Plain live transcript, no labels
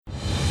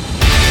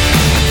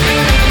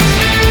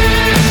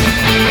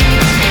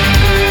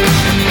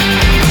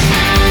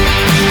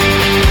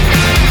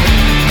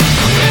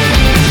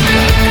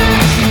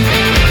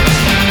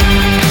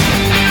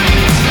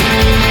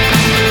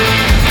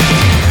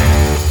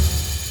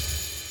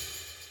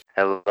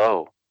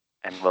Hello,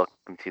 and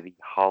welcome to the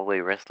Hallway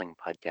Wrestling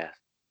Podcast.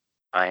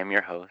 I am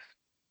your host,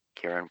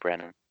 Kieran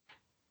Brennan.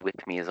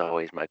 With me, as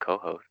always, my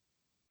co-host.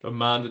 The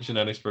man that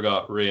genetics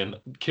forgot, Rian.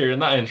 Kieran,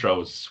 that intro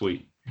was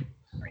sweet.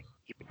 Right,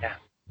 keep it down.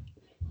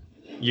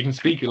 You can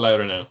speak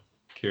louder now,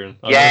 Kieran.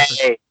 Yay!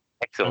 I'm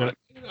Excellent.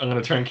 gonna, I'm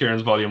gonna turn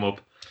Kieran's volume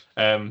up.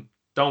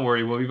 Don't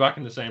worry, we'll be back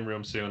in the same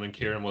room soon, and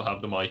Kieran will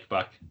have the mic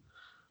back.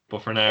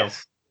 But for now,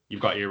 Yes,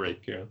 you've got ear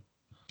rape, Kieran.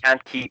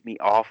 can't keep me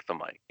off the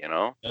mic, you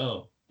know.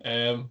 Oh,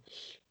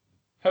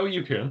 how are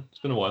you, Kieran? It's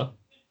been a while.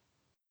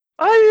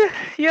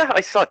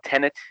 I saw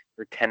Tenant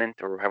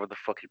or however the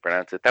fuck you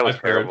pronounce it. That was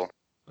I've heard. terrible.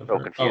 I've So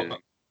heard. Oh, confusing.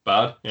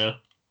 bad. Yeah,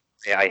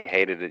 Yeah, I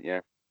hated it. Yeah,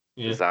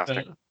 yeah.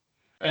 disaster.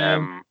 Um,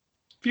 Um,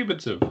 few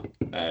bits of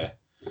a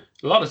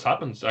lot has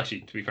happened.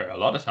 Actually, to be fair, a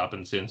lot has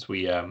happened since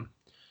we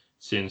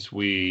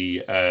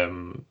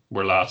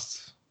were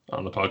last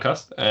on the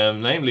podcast.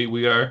 Namely,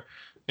 we are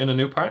in a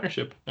new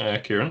partnership,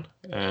 Kieran.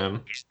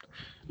 And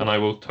I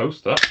will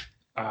toast that.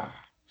 Ah.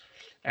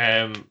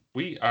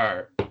 We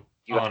are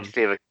you on.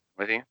 actually have a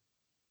with you?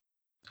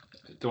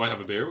 Do I have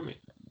a beer with me?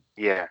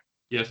 Yeah.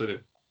 Yes, I do.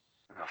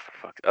 Oh, for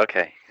fuck.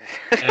 Okay.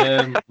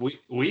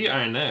 We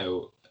are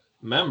now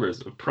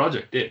members of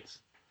Project Dits.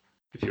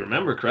 If you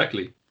remember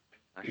correctly,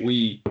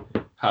 we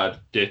had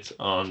Dits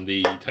on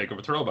the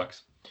Takeover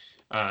Throwbacks.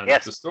 And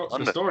Yes, the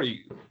London.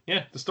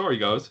 story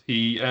goes,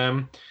 he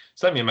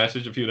sent me a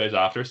message a few days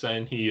after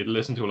saying he had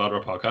listened to a lot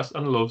of our podcasts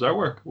and loves our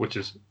work, which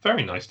is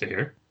very nice to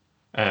hear.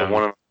 The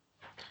one of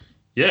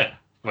Yeah,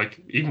 like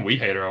even we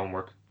hate our own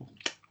work.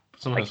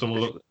 Sometimes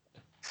someone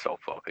so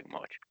fucking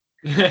much.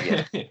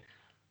 Yes.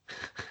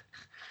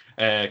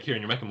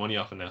 Kieran, you're making money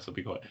off it now, so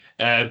be quiet.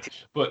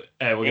 But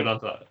we'll get on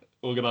to that.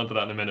 We'll get on to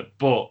that in a minute.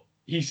 But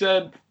he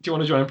said, "Do you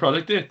want to join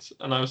Project Dits?"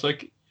 And I was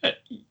like,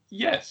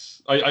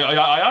 "Yes." I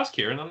asked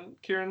Kieran,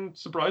 and Kieran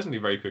surprisingly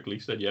very quickly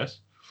said yes.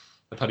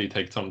 I thought he'd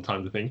take some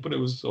time to think, but it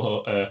was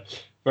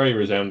very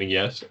resounding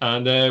yes.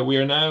 And we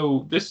are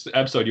now. This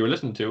episode you were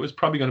listening to is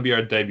probably going to be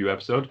our debut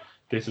episode.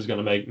 This is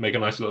going to make a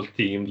nice little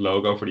themed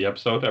logo for the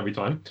episode every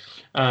time,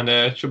 and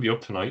it should be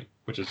up tonight,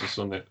 which is a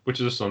Sunday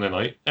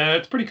night.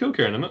 It's pretty cool,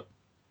 Kieran, isn't it?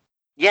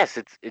 Yes,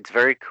 it's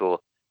very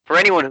cool. For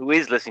anyone who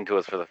is listening to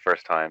us for the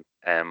first time,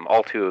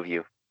 all two of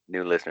you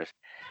new listeners,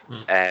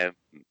 um,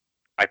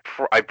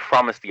 I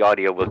promise the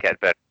audio will get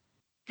better.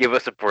 Give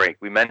us a break.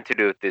 We meant to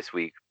do it this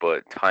week,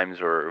 but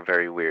times were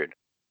very weird.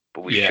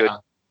 But we should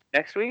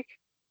next week.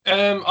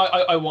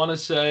 I want to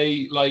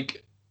say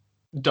like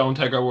don't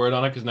take our word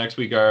on it because next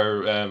week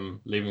our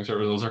leaving cert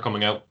results are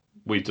coming out.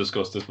 We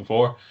discussed this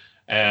before.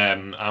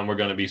 And we're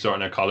going to be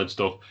sorting out college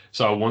stuff.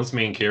 So once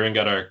me and Kieran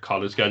get our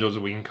college schedules,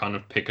 we can kind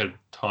of pick a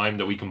time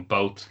that we can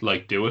both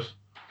like do it.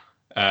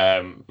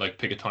 Like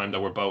pick a time that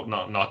we're both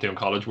not doing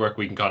college work.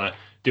 We can kind of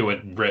do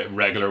it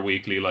regular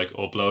weekly, like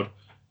upload.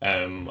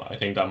 I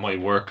think that might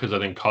work because I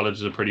think college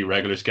is a pretty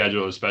regular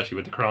schedule, especially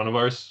with the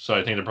coronavirus. So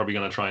I think they're probably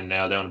going to try and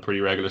nail down a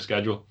pretty regular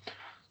schedule.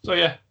 So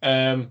yeah,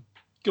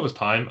 give us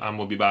time and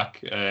we'll be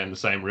back in the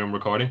same room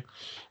recording.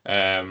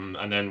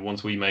 And then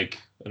once we make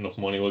enough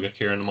money, we'll get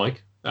Kieran the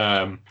mic.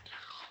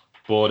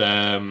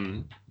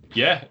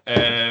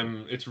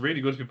 It's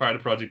really good to be part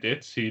of Project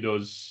Dits. He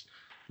does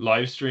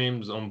live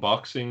streams,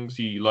 unboxings.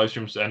 He live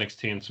streams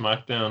NXT and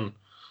SmackDown.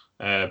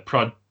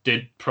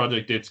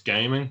 Project Dits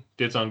Gaming,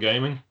 Dits on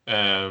Gaming,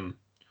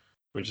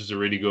 which is a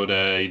really good.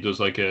 He does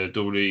like a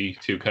WWE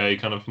 2K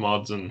kind of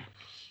mods and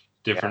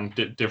different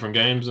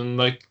games, and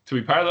like to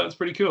be part of that, it's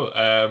pretty cool.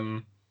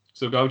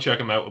 So go check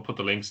him out. We'll put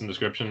the links in the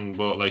description.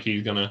 But like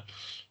he's gonna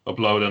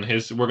upload on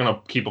his. We're gonna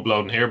keep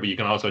uploading here, but you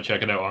can also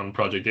check it out on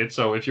Project It.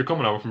 So if you're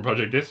coming over from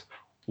Project It,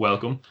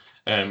 welcome.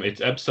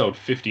 It's episode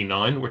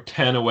 59. We're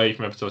 10 away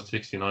from episode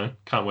 69.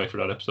 Can't wait for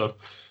that episode.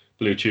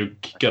 Blue Chew,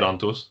 get on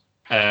to us.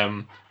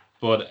 So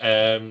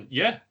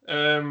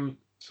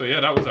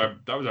yeah, that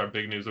was our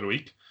big news of the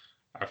week.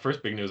 Our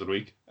first big news of the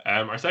week.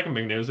 Our second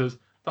big news is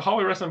the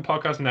Hallway Wrestling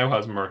Podcast now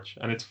has merch,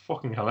 and it's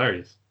fucking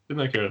hilarious. Isn't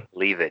that cool?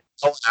 Leave it.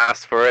 Don't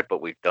ask for it,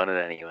 but we've done it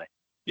anyway.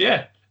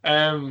 Yeah.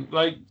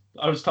 Like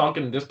I was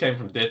talking, this came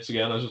from Dits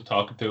again. I was just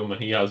talking to him,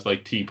 and he has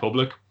like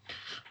TeePublic,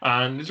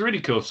 and it's a really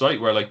cool site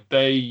where like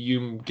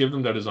you give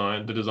them the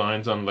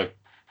designs on like,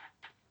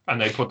 and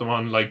they put them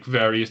on like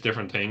various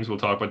different things. We'll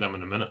talk about them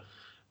in a minute,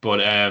 but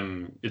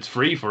it's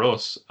free for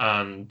us,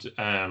 and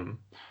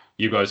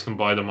you guys can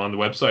buy them on the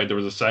website. There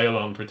was a sale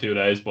on for 2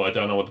 days, but I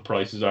don't know what the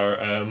prices are.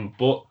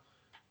 But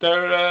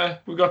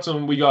we got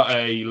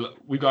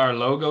our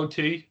logo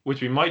tee,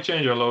 which we might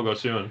change our logo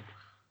soon.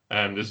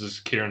 This is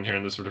Kieran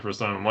hearing this for the first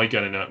time. I might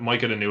get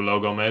a new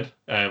logo made.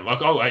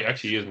 I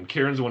actually isn't.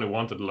 Kieran's the one who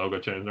wanted the logo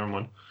changed. Never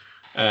mind.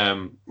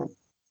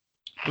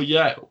 But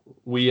yeah,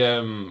 we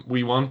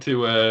want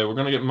to. We're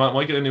gonna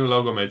might get a new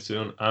logo made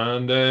soon,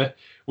 and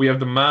we have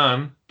the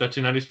man that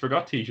Genetics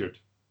forgot T-shirt,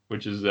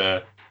 which is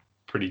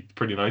pretty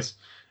nice.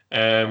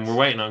 We're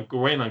waiting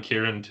on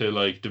Kieran to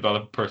like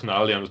develop a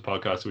personality on this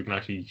podcast so we can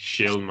actually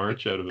shill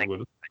merch out of it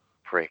with it.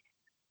 Prick.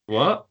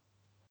 What?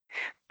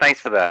 Thanks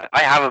for that.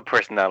 I have a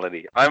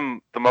personality.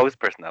 I'm the most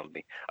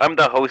personality. I'm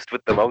the host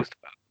with the most.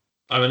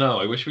 I don't know.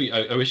 I wish you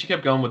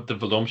kept going with the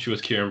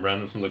voluptuous Kieran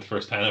Brennan from like the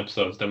first 10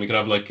 episodes. Then we could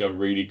have like a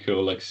really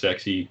cool, like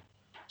sexy,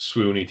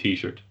 swoony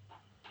T-shirt.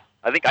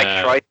 I think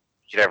I tried to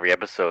watch it every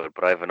episode,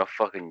 but I have enough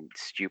fucking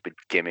stupid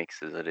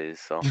gimmicks as it is.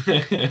 So.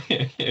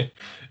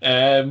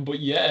 But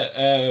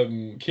yeah,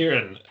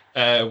 Kieran,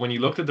 when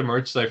you looked at the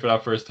merch site for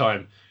that first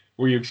time,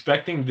 were you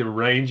expecting the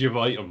range of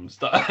items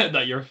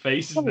that your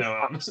face is now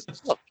on?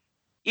 Look,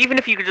 even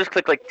if you could just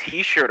click like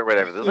T-shirt or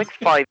whatever, there's like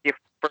 5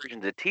 different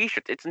versions of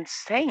T-shirts. It's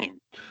insane.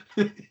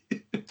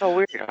 It's so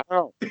weird. I don't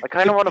know. I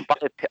kind of want to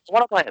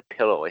buy a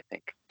pillow. I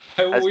think.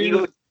 How As weird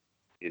ego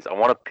is, I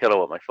want a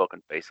pillow with my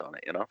fucking face on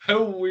it. You know.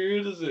 how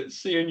weird is it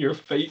seeing your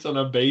face on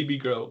a baby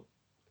girl?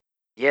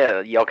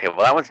 Yeah. Yeah. Okay.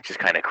 Well, that one's just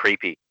kind of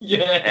creepy.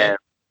 Yeah.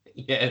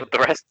 Yeah. But the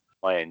rest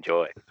I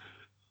enjoy.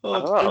 Oh, I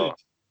it's don't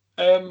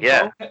brilliant.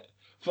 know.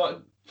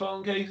 Yeah.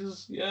 Phone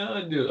cases. Yeah,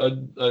 I do.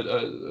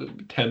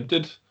 I'd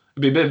tempted.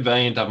 It'd be a bit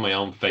vain to have my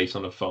own face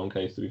on a phone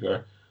case. To be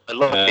fair. I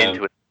looked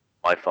into it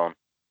on my phone,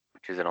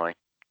 which is annoying.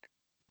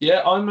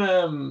 Yeah,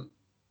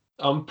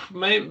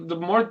 maybe the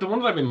one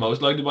that I'd be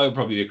most likely to buy would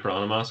probably be a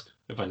Corona mask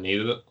if I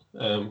needed it.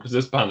 Because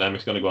this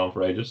pandemic's going to go on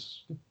for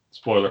ages.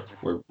 Spoiler: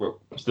 we're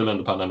still in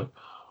the pandemic.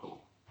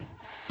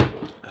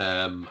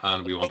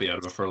 And we won't be out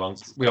of it for a long.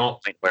 We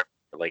won't. Where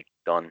we're like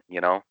done,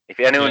 you know. If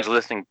anyone's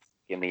listening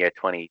in the year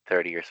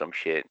 2030 or some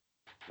shit,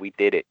 we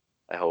did it.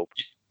 I hope.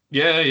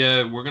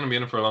 Yeah, we're gonna be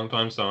in it for a long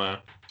time. So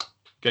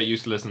get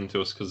used to listening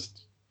to us because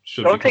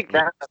don't take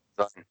that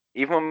design.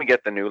 Even when we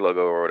get the new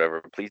logo or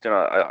whatever, please do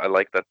not. I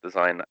like that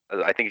design.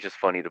 I think it's just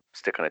funny to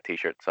stick on a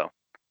T-shirt. So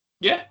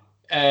yeah,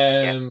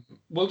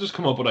 we'll just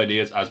come up with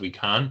ideas as we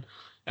can.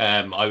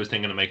 I was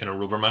thinking of making a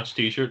rubber match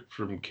T-shirt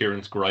from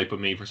Kieran's gripe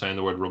with me for saying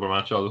the word rubber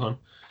match all the time.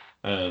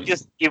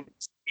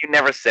 You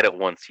never said it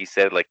once. You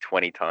said it like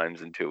 20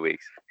 times in 2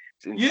 weeks.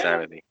 It's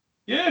insanity.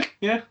 Yeah.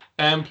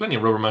 Plenty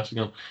of rubber matches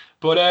going.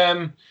 But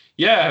have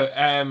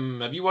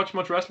you watched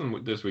much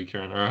wrestling this week,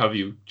 Kieran, or have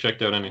you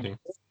checked out anything?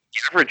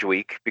 Average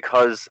week,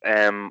 because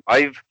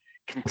I've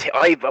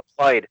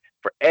applied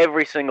for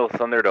every single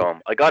Thunderdome.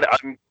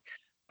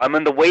 I'm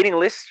on the waiting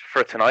list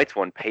for tonight's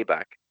one,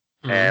 Payback,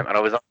 and I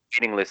was on the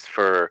waiting list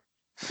for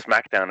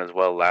SmackDown as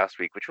well last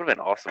week, which would have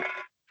been awesome.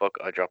 Fuck,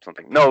 I dropped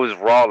something. No, it was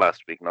Raw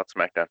last week, not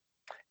SmackDown.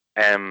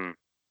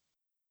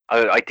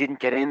 I didn't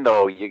get in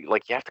though. You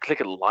have to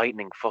click it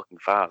lightning fucking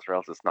fast, or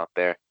else it's not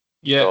there.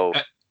 Yeah. So,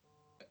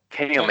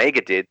 Kenny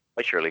Omega did.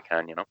 I surely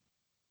can, you know.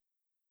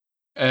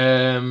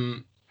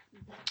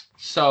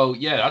 So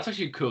yeah, that's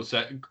actually a cool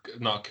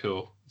Not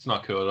cool. It's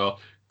not cool at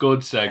all. Good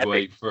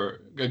segue for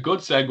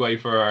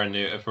our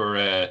new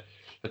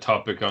the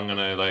topic I'm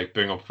gonna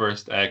bring up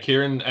first.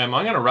 Kieran, I'm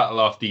gonna rattle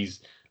off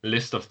these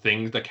list of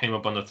things that came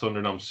up on the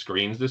Thunderdome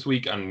screens this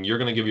week, and you're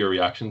gonna give your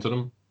reaction to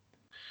them.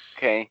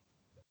 Okay.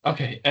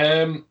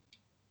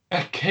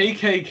 A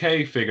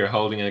KKK figure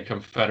holding a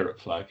Confederate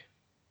flag.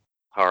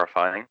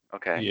 Horrifying.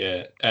 Okay.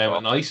 Yeah.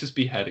 An ISIS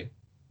beheading.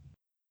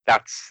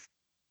 That's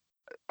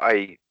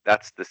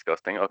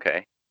disgusting.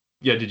 Okay.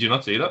 Yeah. Did you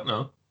not see that?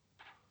 No.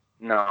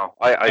 No.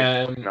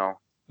 No.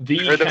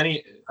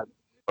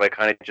 But I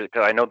kind of just,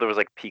 cause I know there was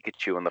like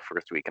Pikachu in the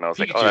first week, and I was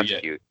like, oh, that's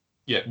cute.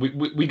 Yeah.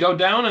 We go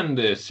down in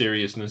the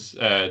seriousness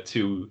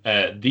to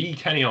the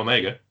Kenny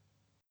Omega.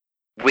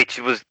 Which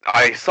was,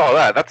 I saw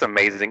that. That's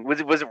amazing.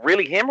 Was it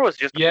really him, or was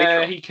it just a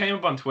picture? He came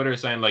up on Twitter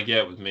saying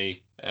it was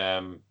me.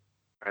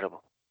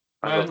 Incredible.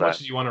 As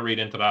much as you want to read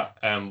into that,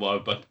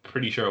 but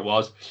pretty sure it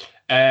was.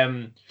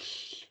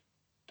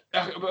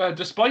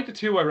 Despite the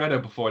two I read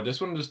out before, this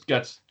one just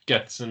gets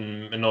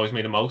and annoys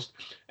me the most.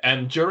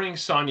 During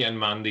Sonya and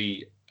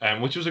Mandy,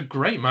 which was a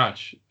great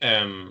match,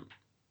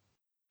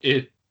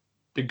 the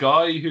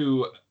guy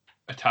who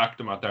attacked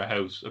them at their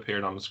house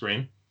appeared on the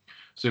screen.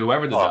 So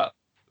whoever did that,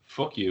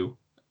 fuck you.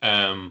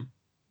 Go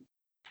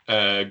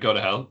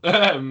to hell.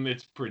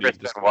 It's pretty.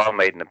 Chris Benoit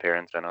made an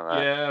appearance. I know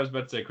that. Yeah, I was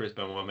about to say Chris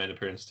Benoit made an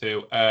appearance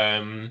too.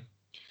 That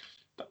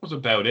was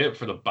about it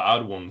for the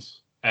bad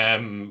ones.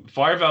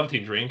 Fire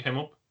Velveteen Dream came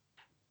up.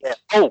 Yeah.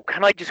 Oh,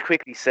 can I just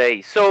quickly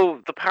say?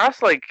 So the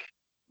past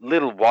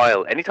little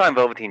while, anytime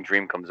Velveteen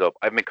Dream comes up,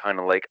 I've been kind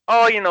of like,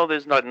 oh,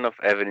 there's not enough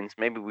evidence.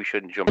 Maybe we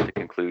shouldn't jump to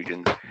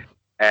conclusions.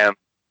 It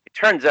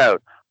turns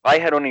out I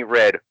had only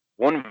read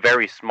one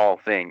very small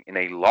thing in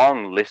a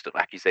long list of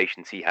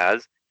accusations he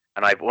has,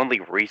 and I've only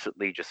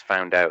recently just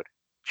found out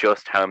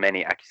just how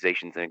many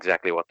accusations and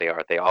exactly what they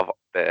are.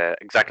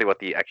 Exactly what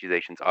the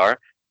accusations are.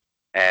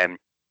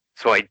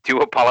 So I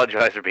do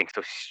apologize for being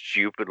so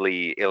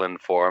stupidly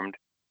ill-informed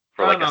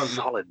for a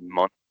solid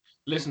month.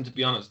 Listen, to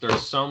be honest,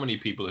 there's so many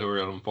people who are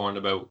ill-informed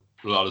about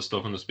a lot of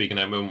stuff in the Speaking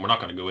Out movement. We're not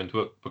going to go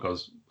into it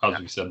because, as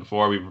we said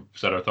before, we've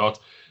said our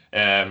thoughts.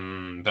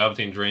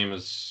 Velveteen Dream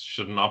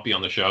should not be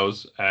on the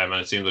shows, and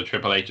it seems like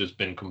Triple H has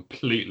been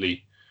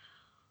completely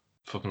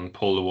fucking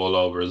pulled the wool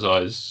over his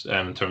eyes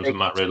in terms of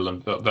Matt Riddle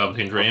and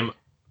Velveteen Dream.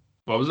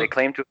 What was it? They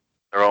claimed to have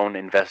their own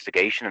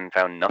investigation and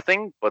found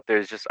nothing, but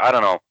there's just, I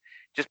don't know,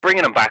 just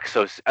bringing him back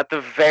at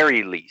the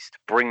very least,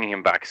 bringing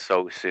him back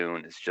so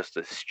soon is just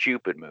a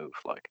stupid move.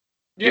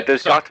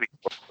 There's got to be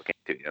more to look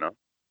into,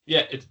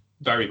 Yeah,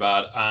 very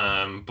bad.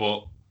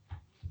 But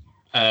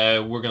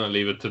we're gonna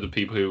leave it to the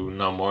people who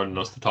know more than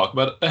us to talk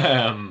about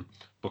it.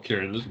 But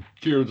Kieran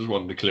just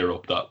wanted to clear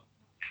up that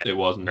it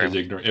wasn't his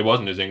ignorance. It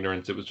wasn't his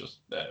ignorance. It was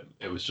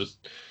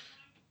just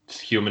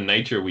human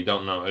nature. We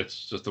don't know.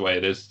 It's just the way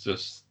it is.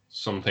 Just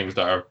some things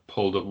that are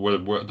pulled up. Where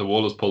the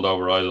wool is pulled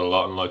over eyes a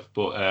lot in life.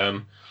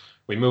 But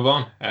we move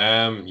on.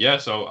 Yeah.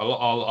 So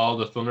all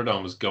the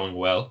Thunderdome was going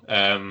well.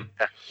 The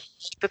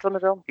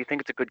Thunderdome. Do you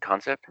think it's a good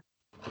concept?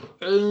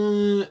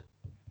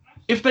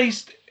 If they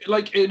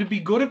it'd be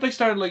good if they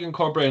started like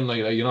incorporating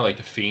like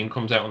the Fiend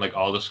comes out and like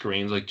all the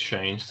screens like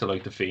change to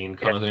like the Fiend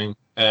kind of thing,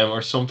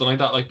 or something like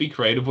that. Like be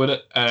creative with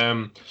it.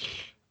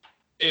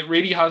 It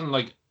really hasn't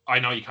like. I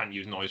know you can't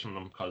use noise from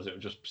them because it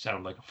would just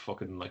sound like a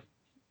fucking like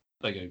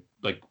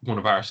one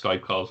of our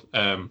Skype calls.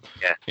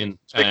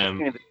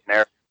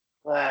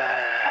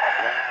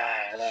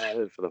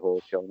 For the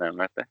whole show now,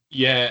 aren't they?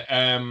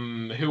 Yeah.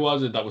 Who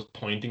was it that was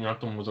pointing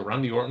at them? Was it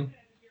Randy Orton?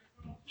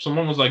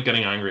 Someone was like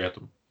getting angry at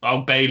them.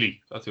 Oh,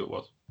 Bailey. That's who it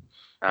was.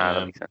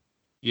 That makes sense.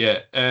 Yeah.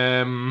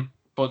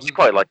 But it's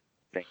quite like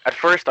the thing. At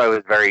first, I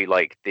was very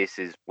like, "This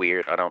is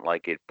weird. I don't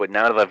like it." But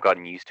now that I've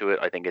gotten used to it,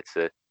 I think it's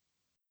the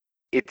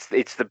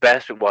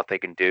best at what they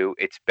can do.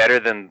 It's better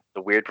than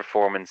the weird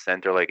performance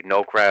center, like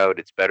no crowd.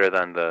 It's better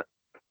than the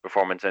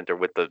performance center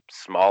with the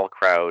small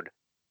crowd.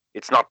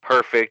 It's not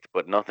perfect,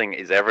 but nothing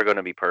is ever going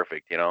to be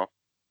perfect, you know.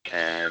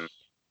 And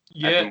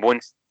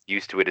once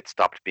used to it, it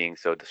stopped being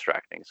so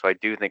distracting. So I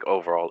do think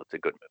overall it's a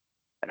good move,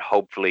 and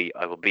hopefully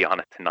I will be on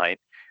it tonight.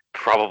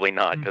 Probably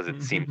not because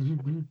it seems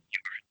to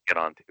get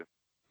on to.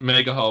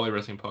 Mega Hallway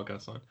Wrestling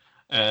Podcast on.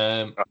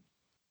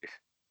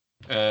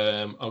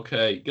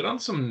 Okay, get on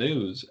some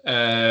news.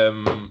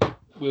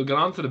 We'll get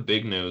on to the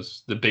big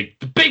news. The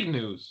big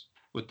news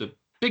with the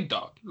big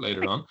dog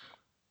later on.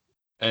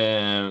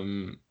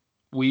 I'm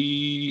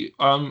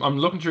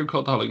looking through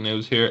Cultaholic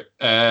news here.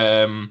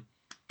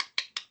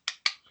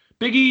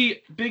 Big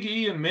E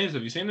and Miz,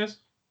 have you seen this?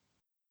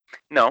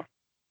 No.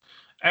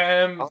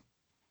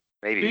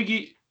 Maybe. Big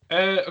E.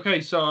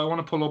 Okay, so I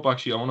want to pull up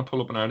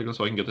an article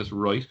so I can get this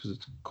right because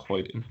it's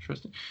quite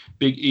interesting.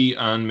 Big E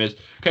and Miz.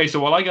 Okay, so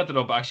while I get it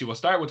up, actually, we'll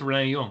start with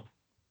Renee Young.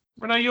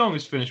 Renee Young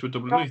is finished with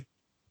WWE.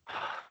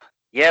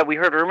 Yeah, we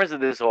heard rumors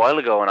of this a while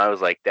ago, and I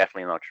was like,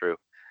 definitely not true.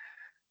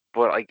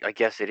 But I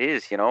guess it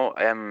is, you know.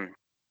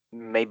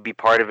 Maybe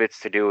part of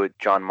it's to do with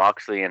Jon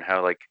Moxley and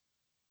how like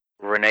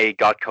Renee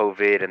got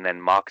COVID, and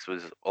then Mox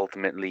was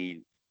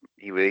ultimately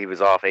he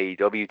was off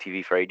AEW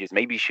TV for ages.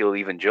 Maybe she'll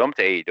even jump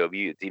to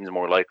AEW. It seems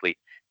more likely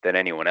than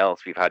anyone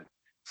else. We've had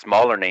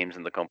smaller names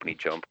in the company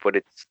jump, but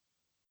it's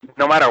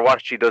no matter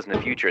what she does in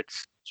the future,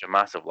 it's such a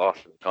massive loss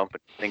to the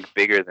company. I think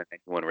bigger than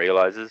anyone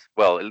realizes.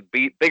 Well, it'll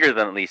be bigger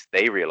than at least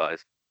they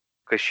realize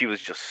because she was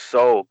just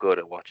so good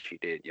at what she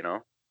did, you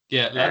know.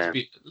 Yeah,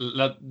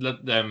 let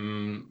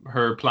them.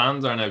 Her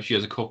plans are now she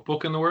has a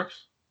cookbook in the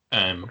works.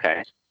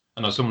 Okay.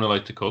 I know someone who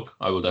likes to cook.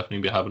 I will definitely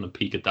be having a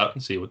peek at that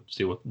and see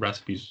what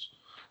recipes,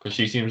 because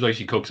she seems like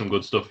she cooks some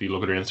good stuff. If you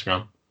look at her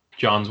Instagram,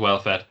 John's well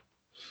fed.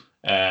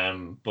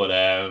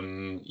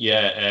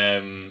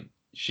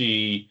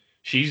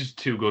 She's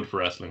too good for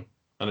wrestling,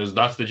 and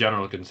that's the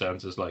general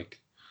consensus. Like,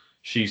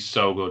 she's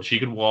so good. She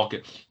could walk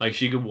into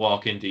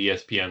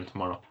ESPN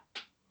tomorrow.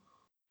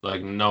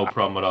 Like, no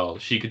problem at all.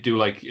 She could do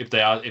like if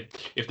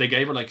they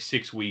gave her like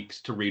 6 weeks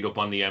to read up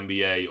on the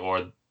NBA,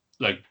 or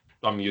like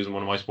I'm using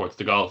one of my sports,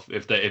 the golf.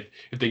 If they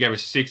gave her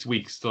 6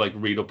 weeks to like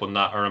read up on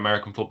that, or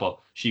American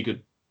football, she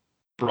could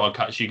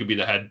broadcast. She could be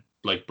the head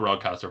like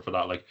broadcaster for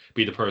that. Like,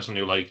 be the person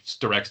who like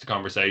directs the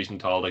conversation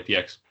to all like the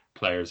ex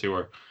players who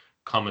are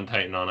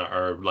commentating on it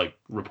or like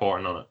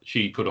reporting on it.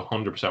 She could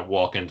 100%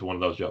 walk into one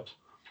of those jobs.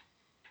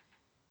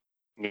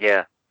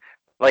 Yeah,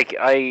 like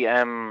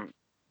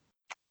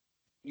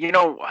you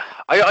know,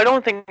 I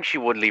don't think she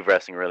would leave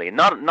wrestling really.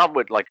 Not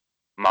with like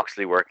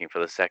Moxley working for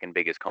the second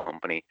biggest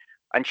company,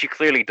 and she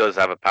clearly does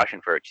have a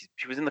passion for it.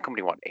 She was in the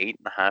company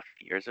 8.5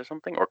 years or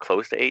something, or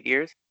close to 8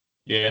 years.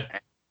 Yeah.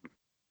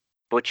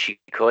 But she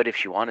could if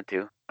she wanted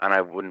to, and I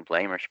wouldn't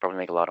blame her. She'd probably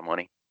make a lot of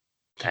money.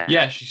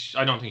 Yeah,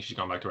 I don't think she's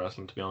gone back to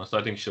wrestling, to be honest.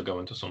 I think she'll go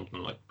into something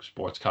like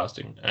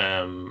sportscasting.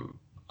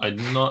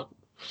 I'm not.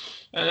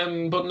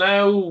 But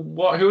now,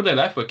 who are they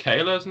left with?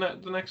 Kayla is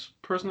the next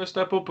person to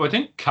step up. I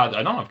think I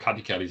don't know if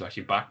Cathy Kelly's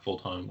actually back full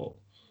time, but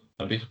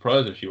I'd be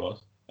surprised if she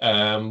was.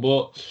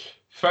 But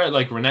fair,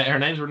 like Renee, her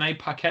name's Renee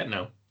Paquette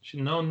now.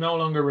 She's no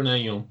longer Renee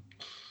Young.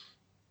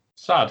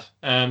 Sad.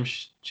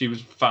 She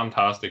was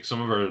fantastic.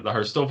 Some of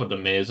her stuff with the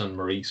Miz and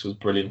Maurice was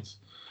brilliant.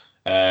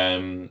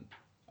 I've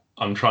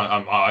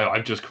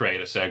just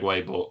created a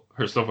segue, but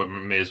her stuff with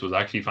Miz was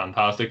actually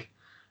fantastic.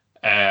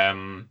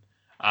 Yeah,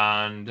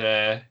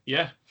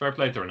 fair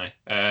play to Renee.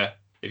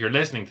 If you're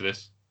listening to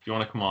this, if you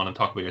want to come on and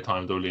talk about your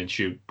time, Dudley, and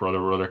shoot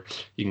brother,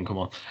 you can come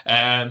on.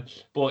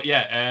 But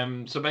yeah,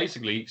 so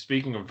basically,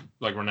 speaking of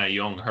like Renee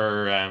Young,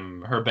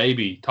 her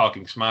baby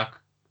Talking Smack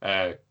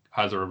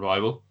has a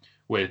revival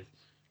with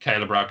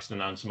Kayla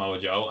Braxton and Samoa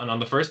Joe, and on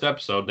the first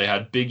episode they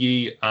had Big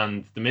E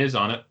and The Miz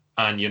on it,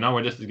 and you know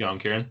where this is going,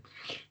 Kieran.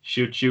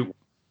 Shoot.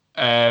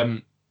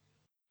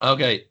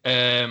 Okay.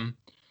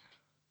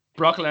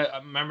 Brock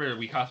remember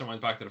we cast our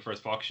minds back to the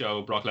first Fox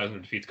show. Brock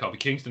Lesnar defeats Kofi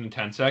Kingston in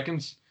 10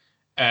 seconds.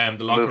 The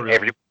locker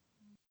room.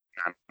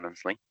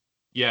 Honestly.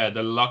 Yeah,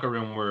 the locker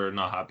room were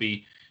not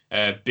happy.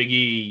 Big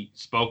E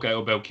spoke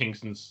out about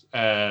Kingston's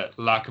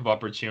lack of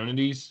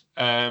opportunities.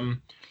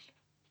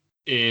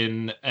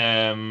 In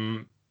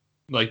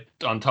like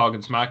on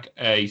Talking Smack,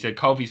 he said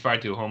Kofi's far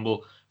too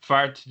humble,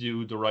 far to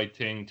do the right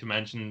thing to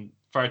mention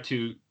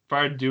this.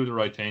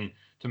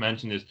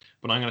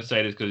 But I'm going to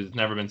say this because it's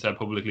never been said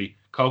publicly.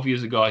 Kofi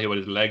is a guy who had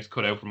his legs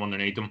cut out from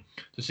underneath him.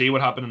 To see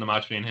what happened in the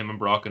match between him and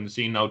Brock, and to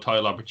see no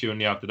title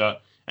opportunity after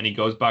that, and he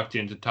goes back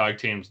into tag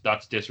teams,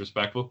 that's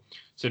disrespectful.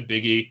 Said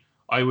Big E.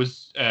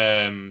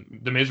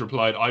 The Miz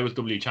replied, I was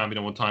WWE champion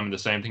at one time, and the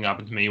same thing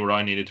happened to me where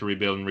I needed to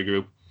rebuild and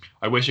regroup.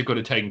 I wish I could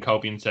have taken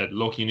Kofi and said,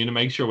 look, you need to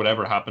make sure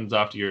whatever happens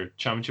after your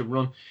championship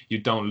run, you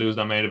don't lose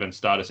that main event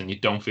status and you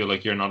don't feel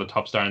like you're not a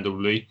top star in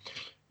WWE.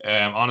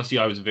 Honestly,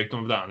 I was a victim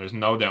of that, and there's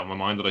no doubt in my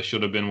mind that I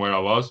should have been where I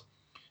was.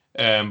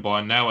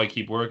 But now I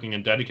keep working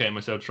and dedicating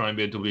myself to try and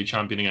be a WWE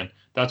champion again.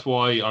 That's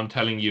why I'm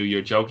telling you,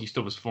 your jokey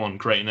stuff is fun,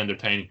 great and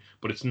entertaining,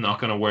 but it's not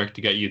going to work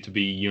to get you to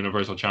be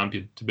Universal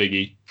Champion, to Big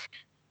E.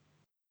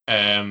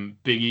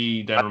 Big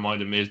E then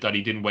reminded Miz that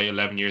he didn't wait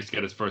 11 years to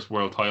get his first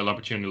world title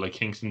opportunity like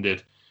Kingston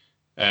did.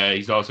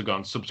 He's also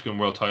gotten subsequent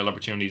world title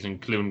opportunities,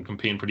 including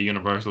competing for the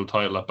Universal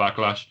title at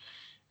Backlash.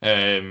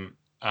 And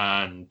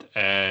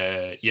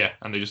they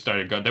just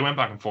started going. They went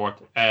back and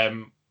forth.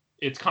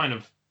 It's kind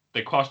of,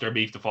 they quashed their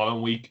beef the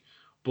following week,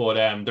 but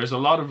there's a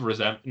lot of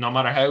resentment. No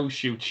matter how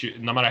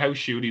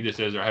shooty this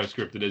is or how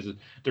scripted it is,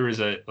 there is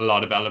a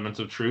lot of elements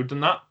of truth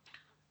in that.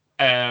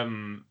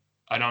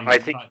 I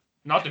think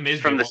not the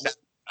Miz from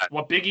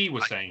what Big E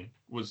was saying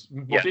was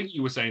Big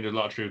E was saying. There's a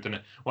lot of truth in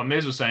it. What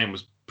Miz was saying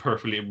was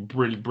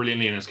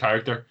brilliantly in his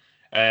character.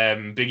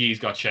 Big E's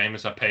got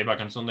Sheamus at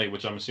Payback on Sunday,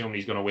 which I'm assuming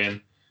he's going to win.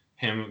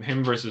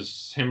 Him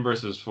versus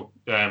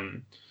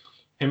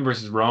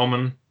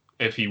Roman,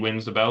 if he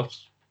wins the belt,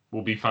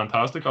 will be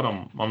fantastic.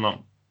 I'm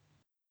not.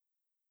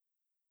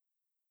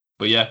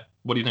 But yeah,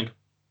 what do you think?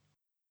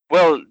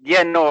 Well,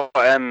 yeah, no.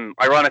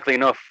 Ironically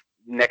enough,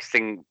 next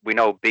thing we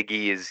know, Big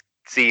E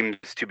seems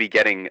to be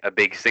getting a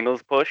big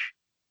singles push.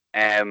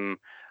 I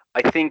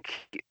think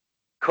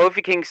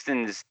Kofi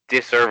Kingston's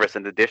disservice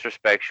and the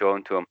disrespect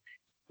shown to him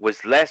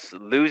was less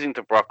losing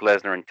to Brock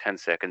Lesnar in 10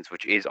 seconds,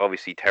 which is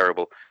obviously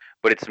terrible,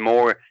 but it's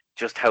more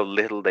just how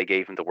little they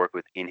gave him to work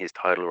with in his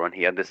title run.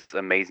 He had this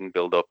amazing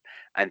build-up,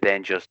 and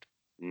then just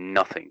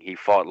nothing. He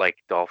fought like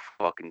Dolph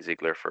fucking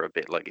Ziggler for a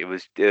bit. Like, it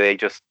was, they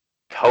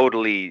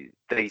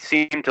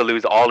seemed to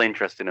lose all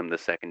interest in him the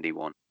second he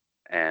won.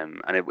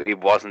 And it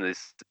wasn't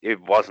as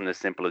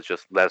simple as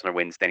just Lesnar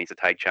wins, then he's a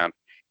tag champ.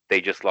 They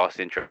just lost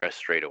interest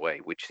straight away,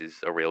 which is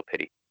a real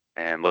pity.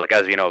 Like,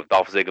 as you know,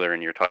 Dolph Ziggler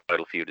in your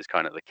title feud is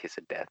kind of the kiss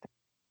of death.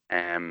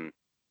 I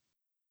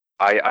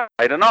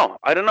don't know.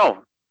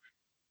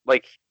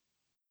 Like,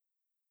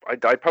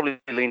 I'd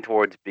probably lean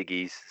towards Big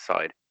E's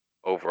side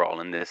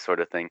overall in this sort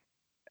of thing.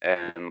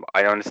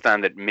 I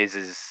understand that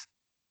Miz's,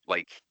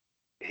 like,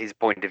 his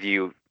point of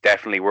view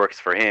definitely works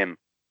for him,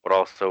 but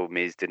also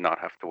Miz did not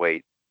have to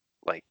wait.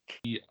 Like,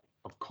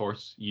 of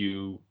course,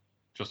 you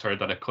just heard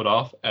that it cut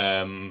off.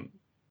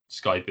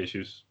 Skype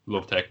issues,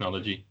 love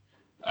technology.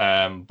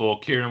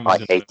 But Kieran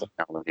was. I hate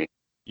technology.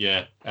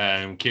 Yeah.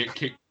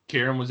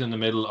 Kieran was in the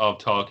middle of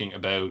talking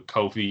about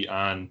Kofi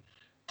and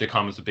the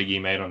comments that Big E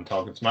made on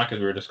Talking Smack as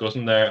we were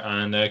discussing there.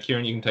 And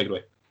Kieran, you can take it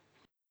away.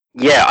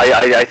 Yeah,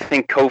 I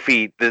think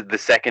Kofi, the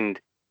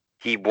second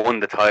he won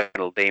the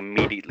title, they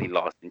immediately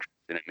lost interest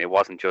in him. It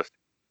wasn't just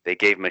they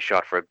gave him a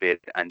shot for a bit,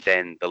 and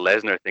then the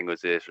Lesnar thing was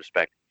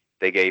disrespect.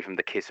 They gave him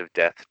the kiss of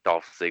death,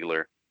 Dolph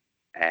Ziggler,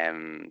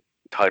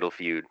 title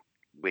feud,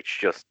 which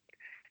just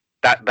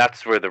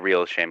that's where the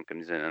real shame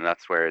comes in, and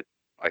that's where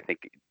I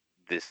think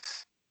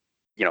this,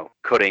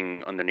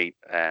 cutting underneath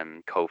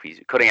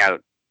cutting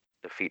out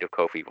the feet of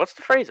Kofi. What's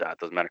the phrase? That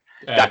doesn't matter.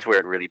 That's where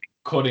it really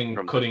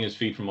cutting his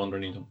feet from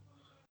underneath him.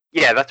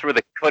 Yeah, that's where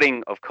the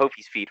cutting of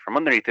Kofi's feet from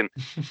underneath him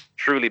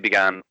truly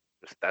began.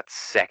 Just that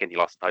second he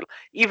lost the title.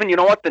 Even, you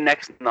know what, the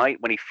next night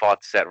when he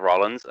fought Seth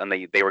Rollins and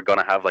they were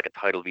gonna have like a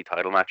title v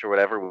title match or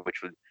whatever,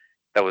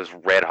 that was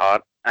red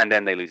hot, and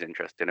then they lose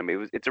interest in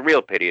him. It's a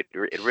real pity.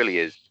 It really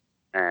is.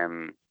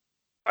 I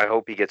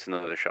hope he gets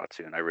another shot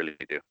soon. I really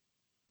do.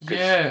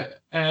 Yeah.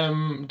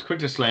 Quick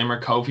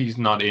disclaimer: Kofi's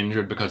not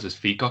injured because his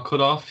feet got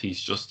cut off. He's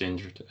just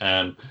injured.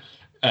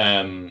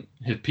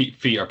 His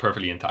feet are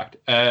perfectly intact.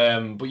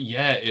 But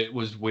yeah, it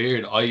was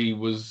weird. I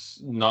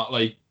was not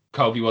like,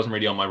 Kofi wasn't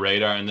really on my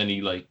radar, and then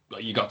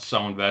you got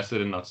so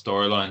invested in that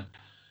storyline.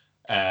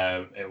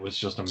 It was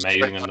just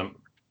amazing. And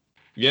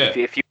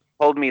if you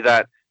told me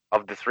that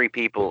of the three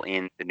people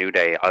in the New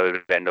Day, I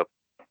would end up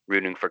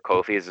rooting for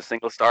Kofi as a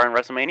single star in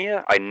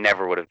WrestleMania, I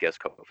never would have guessed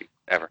Kofi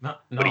ever. No.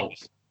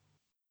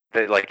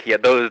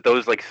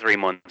 Those like 3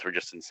 months were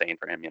just insane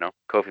for him.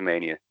 Kofi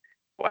Mania.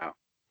 Wow.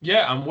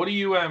 Yeah, and what do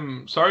you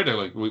sorry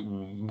to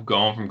we've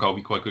gone from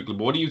Kofi quite quickly,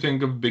 but what do you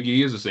think of Big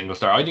E as a single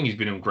star? I think he's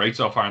been doing great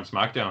so far on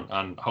SmackDown,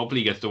 and hopefully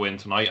he gets the win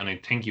tonight, and I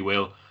think he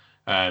will.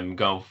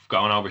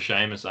 going over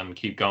Sheamus and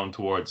keep going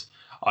towards.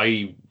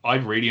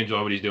 I've really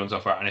enjoyed what he's doing so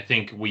far, and I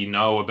think we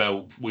know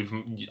about I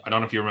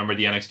don't know if you remember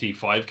the NXT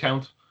 5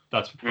 count.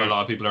 That's what a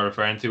lot of people are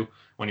referring to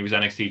when he was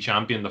NXT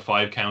champion, the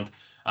 5 count,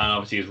 and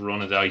obviously his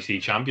run as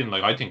IC champion.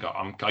 Like I think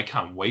I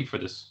can't wait for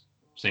this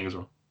singles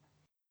run.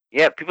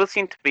 Yeah, people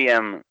seem to be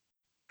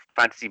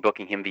fantasy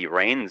booking him the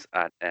Reigns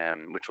at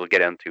which we'll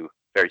get into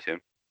very soon.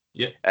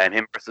 Yeah. And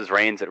him versus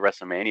Reigns at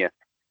WrestleMania,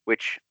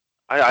 which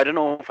I don't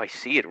know if I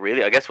see it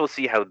really. I guess we'll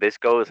see how this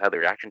goes, how the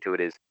reaction to it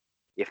is.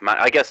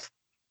 I guess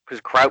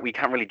because we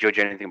can't really judge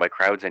anything by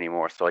crowds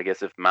anymore. So I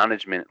guess if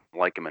management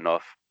like him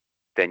enough,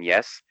 then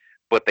yes.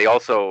 But they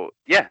also,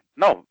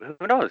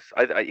 who knows?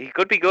 He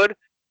could be good.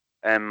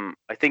 I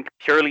think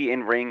purely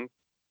in ring,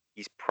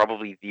 he's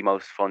probably the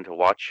most fun to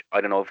watch. I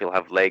don't know if he'll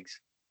have legs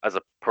as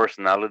a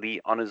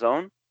personality on his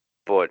own,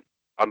 but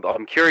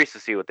I'm curious to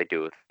see what they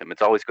do with him.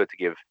 It's always good to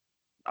give,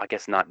 I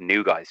guess, not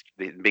new guys.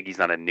 Big E's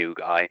not a new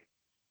guy,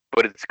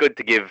 but it's good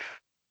to give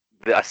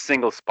a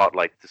single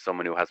spotlight to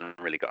someone who hasn't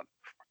really gotten.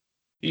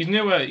 He's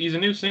new. He's a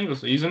new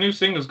singles. He's a new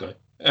singles guy.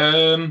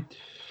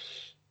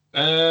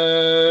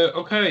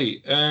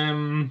 Okay.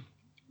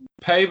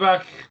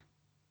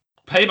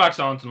 Payback's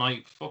on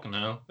tonight. Fucking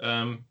hell.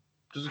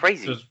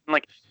 Crazy.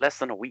 Like less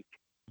than a week.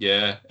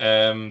 Yeah.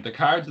 The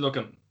card's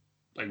looking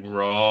like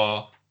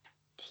Raw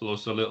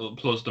plus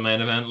the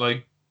main event,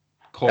 like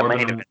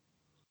Corbin.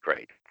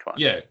 Great. Come on.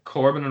 Yeah,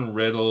 Corbin and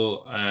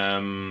Riddle,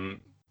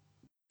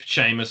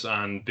 Sheamus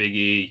and Big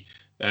E,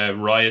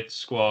 Riot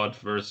Squad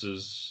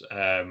versus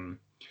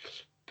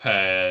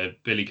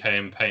Billy Kay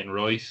and Peyton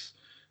Royce,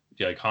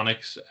 the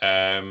Iconics.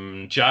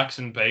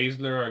 Jackson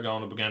Baszler are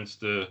going up against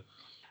the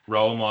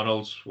Raw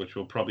models, which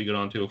we'll probably get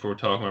onto if we're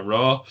talking about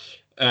Raw.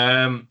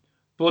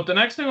 But the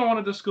next thing I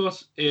want to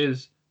discuss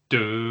is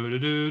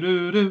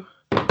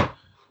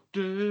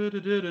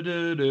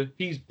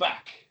he's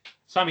back.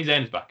 Sami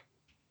Zayn is back.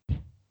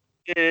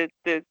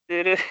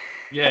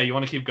 Yeah, you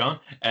want to keep going?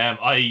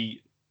 I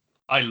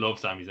love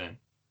Sami Zayn.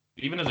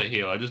 Even as a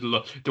heel, I just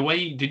love the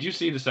way. Did you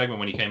see the segment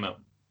when he came out?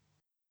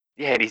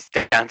 Yeah, and he's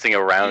dancing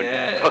around.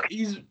 Yeah,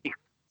 he's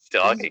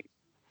talking.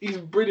 He's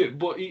brilliant,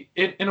 but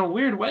in a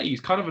weird way, he's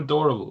kind of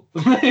adorable.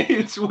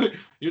 It's weird.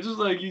 You're just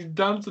like, he's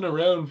dancing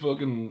around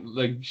fucking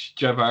like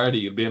Jeff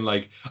Hardy and being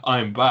like,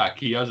 I'm back.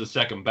 He has a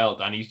second belt,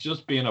 and he's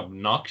just being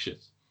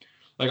obnoxious.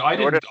 Like, I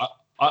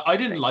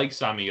didn't like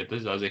Sami as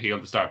a heel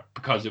at the start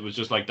because it was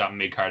just like that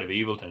mid-card of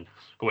evil thing.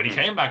 But when he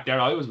came back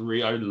there, I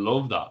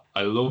love that.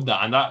 I love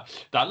that. And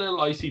that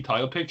little IC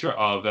title picture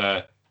of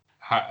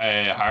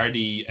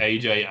Hardy,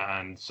 AJ,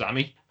 and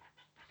Sami.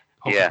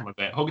 Hug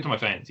it to my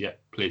fans, yeah,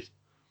 please.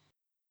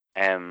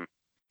 I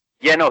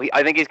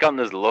think he's gotten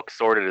his look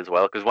sorted as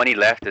well, because when he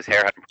left, his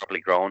hair hadn't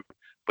properly grown,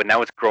 but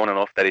now it's grown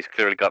enough that he's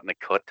clearly gotten a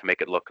cut to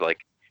make it look like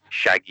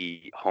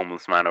shaggy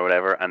homeless man or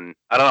whatever. And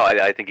I don't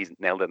know, I think he's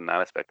nailed it in that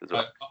aspect as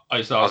well.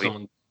 I saw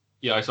someone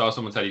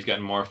said he's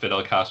getting more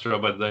Fidel Castro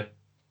by the day.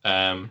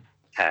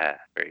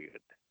 Very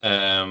good.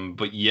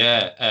 But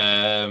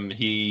yeah,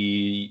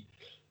 he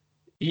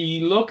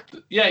looked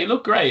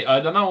great. I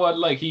don't know what,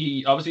 like,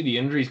 he obviously the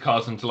injuries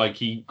caused him to, like,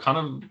 he kind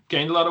of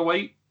gained a lot of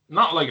weight.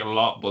 Not like a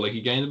lot, but like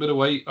he gained a bit of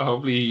weight.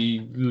 Hopefully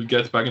he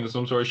gets back into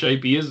some sort of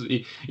shape. He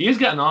is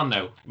getting on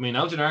now. I mean,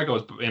 El Generico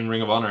was in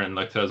Ring of Honor in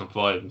like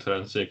 2005 and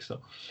 2006,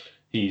 so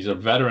he's a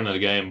veteran of the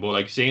game. But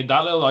like seeing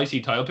that little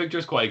IC title picture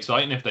is quite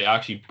exciting if they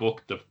actually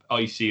book the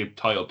IC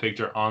title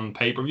picture on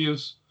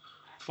pay-per-views.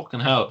 Fucking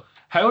hell.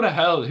 How the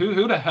hell?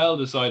 Who the hell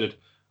decided,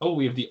 oh,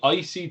 we have the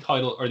IC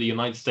title or the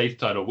United States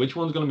title? Which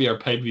one's going to be our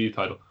pay-per-view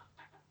title?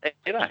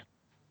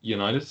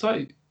 United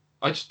States?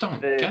 I just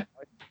don't get.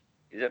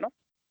 Is it not?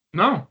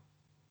 No.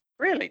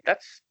 Really?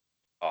 That's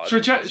odd. So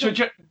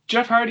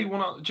Jeff Hardy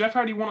won on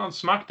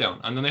SmackDown,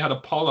 and then they had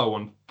Apollo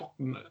and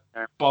fucking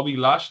Bobby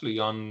Lashley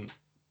on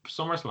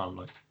SummerSlam,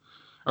 like,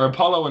 or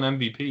Apollo and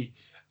MVP.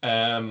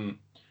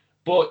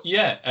 But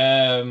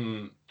yeah,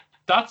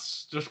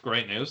 that's just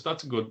great news.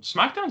 That's good.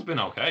 SmackDown's been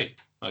okay.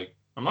 Like,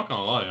 I'm not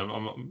gonna lie,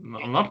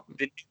 I'm not.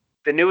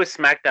 The newest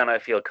SmackDown, I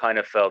feel, kind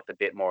of felt a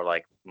bit more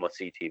like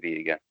must-see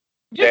TV again.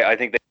 Yeah. I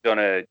think they've done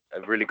a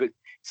really good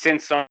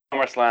since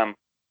SummerSlam.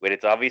 With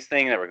its obvious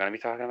thing that we're going to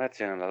be talking about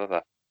soon, blah, blah,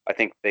 blah. I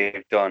think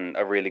they've done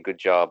a really good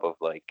job of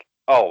like,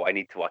 oh, I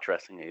need to watch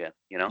wrestling again,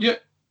 you know? Yeah.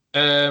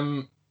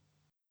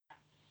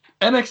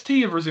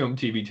 NXT have resumed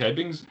TV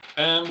tapings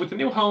with the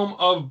new home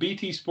of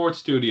BT Sports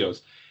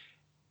Studios.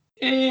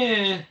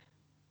 In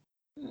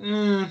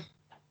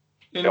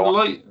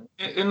light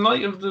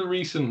of the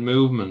recent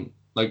movement,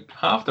 like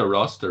half the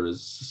roster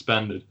is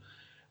suspended.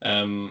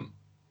 I don't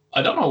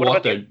know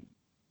what they're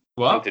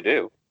to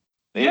do.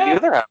 The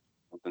other half.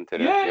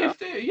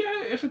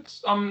 If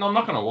it's I'm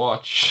not gonna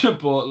watch,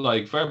 but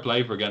like fair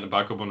play for getting it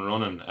back up and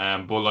running.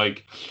 But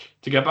like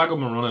to get back up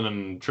and running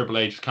and Triple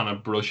H kind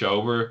of brush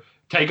over.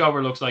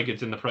 Takeover looks like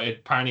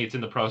apparently it's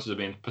in the process of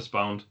being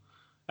postponed,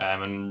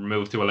 and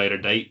moved to a later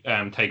date.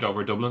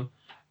 Takeover Dublin,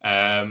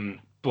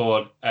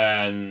 but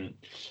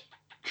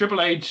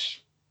Triple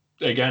H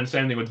again,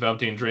 same thing with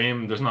Velveteen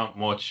Dream. There's not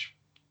much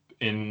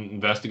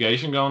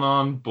investigation going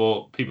on,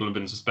 but people have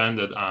been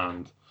suspended,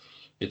 and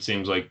it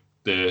seems like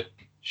the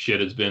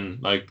shit has been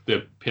like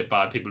the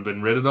bad people have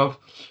been rid of.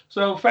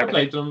 So fair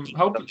play to them.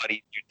 Hope it's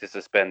easier to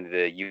suspend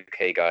the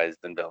UK guys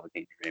than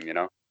Velveteen Dream, you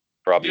know,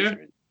 for obvious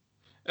reasons.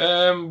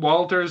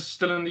 Walter's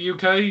still in the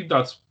UK.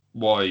 That's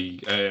why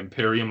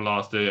Imperium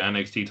lost the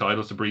NXT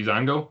titles to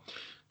Breezango,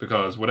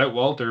 because without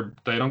Walter,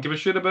 they don't give a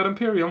shit about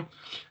Imperium.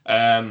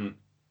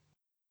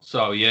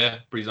 So yeah,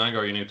 Breezango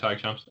are your new tag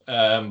champs.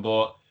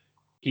 But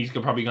he's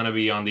probably going to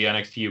be on the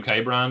NXT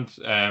UK brand.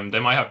 They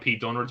might have Pete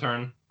Dunne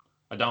return.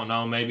 I don't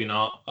know, maybe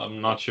not.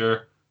 I'm not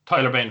sure.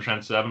 Tyler Bate and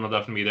Trent Seven will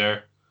definitely be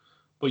there.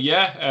 But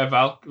yeah, I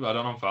don't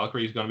know if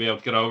Valkyrie's going to be able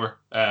to get over.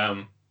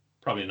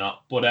 Probably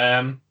not. But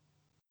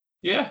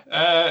yeah,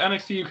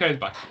 NXT UK is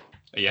back.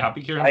 Are you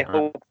happy, Kieran? I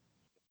hope.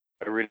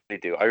 I really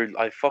do.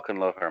 I fucking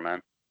love her,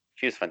 man.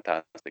 She's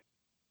fantastic.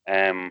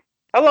 How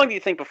long do you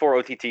think before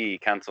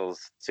OTT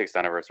cancels 6th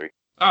anniversary?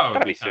 Oh,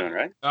 That'll be soon,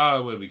 right? Oh,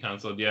 it will be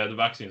cancelled. Yeah, the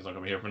vaccine's not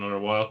going to be here for another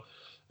while.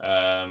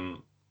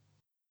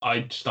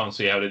 I just don't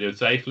see how they do it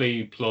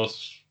safely.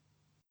 Plus,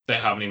 they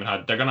haven't even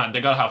had. They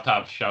gotta have to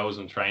have shows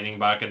and training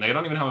back, and they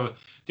don't even have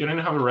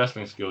a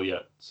wrestling school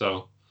yet.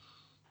 So,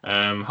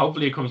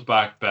 hopefully it comes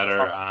back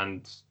better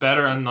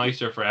and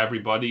nicer for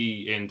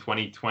everybody in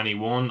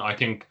 2021. I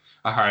think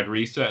a hard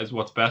reset is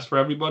what's best for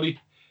everybody.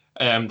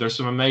 There's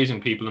some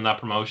amazing people in that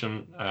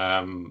promotion,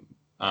 and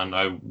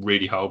I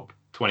really hope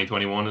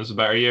 2021 is a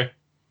better year.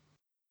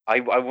 I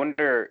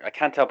wonder. I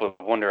can't help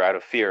but wonder, out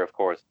of fear, of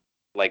course,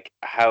 like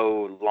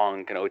how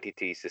long can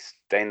OTT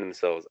sustain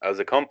themselves as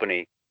a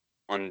company?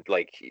 On will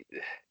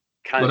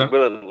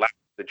it last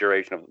the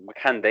duration of?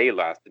 Can they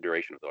last the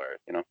duration of the virus?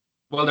 You know.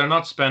 Well, they're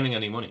not spending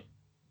any money.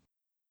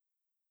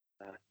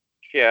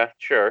 Yeah,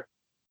 sure.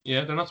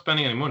 Yeah, they're not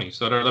spending any money,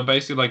 so they're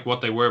basically like what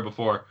they were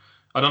before.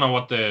 I don't know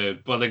what they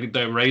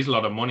raise a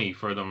lot of money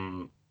for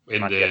them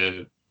in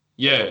the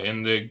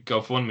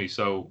GoFundMe,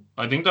 so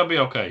I think they'll be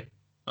okay.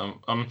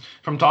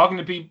 From talking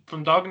to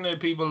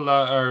people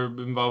that are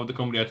involved with the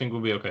company, I think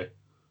we'll be okay.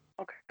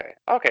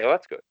 Okay, well,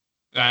 that's good.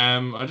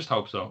 I just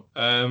hope so.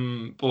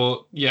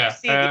 But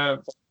yeah,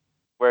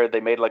 where they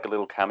made like a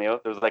little cameo.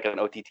 There was like an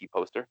OTT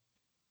poster.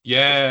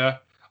 Yeah,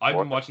 I've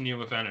been watching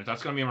New Offenders.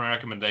 That's gonna be my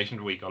recommendation of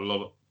the week. I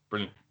love it.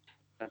 Brilliant.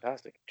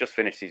 Fantastic. Just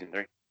finished season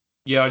 3.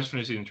 Yeah, I just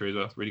finished season 3 as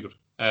well. It's really good.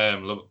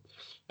 Love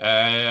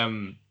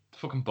it.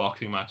 Fucking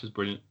boxing match is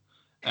brilliant.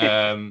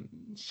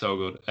 So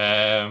good.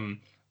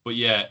 But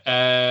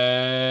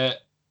yeah,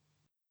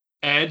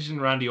 Edge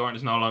and Randy Orton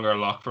is no longer a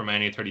lock for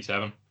Mania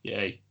 37.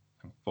 Yay.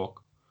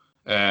 Fuck.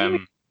 That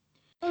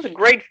was a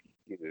great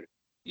feud.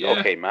 Yeah.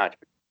 Okay match.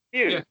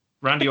 Feud. Yeah.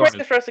 Randy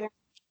Orton wrestling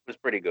was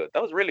pretty good.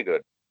 That was really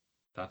good.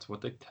 That's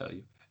what they tell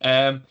you.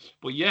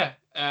 But yeah,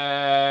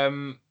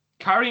 Karrion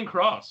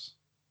Kross,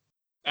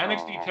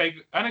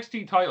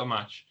 NXT title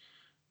match.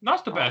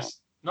 Not the best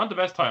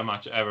title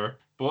match ever,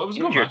 but it was a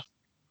good match.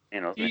 You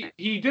know,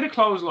 he did a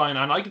clothesline,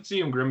 and I could see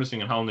him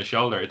grimacing and holding his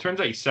shoulder. It turns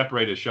out he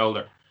separated his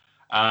shoulder,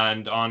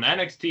 and on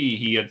NXT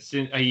he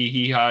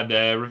had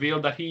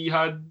revealed that he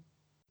had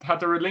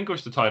to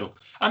relinquish the title,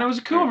 and it was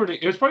cool.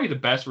 It was probably the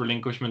best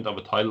relinquishment of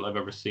a title I've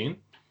ever seen,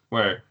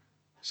 where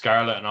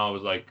Scarlett and all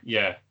was like,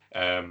 yeah,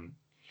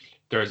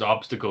 there's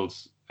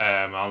obstacles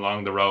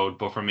along the road,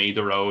 but for me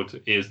the road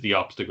is the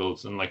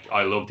obstacles, and like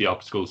I love the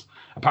obstacles.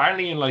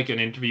 Apparently in like an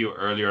interview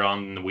earlier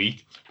on in the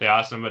week, they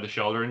asked him about the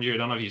shoulder injury. I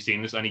don't know if you've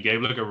seen this, and he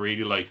gave like a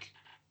really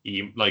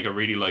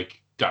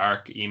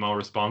dark emo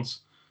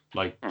response,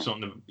 like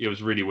something. It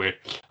was really weird.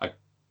 I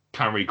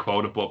can't really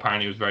quote it, but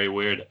apparently it was very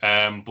weird.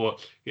 And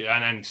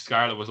then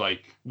Scarlett was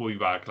like, "We'll be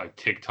back," like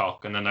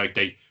TikTok, and then like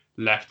they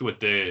left with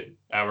the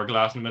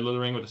hourglass in the middle of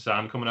the ring with the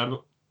sand coming out of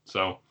it.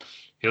 So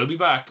he'll be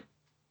back.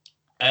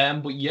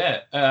 But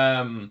yeah,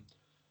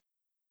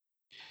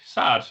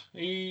 sad.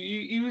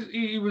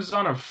 He was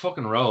on a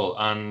fucking roll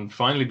and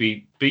finally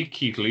beat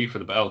Keith Lee for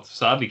the belt.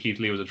 Sadly, Keith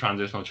Lee was a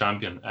transitional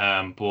champion.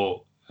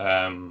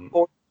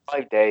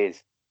 45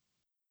 days.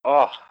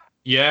 Oh.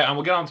 Yeah, and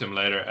we'll get on to him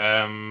later.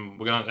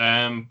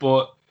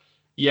 But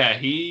yeah,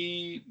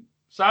 he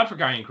sad for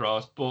Karrion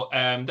Kross. But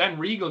then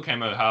Regal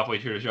came out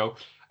halfway through the show,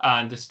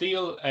 and to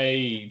steal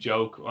a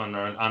joke on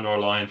our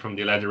line from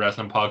the Alleged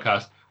Wrestling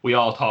podcast, we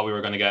all thought we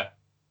were going to get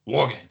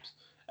War Games.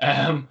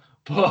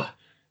 But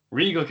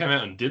Regal came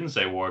out and didn't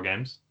say War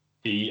Games.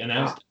 He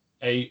announced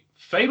a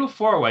fatal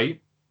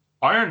 4-way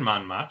Iron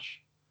Man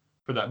match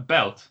for that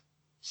belt,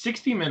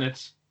 60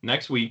 minutes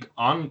next week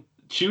on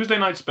Tuesday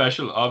night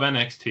special of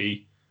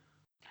NXT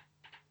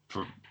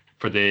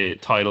for the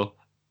title,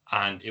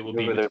 and it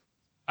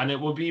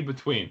will be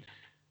between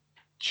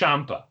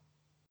Ciampa,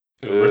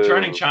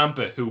 returning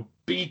Ciampa, who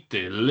beat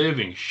the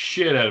living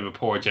shit out of a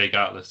poor Jake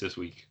Atlas this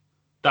week.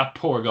 That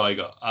poor guy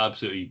got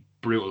absolutely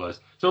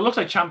brutalized. So it looks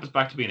like Ciampa's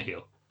back to being a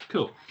heel.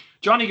 Cool.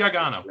 Johnny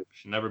Gargano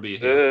should never be a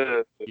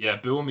heel. Yeah,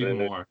 boo him even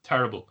more.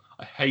 Terrible.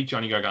 I hate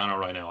Johnny Gargano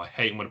right now. I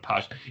hate him with a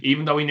passion.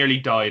 Even though he nearly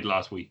died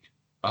last week.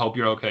 I hope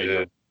you're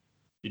okay.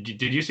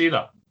 Did you see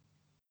that?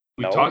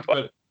 We talked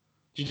about it.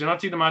 Did you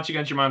not see the match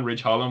against your man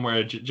Ridge Holland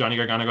where Johnny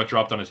Gargano got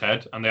dropped on his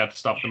head and they had to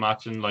stop the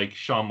match and like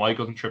Shawn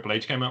Michaels and Triple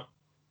H came out?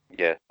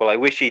 Yeah. Well, I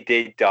wish he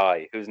did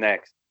die. Who's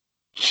next?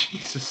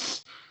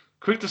 Jesus.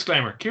 Quick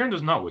disclaimer: Kieran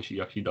does not wish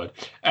he actually died.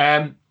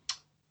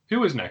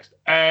 Who is next?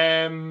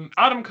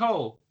 Adam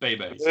Cole,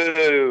 baby.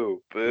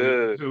 Boo,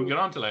 boo. Who we'll get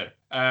on to later.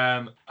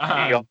 And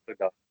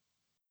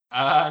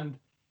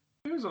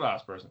who's the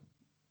last person?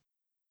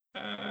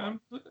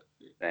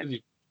 Is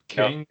he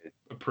King? No.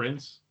 A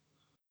prince?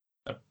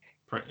 A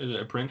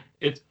prince?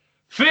 It's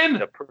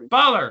Finn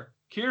Balor.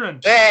 Kieran.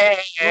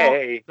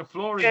 Hey! The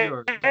floor is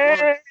yours.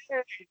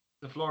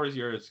 The floor is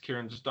yours,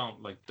 Kieran. Just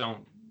don't wank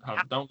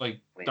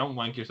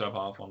yourself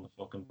off on the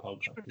fucking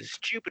podcast. The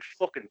stupid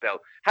fucking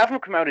belt. Have him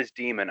come out as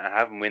Demon and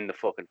have him win the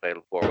fucking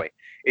Fatal 4-Way.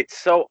 It's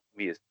so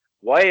obvious.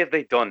 Why have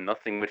they done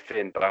nothing with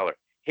Finn Balor?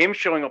 Him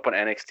showing up on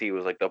NXT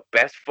was like the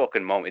best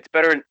fucking moment. It's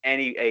better than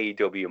any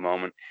AEW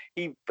moment.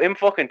 Him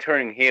fucking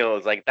turning heel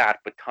is like that,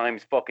 but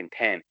times fucking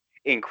 10.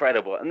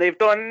 Incredible. And they've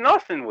done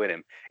nothing with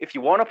him. If you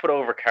want to put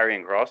over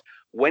Karrion Kross,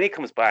 when he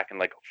comes back in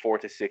like 4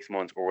 to 6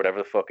 months or whatever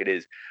the fuck it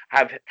is,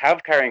 have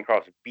Karrion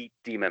Kross beat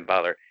Demon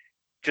Balor.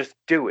 Just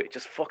do it.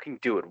 Just fucking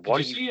do it.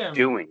 What are you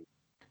doing?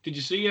 Did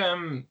you see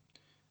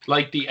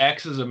like the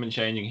X's have been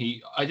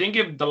changing? I think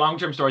if the long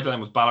term storytelling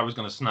was Balor was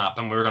going to snap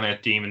and we were going to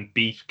get Demon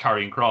beat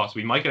Karrion Kross,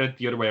 we might get it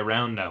the other way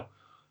around now.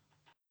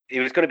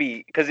 It was going to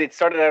be because it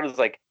started out as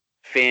like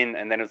Finn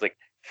and then it was like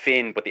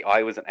Finn, but the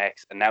I was an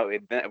X, and now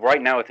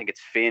right now I think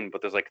it's Finn,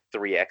 but there's like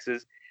 3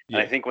 X's, and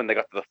I think when they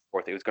got to the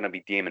 4th, it was going to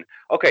be Demon.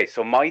 Okay,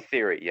 so my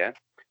theory,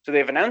 so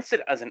they've announced it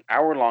as an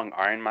hour-long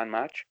Iron Man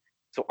match.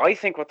 So I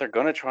think what they're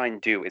going to try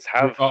and do is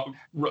have.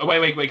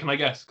 Wait! Can I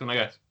guess?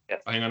 Yes.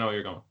 I think I know where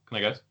you're going. Can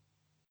I guess?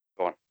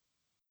 Go on.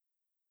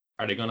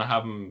 Are they going to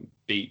have him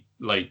beat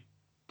like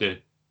they're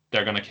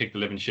going to kick the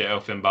living shit out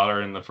of Finn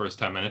Balor in the first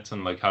 10 minutes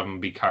and like have him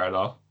be carried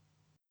off?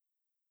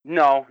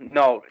 No.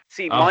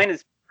 See, mine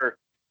is.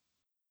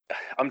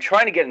 I'm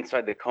trying to get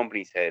inside the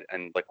company's head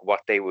and like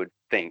what they would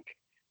think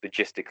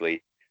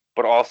logistically,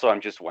 but also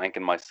I'm just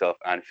wanking myself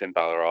and Finn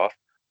Balor off.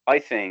 I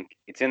think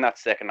it's in that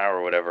second hour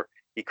or whatever.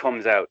 He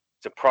comes out,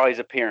 surprise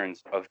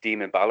appearance of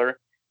Demon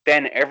Balor.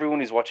 Then everyone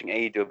who's watching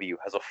AEW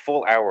has a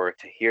full hour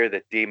to hear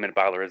that Demon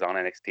Balor is on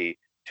NXT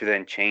to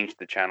then change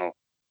the channel,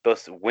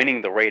 thus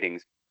winning the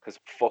ratings. Because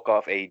fuck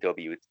off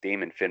AEW, it's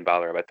Demon Finn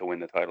Balor about to win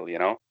the title, you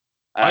know.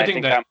 And I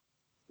think that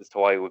is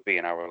why it would be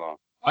an hour long.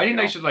 I think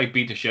they should like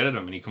beat the shit out of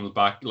him and he comes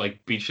back,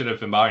 like beat shit out of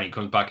Finn Balor and he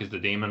comes back as the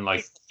Demon.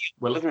 Like,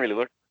 well, it doesn't really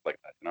look like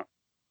that, you know.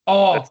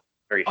 That's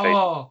very fake.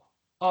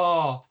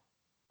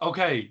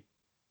 Okay,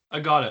 I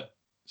got it.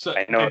 So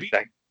I know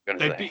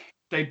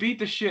they beat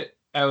the shit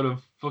out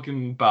of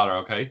fucking Balor,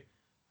 okay,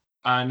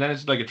 and then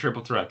it's like a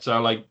triple threat.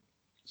 So like,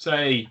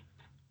 say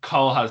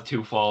Cole has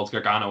 2 falls,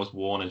 Gargano has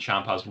 1, and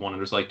Ciampa has 1, and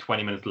there's like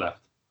 20 minutes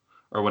left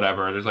or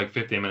whatever. There's like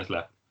 15 minutes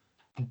left.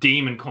 The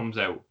Demon comes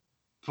out.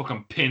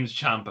 Fucking pins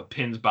Ciampa,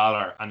 pins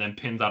Balor, and then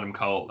pins Adam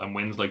Cole and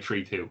wins like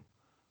 3-2.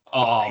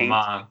 Oh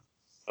man,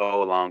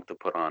 so long to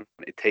put on.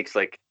 It takes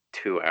like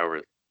 2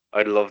 hours.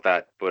 I'd love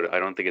that, but I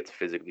don't think it's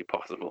physically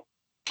possible.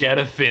 Get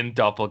a Finn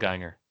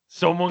doppelganger.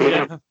 Someone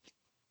get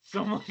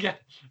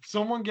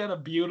a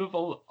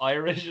beautiful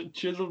Irish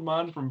chiseled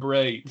man from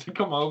Bray to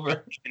come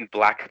over in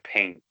black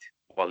paint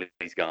while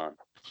he's gone,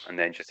 and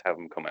then just have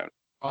him come out.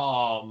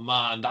 Oh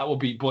man, that would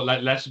be. But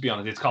let's just be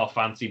honest, it's called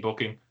fancy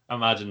booking.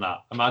 Imagine that.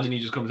 Imagine he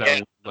just comes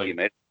out like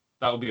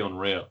that would be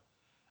unreal.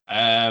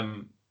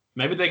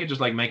 Maybe they could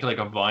just like make like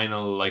a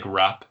vinyl like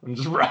wrap and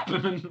just wrap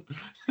him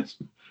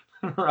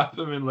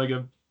in like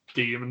a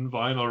Demon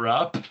vinyl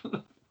wrap.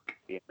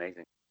 Be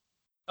amazing.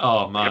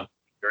 Oh man,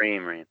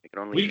 dream, Ryan. We could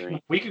only dream.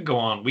 We could go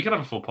on. We could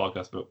have a full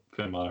podcast about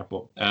Finn Balor,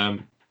 but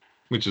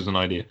which is an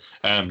idea.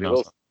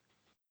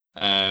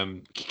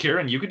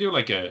 Kieran, you could do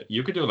like a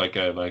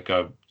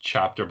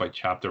chapter by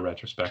chapter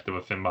retrospective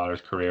of Finn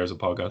Balor's career as a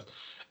podcast.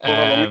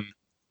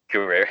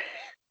 Career,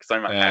 because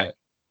I'm a hack.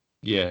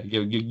 Yeah,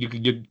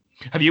 you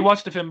have you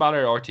watched the Finn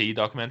Balor RT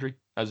documentary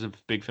as a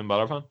big Finn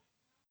Balor fan?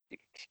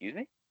 Excuse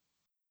me?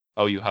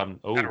 Oh, you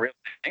haven't? Oh, is that a real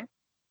thing?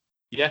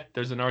 Yeah,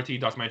 there's an RT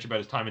documentary about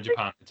his time in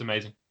Japan. It's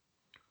amazing.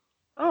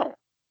 Oh,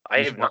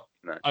 I have not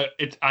seen that.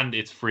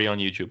 It's free on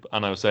YouTube,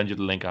 and I'll send you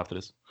the link after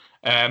this.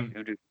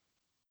 Do.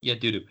 Yeah,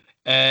 do.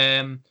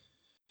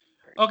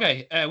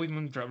 Okay, we've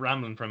been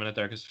rambling for a minute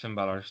there because Finn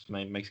Balor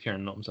makes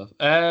Kieran nut himself.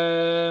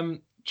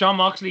 John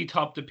Moxley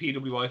topped the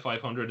PWI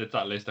 500. It's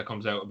that list that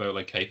comes out about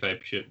like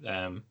kayfabe shit.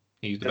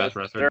 He's the best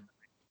wrestler.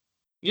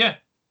 Yeah.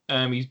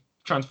 He's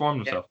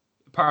transformed himself.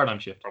 Yeah. Paradigm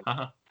shift.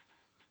 What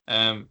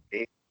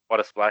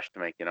a splash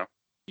to make, you know.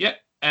 Yeah.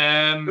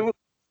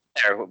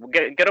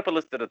 Get up a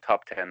list of the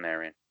top 10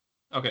 there, Ian.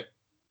 Okay.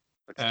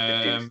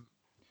 Let's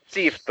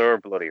see if they're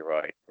bloody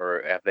right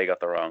or have they got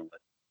the wrong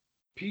list.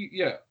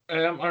 Yeah,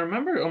 I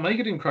remember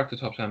Omega didn't crack the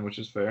top 10, which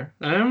is fair.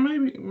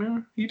 Maybe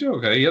he did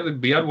okay.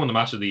 He had won the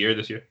match of the year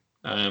this year.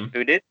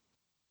 Who did?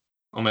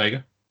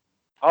 Omega.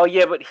 Oh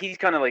yeah, but he's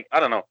kind of like, I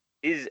don't know.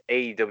 His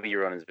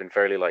AEW run has been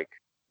fairly like,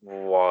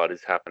 what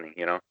is happening?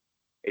 You know,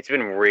 it's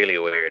been really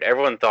weird.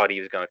 Everyone thought he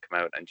was gonna come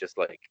out and just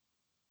like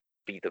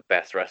be the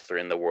best wrestler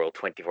in the world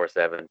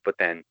 24/7, but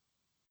then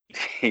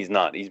he's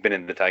not. He's been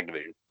in the tag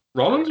division.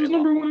 Rollins was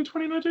number 1 in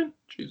 2019.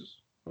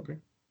 Jesus. Okay.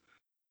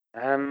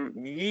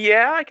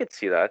 Yeah, I could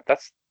see that.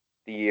 That's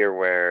the year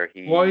where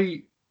he.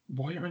 Why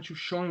aren't you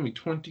showing me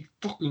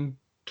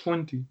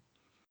 2020?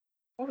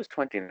 What was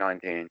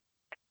 2019?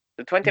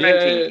 The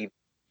 2019 Yeah, he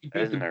beat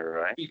Lesnar,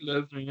 right? Beat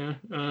Lesnar,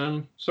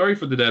 yeah. Sorry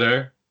for the dead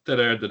air. Dude,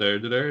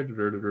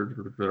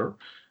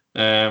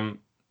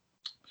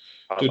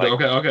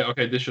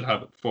 okay. This should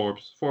have it.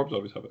 Forbes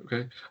always have it.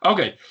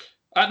 Okay.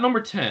 At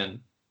number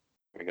 10.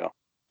 Here we go.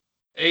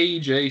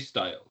 AJ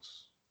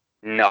Styles.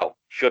 No,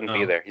 shouldn't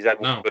be there. He's had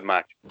one good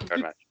match.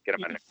 Third match. Get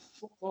him in there.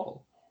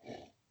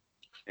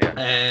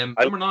 Yeah.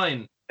 Number 9.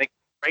 I think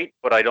great,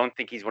 but I don't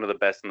think he's one of the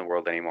best in the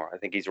world anymore. I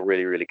think he's a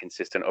really, really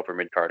consistent upper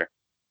mid carder.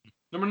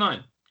 Number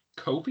 9.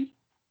 Kofi.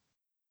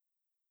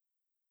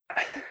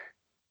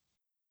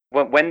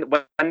 When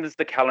does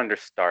the calendar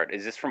start?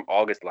 Is this from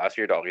August last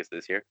year to August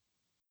this year?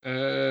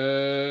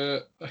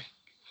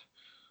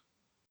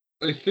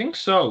 I think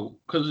so.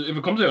 Because if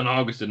it comes out in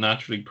August, it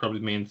naturally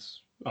probably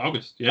means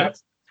August. Yeah.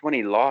 That's when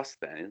he lost,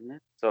 then, isn't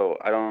it? So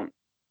I don't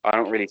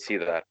really see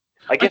that.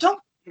 I guess.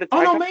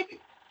 Maybe.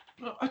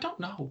 I don't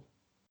know.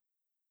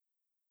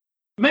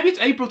 Maybe it's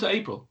April to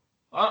April.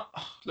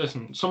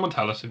 Listen, someone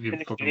tell us if you.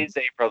 It is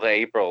April to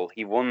April.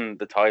 He won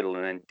the title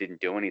and then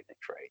didn't do anything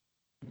for it.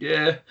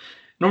 Yeah.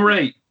 Number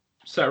 8,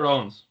 Seth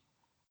Rollins.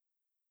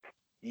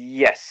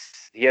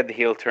 Yes, he had the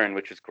heel turn,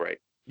 which was great.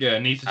 Yeah,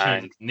 needs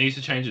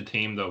to change the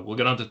team though. We'll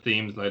get onto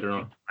themes later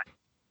on.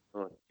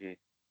 Oh, geez.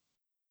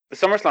 The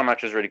SummerSlam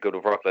match was really good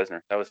with Brock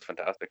Lesnar. That was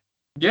fantastic.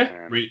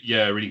 Yeah,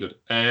 really good.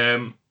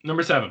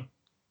 Number 7,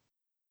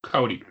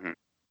 Cody. Mm-hmm.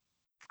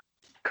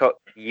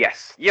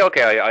 Yes. Yeah.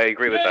 Okay. I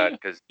agree with that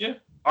because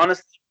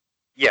honestly,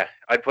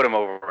 I'd put him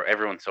over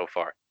everyone so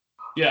far.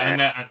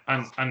 Yeah,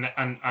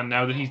 and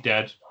now that he's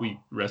dead, we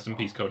rest in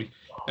peace, Cody.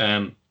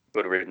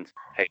 Good riddance.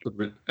 Hey. Good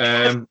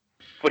riddance.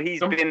 But he's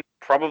been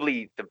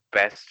probably the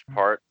best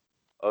part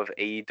of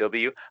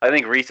AEW. I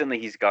think recently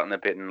he's gotten a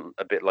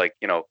bit like,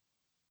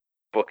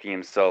 booking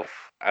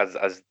himself as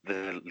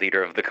the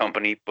leader of the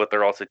company, but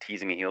they're also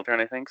teasing a heel turn,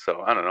 I think.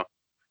 So I don't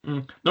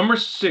know. Number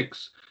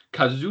 6,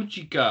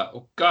 Kazuchika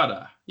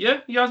Okada.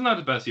 Yeah, he hasn't had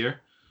his best year.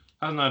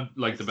 Hasn't had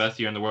like the best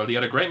year in the world. He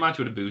had a great match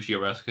with Ibushi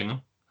at Wrestle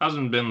Kingdom.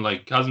 Hasn't been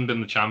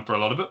the champ for a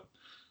lot of it.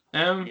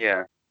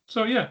 Yeah.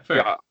 So yeah, fair.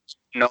 Yeah,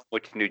 not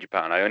much New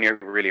Japan. I only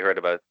really heard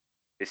about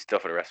his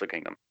stuff at Wrestle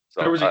Kingdom.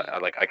 So I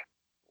can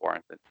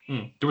warrant it.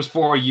 There was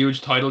 4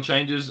 huge title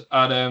changes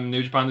at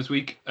New Japan this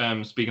week.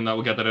 Speaking of that,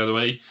 we'll get that out of the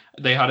way.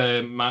 They had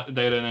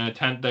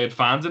they had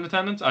fans in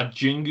attendance at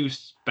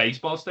Jingu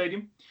Baseball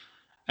Stadium,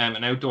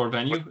 an outdoor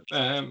venue.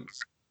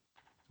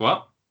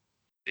 What?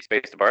 They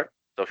spaced apart.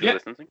 Social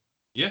distancing.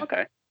 Yeah.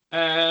 Okay.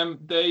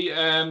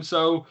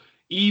 So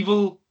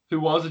Evil, who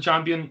was a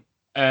champion,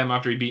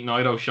 after he beat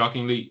Naito,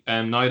 shockingly,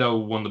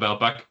 Naito won the belt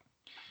back.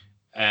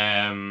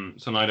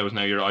 So Naito is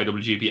now your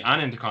IWGP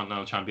and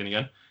Intercontinental champion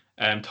again.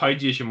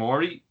 Taiji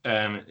Ishimori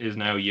is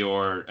now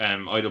your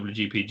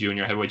IWGP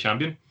Junior Heavyweight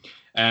champion.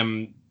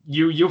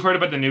 You've heard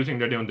about the new thing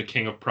they're doing, the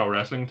King of Pro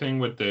Wrestling thing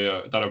with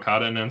that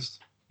Okada announced.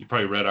 You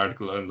probably read an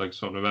article and like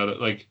something about it.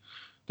 Like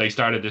they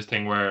started this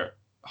thing where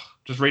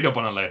just read up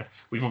on it later.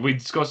 We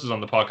discussed this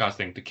on the podcast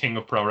thing, the King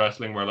of Pro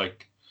Wrestling, where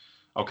like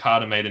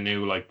Okada made a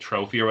new like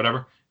trophy or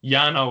whatever.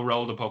 Yano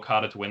rolled up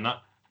Okada to win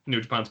that.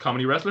 New Japan's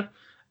comedy wrestler.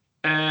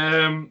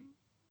 And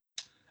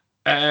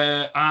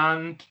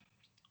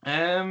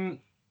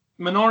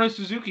Minoru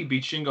Suzuki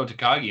beat Shingo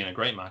Takagi in a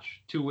great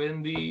match to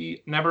win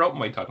the Never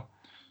Openweight title.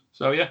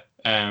 So yeah,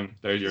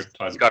 there's your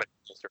title. He's got a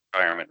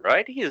retirement,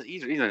 right?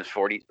 He's in his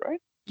 40s,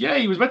 right? Yeah,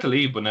 he was about to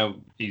leave, but now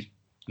he's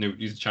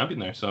the champion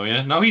there. So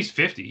yeah, no, he's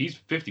 50. He's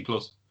 50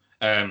 plus.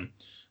 But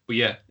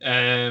yeah,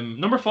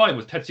 number 5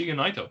 was Tetsuya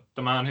Naito,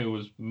 the man who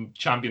was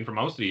champion for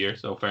most of the year.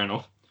 So fair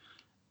enough.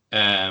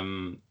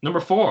 Number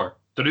 4,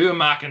 Drew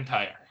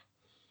McIntyre.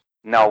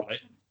 No.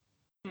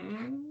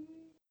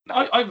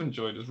 I've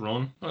enjoyed his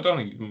run. I don't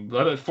think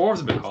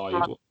 4's a bit high.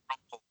 But...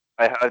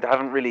 I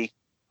haven't really.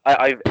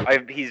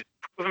 He's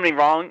proven me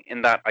wrong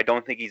in that I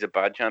don't think he's a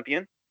bad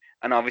champion,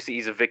 and obviously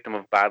he's a victim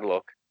of bad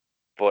luck.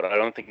 But I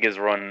don't think his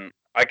run.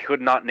 I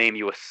could not name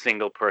you a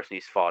single person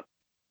he's fought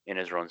in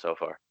his run so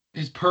far.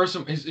 His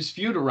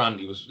feud with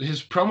Randy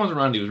his promos with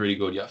Randy was really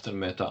good. You have to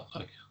admit that.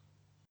 Like.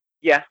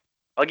 Yeah,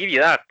 I'll give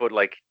you that. But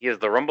like, he has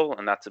the Rumble,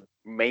 and that's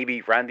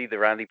maybe the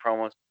Randy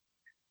promos.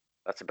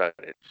 That's about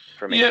it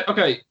for me. Yeah.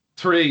 Okay.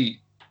 3,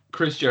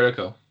 Chris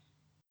Jericho.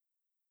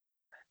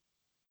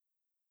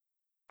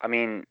 I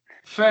mean,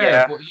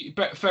 fair,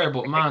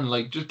 but man,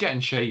 like, just get in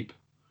shape.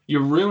 You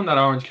ruined that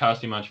Orange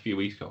Cassidy match a few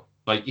weeks ago.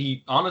 Like,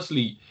 he's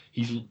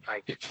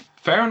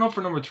fair enough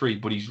for number 3,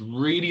 but he's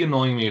really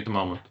annoying me at the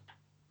moment.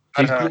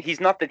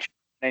 He's not the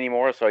champion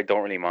anymore, so I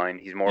don't really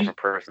mind. He's more of a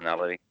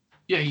personality.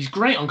 Yeah, he's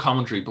great on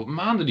commentary, but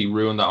man, did he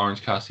ruin that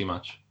Orange Cassidy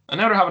match. And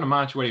now they're having a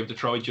match where you have to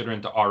throw each other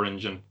into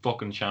orange and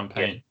fucking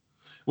champagne. Yeah.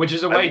 Which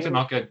is a way to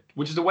not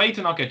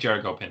get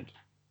Jericho pinned.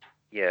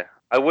 Yeah,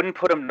 I wouldn't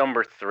put him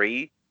number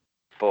 3,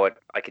 but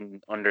I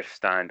can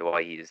understand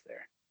why he is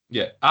there.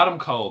 Yeah, Adam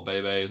Cole,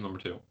 baby, is number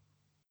 2.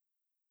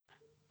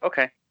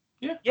 Okay.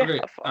 Yeah. Yeah. Okay.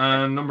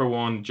 And number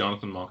 1,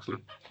 Jonathan Moxley.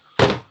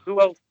 Who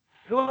else?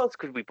 Who else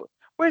could we put?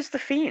 Where's the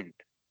Fiend?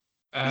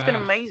 He's been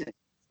amazing.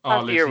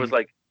 Last year was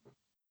like,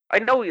 I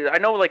know,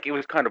 like it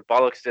was kind of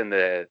bollocks in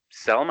the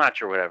cell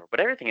match or whatever, but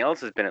everything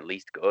else has been at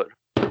least good.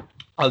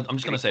 I'm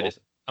just gonna say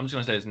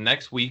this.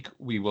 Next week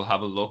we will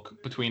have a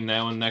look between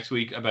now and next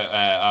week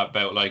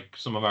about like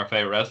some of our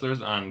favorite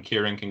wrestlers, and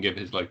Kieran can give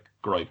his like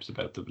gripes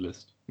about the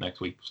list next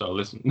week. So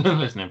listen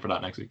in for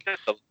that next week.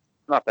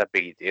 Not that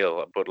big a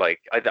deal, but like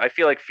I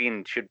feel like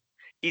Fiend should.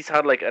 He's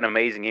had like an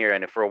amazing year,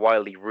 and for a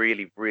while he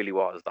really, really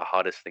was the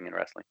hottest thing in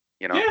wrestling.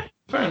 You know? Yeah,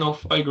 fair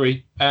enough. I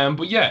agree.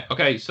 But yeah,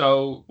 okay.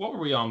 So what were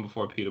we on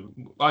before Peter?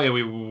 Oh yeah,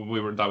 we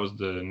were. That was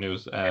the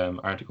news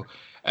article.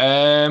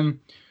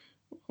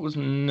 What was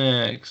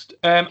next?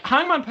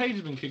 Hangman Page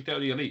has been kicked out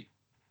of the Elite.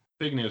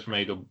 Big news from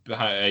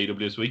AEW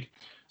this week.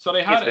 So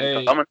they had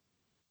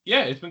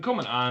yeah, it's been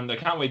coming, and I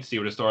can't wait to see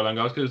where the storyline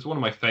goes because it's one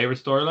of my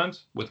favorite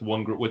storylines, with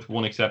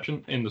one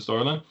exception in the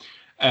storyline.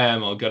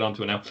 I'll get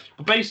onto it now.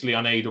 But basically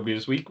on AEW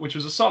this week, which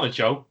was a solid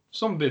show.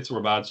 Some bits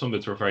were bad, some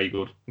bits were very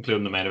good,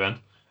 including the main event.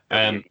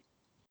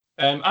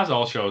 As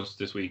all shows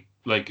this week,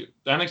 like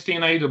NXT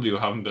and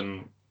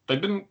AEW they've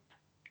been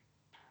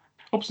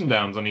ups and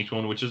downs on each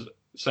one, which is the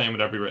same with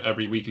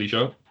every weekly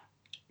show.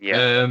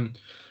 Yeah.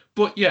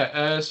 But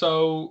yeah,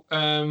 so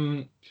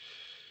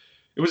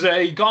it was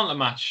a gauntlet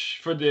match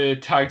for the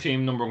tag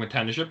team number 1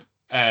 contendership.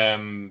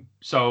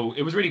 So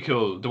it was really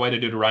cool the way they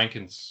do the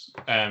rankings.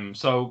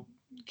 So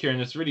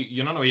Kieran, it's really,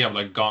 you know how you have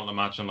like gauntlet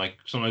match and like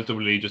sometimes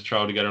WWE just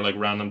throw together like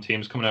random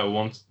teams coming out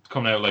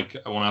like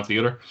one after the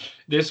other.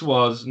 This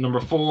was number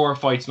 4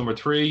 fights number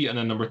 3, and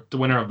then the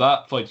winner of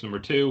that fights number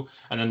 2,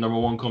 and then number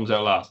 1 comes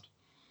out last.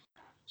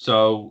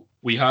 So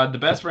we had the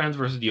Best Friends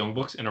versus the Young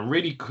Bucks in a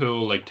really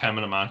cool like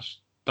 10-minute match.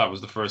 That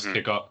was the first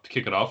kick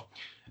it off.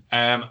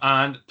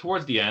 And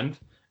towards the end,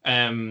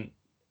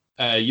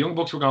 Young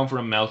Bucks were going for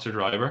a Meltzer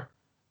driver,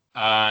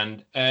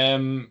 and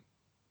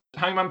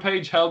Hangman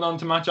Page held on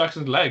to Matt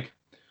Jackson's leg.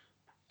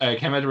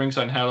 Came out the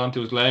ringside and held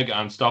onto his leg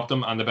and stopped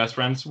him, and the Best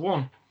Friends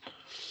won.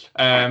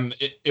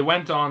 It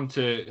went on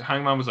to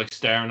Hangman was like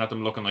staring at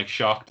them, looking like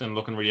shocked and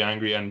looking really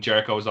angry, and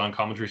Jericho was on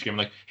commentary screaming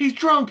like, "He's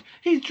drunk!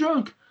 He's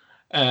drunk!"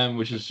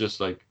 Which is just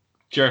like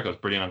Jericho's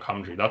brilliant on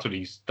commentary. That's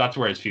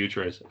where his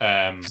future is.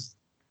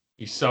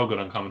 He's so good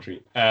on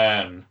commentary.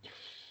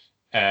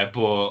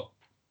 But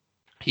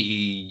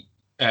he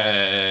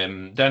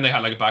then they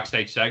had like a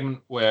backstage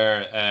segment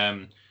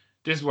where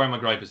this is where my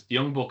gripe is. The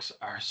Young Bucks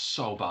are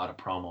so bad at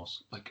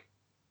promos. Like,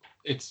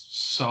 it's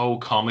so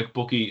comic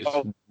booky.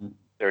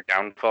 Their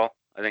downfall,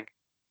 I think.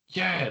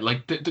 Yeah,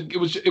 like it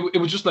was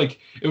just like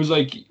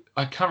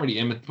I can't really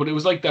imitate, but it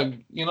was like that.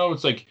 You know,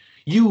 it's like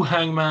you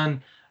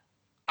Hangman,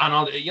 and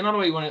all. You know the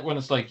way when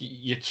it's like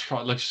you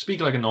try like speak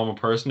like a normal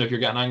person. If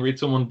you're getting angry at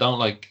someone, don't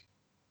like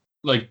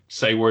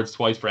say words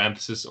twice for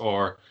emphasis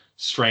or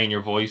strain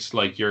your voice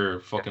like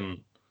you're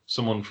fucking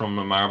someone from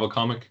a Marvel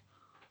comic.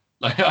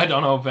 Like I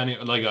don't know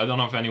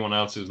if anyone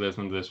else who's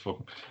listening to this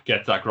fucking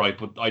gets that right,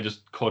 but I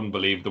just couldn't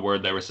believe the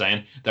word they were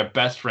saying. Their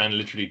best friend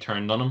literally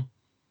turned on him.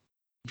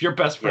 If your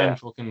best friend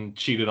fucking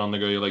cheated on the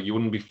girl, like you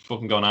wouldn't be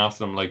fucking going after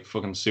them like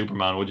fucking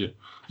Superman, would you?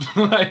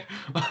 like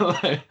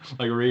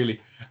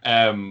really.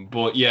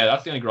 But yeah,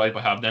 that's the only gripe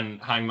I have. Then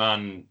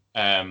Hangman,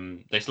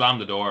 they slammed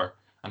the door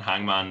and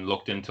Hangman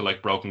looked into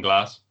like broken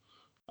glass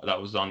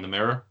that was on the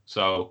mirror.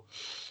 So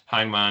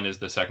Hangman is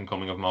the second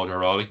coming of Mojo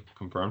Rawley,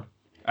 confirmed.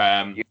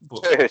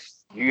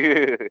 Yes.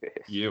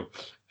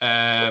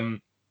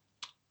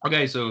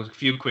 Okay, so a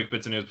few quick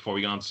bits of news before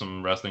we get on to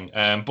some wrestling.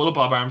 Bullet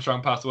Bob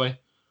Armstrong passed away.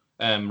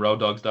 Road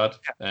Dogg's dad,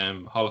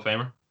 Hall of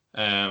Famer.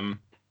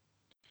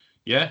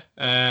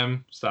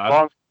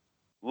 Sad.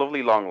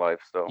 Lovely long life,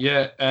 though.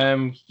 Yeah.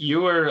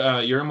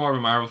 You're more of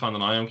a Marvel fan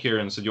than I am,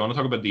 Kieran. So do you want to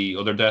talk about the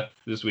other death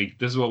this week?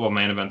 This is what we'll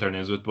main event our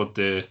news with, but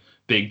the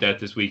big death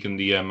this week in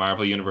the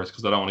Marvel universe,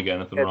 because I don't want to get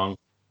anything wrong.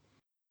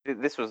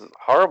 This was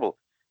horrible.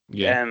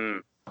 Yeah.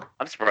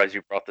 I'm surprised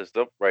you brought this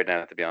up right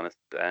now, to be honest.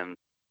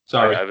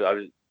 Sorry.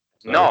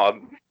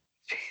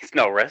 It's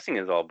not wrestling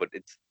at all, but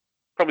it's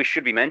probably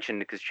should be mentioned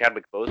because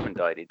Chadwick Boseman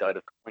died. He died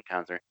of colon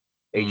cancer,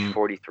 age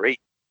 43.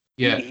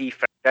 Yeah. He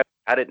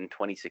had it in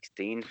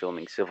 2016,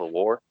 filming Civil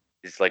War.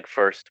 His like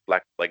first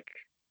black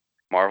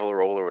Marvel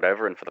role or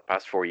whatever, and for the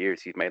past 4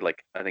 years, he's made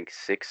like I think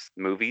 6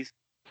 movies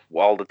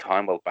all the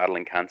time while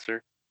battling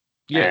cancer.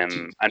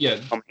 Becoming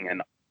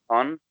an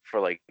icon for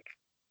like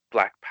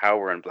Black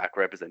power and Black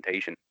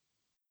representation,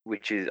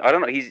 which is I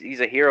don't know.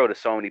 He's a hero to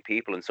so many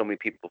people, and so many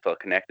people felt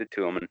connected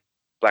to him. And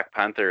Black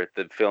Panther,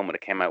 the film when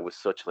it came out, was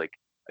such like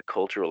a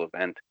cultural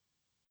event.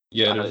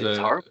 Yeah, there's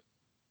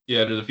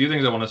a few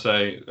things I want to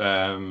say.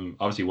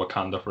 Obviously,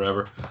 Wakanda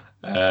Forever.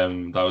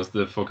 That was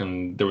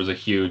there was a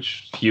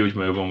huge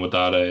move on with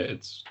that.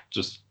 It's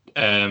just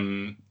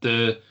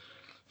the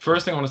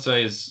first thing I want to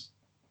say is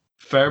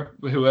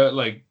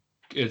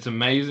it's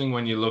amazing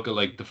when you look at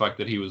like the fact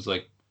that he was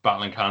like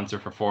battling cancer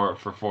for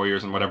 4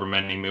 years and whatever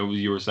many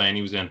movies you were saying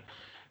he was in.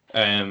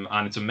 And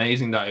it's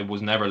amazing that it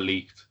was never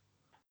leaked.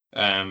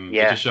 It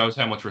just shows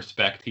how much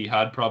respect he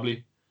had.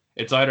 Probably,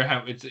 it's either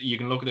how it's you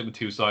can look at it with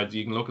two sides.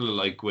 You can look at it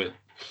like with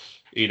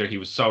either he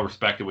was so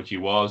respected, which he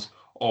was,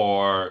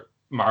 or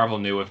Marvel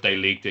knew if they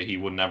leaked it, he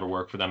would never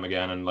work for them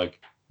again, and like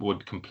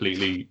would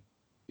completely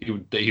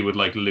he would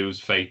like lose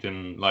faith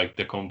in like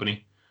the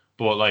company.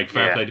 But like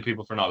fair play to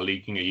people for not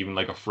leaking it, even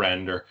like a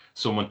friend or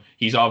someone.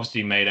 He's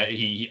obviously made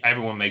it.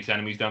 Everyone makes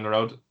enemies down the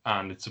road,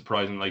 and it's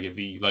surprising like if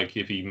he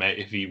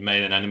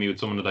made an enemy with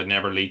someone that had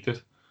never leaked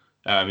it.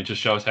 It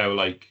just shows how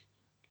like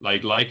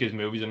his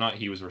movies or not,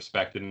 he was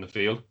respected in the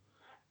field.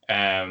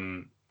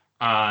 And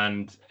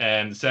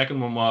the second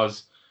one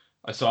was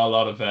I saw a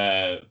lot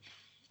of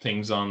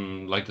things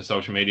on like the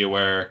social media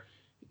where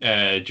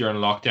during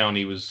lockdown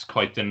he was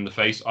quite thin in the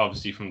face,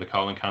 obviously from the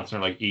colon cancer,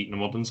 like eating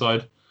him up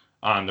inside.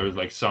 And there was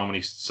like so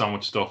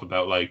much stuff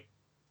about like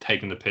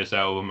taking the piss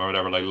out of him or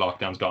whatever. Like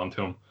lockdown's gotten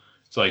to him.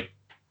 It's like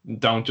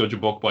don't judge a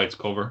book by its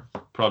cover.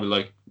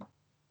 Probably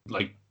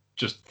like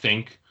just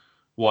think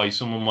why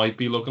someone might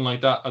be looking like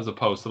that as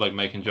opposed to like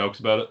making jokes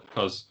about it,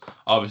 because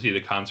obviously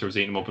the cancer was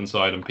eating him up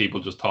inside and people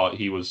just thought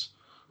he was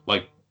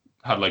like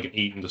had like an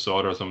eating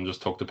disorder or something,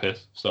 just took the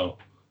piss. So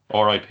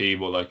RIP,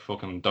 but like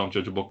fucking don't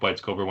judge a book by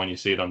its cover when you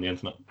see it on the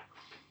internet.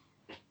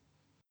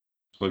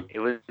 Like,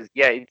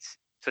 it's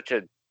such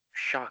a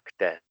shock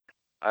death.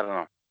 I don't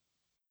know.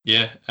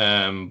 Yeah,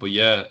 but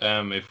yeah,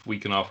 if we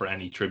can offer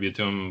any tribute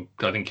to him,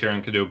 I think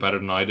Kieran could do it better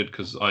than I did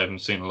because I haven't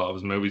seen a lot of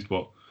his movies,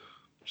 but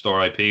just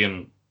RIP.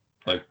 And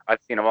like I've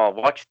seen them all.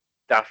 Watch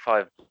That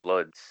Five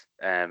Bloods.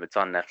 It's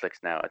on Netflix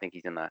now. I think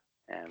he's in that.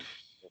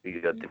 We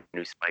got the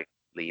new Spike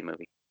Lee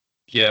movie.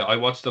 Yeah, I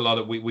watched a lot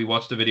of. We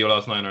watched a video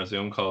last night on our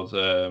Zoom called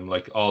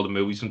like all the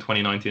movies from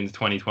 2019 to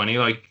 2020,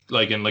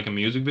 like in like a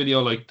music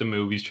video, like the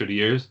movies through the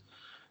years,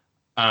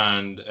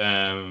 and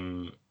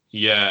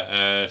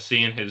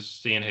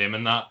seeing him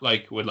in that,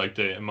 like with like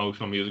the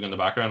emotional music in the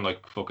background,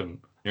 like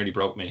fucking nearly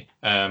broke me.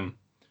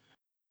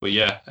 But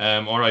yeah,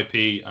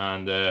 RIP,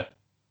 and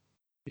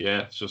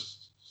yeah, it's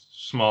just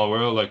small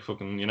world, like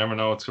fucking you never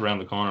know what's around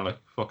the corner, like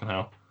fucking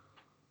hell.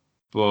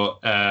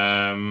 But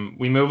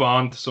we move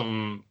on to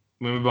something.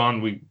 We move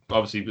on. We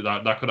obviously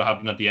that could have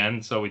happened at the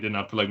end, so we didn't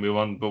have to like move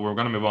on. But we're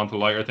gonna move on to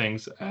lighter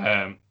things.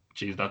 That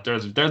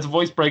there's a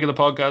voice break of the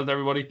podcast,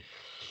 everybody.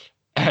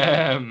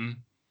 Well,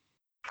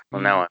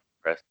 now I'm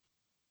impressed.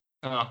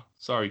 Oh,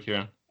 sorry,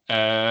 Kieran.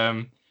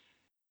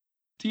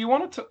 Do you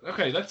want to?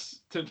 Okay,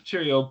 let's to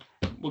cheer you up.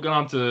 We'll get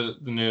on to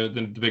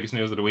the biggest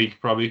news of the week.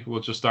 Probably we'll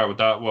just start with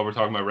that while we're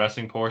talking about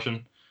wrestling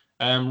portion.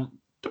 The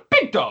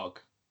big dog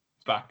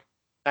is back.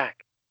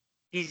 Back.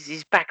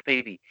 He's back,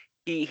 baby.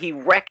 He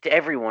wrecked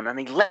everyone and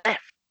he left.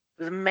 It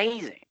was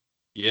amazing.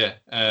 Yeah,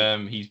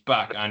 he's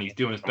back and he's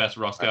doing his best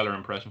Ross Geller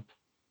impression.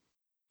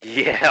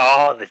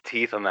 Yeah, the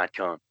teeth on that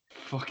John.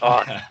 Fuck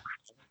yeah.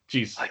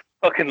 Jeez. I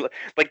fucking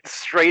like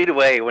straight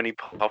away when he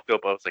popped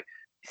up, I was like,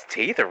 his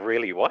teeth are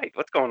really white.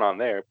 What's going on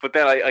there? But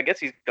then I guess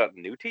he's got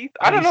new teeth.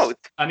 I don't know.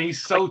 And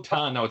he's so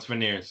tan. No, it's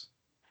veneers.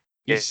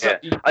 He's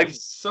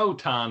so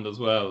tanned as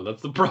well.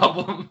 That's the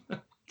problem.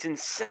 It's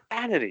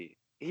insanity.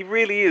 He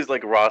really is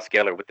like Ross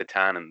Geller with the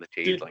tan and the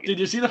teeth. Did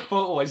you see the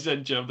photo I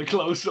sent you of the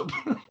close-up?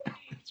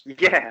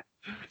 Yeah.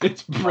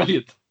 It's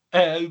brilliant.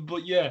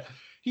 But yeah,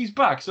 he's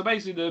back. So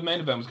basically the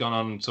main event was going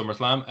on in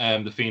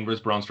SummerSlam, The Fiend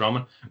versus Braun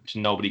Strowman, which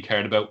nobody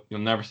cared about.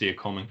 You'll never see it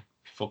coming.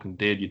 Fucking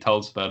did. You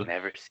told us about it.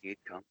 Never see it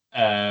come.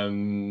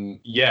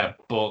 Yeah,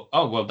 but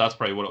that's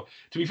probably what.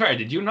 To be fair,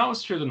 did you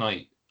notice through the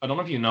night? I don't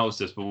know if you noticed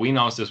this, but we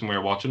noticed this when we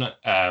were watching it.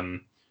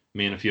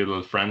 Me and a few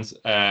little friends.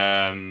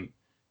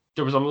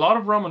 There was a lot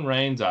of Roman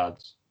Reigns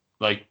ads.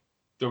 Like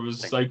there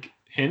was like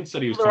hints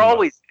that he was. There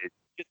always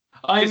is.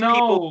 I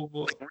know.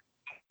 People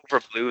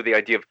overblew the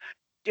idea of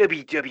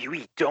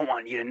WWE don't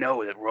want you to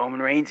know that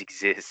Roman Reigns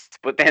exists,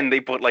 but then they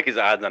put like his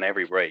ads on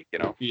every break. You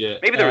know. Yeah.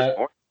 Maybe there was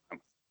more.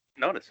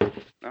 Notice. No.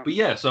 But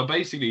yeah, so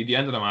basically the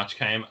end of the match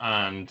came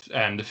and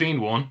the Fiend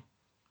won.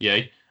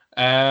 Yay.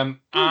 And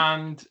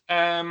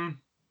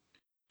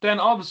then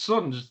all of a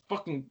sudden just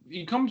fucking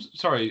he comes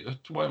sorry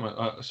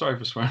for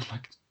swearing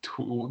like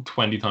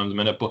 20 times a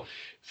minute, but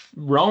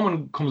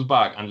Roman comes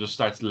back and just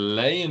starts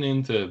laying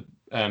into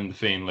the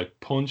Fiend, like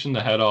punching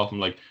the head off him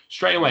like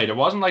straight away. There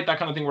wasn't like that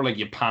kind of thing where like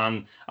you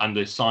pan and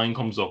the sign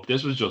comes up.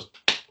 This was just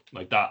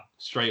like that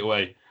straight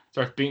away.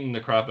 Starts beating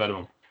the crap out of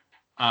him.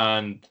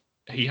 And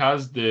he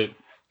has the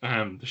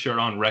shirt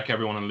on, wreck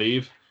everyone and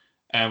leave.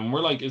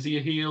 We're like, is he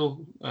a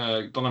heel?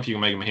 Don't know if you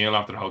can make him a heel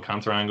after the whole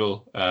cancer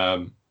angle.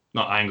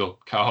 Not angle,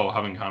 Cahill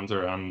having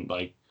cancer and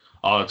like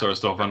all that sort of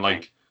stuff, and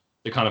like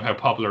the kind of how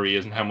popular he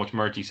is and how much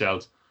merch he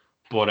sells.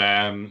 But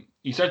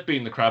he starts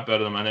beating the crap out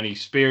of them, and then he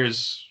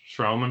spears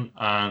Strowman.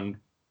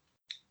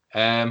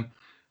 And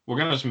we're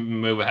gonna just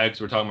move ahead because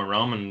we're talking about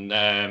Roman.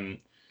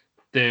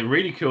 The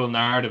really cool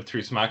narrative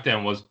through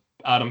SmackDown was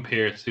Adam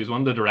Pearce, who's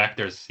one of the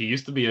directors. He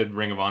used to be a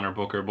Ring of Honor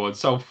booker, but it's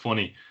so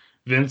funny.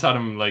 Vince had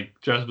him like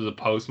dressed up as a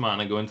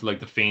postman and go into like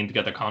the Fiend to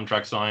get the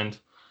contract signed.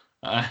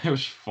 It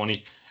was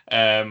funny.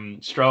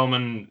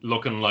 Strowman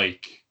looking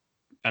like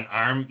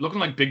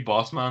Big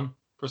Boss Man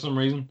for some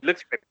reason.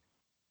 Looks great.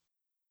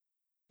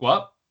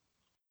 What?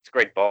 It's a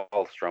great ball,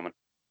 Strowman.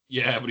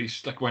 Yeah, but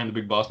he's like wearing the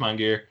big boss man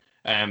gear.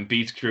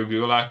 Beats Drew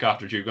Gulak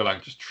after Drew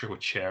Gulak just threw a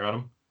chair at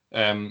him.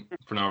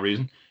 For no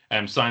reason.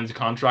 Signs the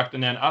contract,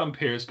 and then Adam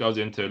Pearce goes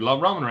into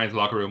Roman Reigns'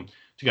 locker room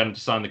to get him to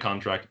sign the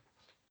contract.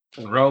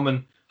 And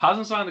Roman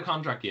hasn't signed the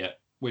contract yet,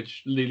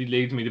 which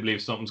leads me to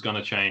believe something's going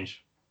to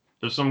change.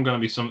 There's going to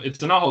be some. It's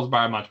the no holds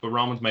barred match, but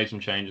Roman's made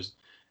some changes.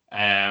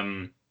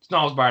 It's no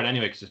holds barred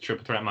anyway because it's a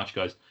triple threat match,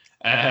 guys.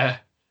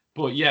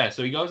 But yeah,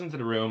 so he goes into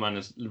the room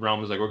and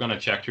Roman's like, "We're going to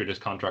check through this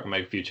contract and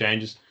make a few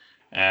changes.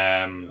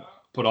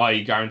 But I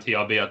guarantee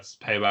I'll be at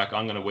Payback.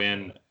 I'm going to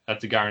win.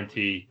 That's a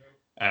guarantee."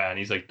 And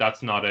he's like,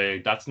 "That's not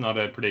a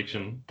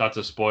prediction. That's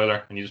a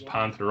spoiler." And you just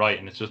pan to the right,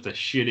 and it's just a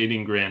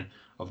shit-eating grin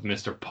of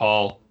Mr.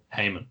 Paul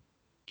Heyman.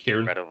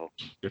 Kieran, Incredible.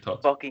 Your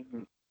thoughts?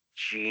 Fucking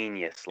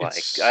genius. Like,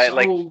 it's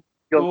so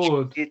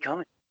good. It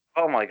coming.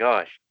 Oh my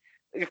gosh.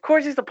 Of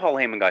course he's the Paul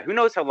Heyman guy. Who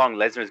knows how long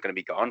Lesnar's going to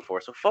be gone for?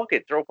 So fuck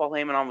it. Throw Paul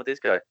Heyman on with this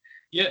guy.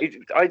 Yeah.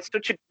 It's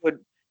such a good...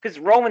 Because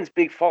Roman's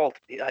big fault,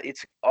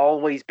 it's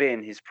always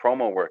been his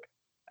promo work.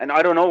 And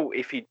I don't know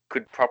if he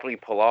could properly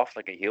pull off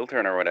like a heel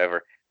turn or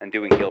whatever and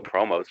doing heel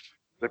promos.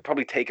 It would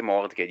probably take him a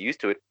while to get used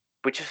to it.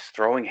 But just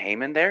throwing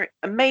Heyman there,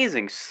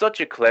 amazing.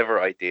 Such a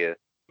clever idea.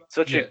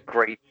 Such a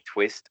great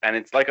twist. And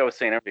it's like I was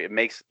saying earlier, it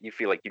makes you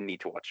feel like you need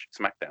to watch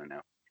SmackDown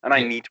now. And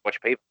I need to watch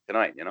Payback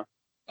tonight, you know?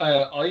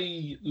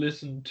 I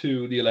listened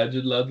to the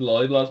Alleged Lads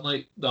live last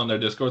night on their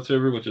Discord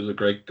server, which is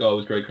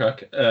always great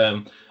crack.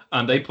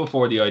 And they put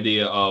forward the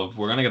idea of,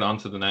 we're going to get on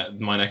to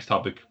my next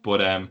topic, but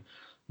Pat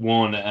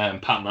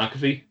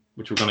McAfee,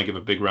 which we're going to give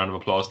a big round of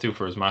applause to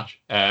for his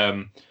match.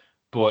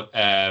 But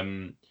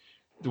the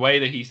way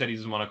that he said he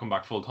doesn't want to come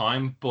back full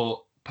time,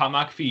 but Pat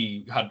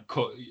McAfee had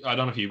cut, I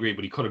don't know if you agree,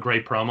 but he cut a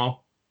great promo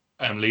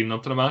leading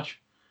up to the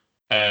match.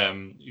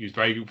 He was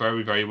very,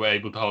 very, very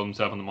able to hold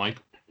himself on the mic.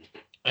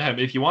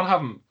 If you want to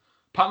have him,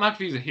 Pat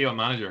McAfee's a heel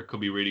manager,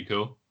 could be really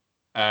cool.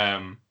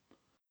 Take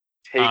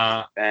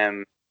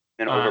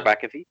over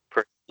McAfee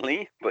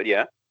personally, but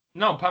yeah.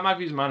 No, Pat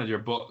McAfee's a manager,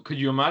 but could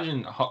you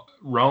imagine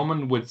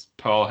Roman with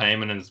Paul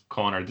Heyman in his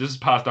corner? This is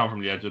passed down from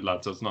the Edge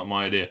lad, so it's not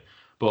my idea.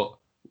 But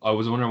I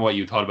was wondering what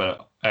you thought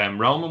about it.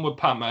 Roman with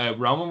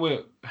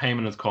Heyman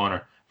in his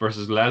corner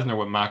versus Lesnar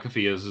with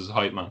McAfee as his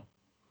hype man.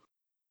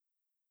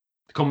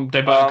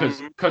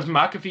 Because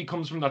McAfee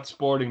comes from that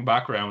sporting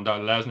background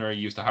that Lesnar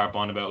used to harp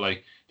on about,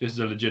 like, this is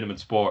a legitimate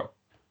sport,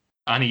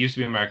 and he used to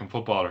be an American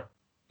footballer.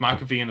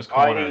 McAfee in his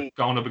corner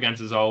going up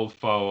against his old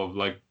foe of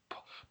like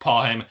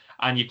Paul Heyman,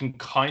 and you can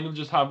kind of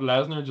just have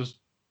Lesnar just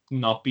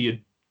not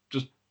be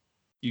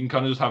you can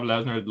kind of just have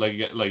Lesnar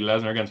like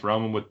Lesnar against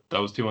Roman with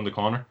those two in the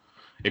corner.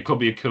 It could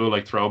be a cool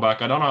like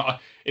throwback. I don't know.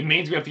 It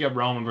means we have to get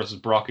Roman versus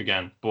Brock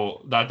again,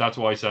 but that's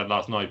what I said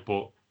last night.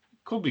 But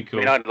could be cool.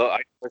 I mean, I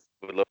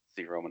would love to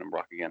see Roman and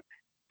Brock again,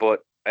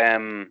 but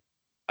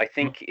I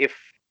think if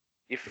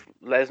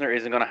Lesnar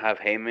isn't going to have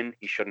Heyman,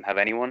 he shouldn't have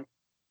anyone.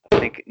 I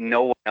think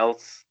no one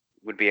else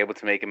would be able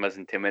to make him as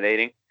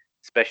intimidating,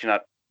 especially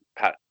not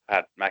Pat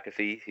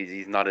McAfee.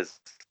 He's not as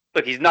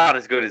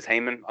good as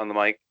Heyman on the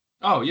mic.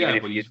 Oh yeah,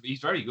 but he's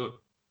very good.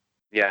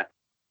 Yeah,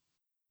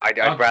 I'd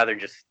rather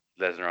just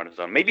Lesnar on his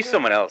own. Maybe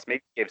someone else.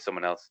 Maybe give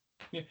someone else.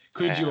 Yeah.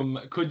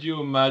 Could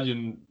you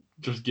imagine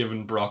just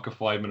giving Brock a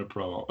 5-minute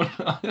promo?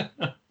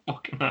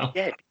 Fucking hell.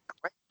 Yeah.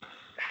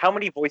 How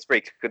many voice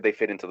breaks could they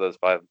fit into those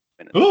 5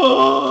 minutes?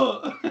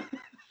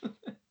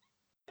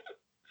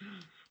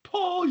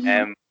 Paul,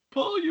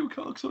 you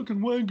cocksucking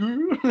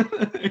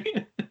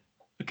wanker.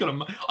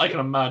 I can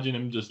imagine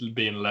him just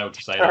being allowed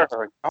to say that.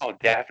 Oh,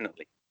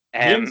 definitely.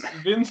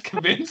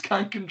 Vince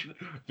can't control.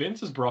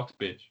 Vince is Brock's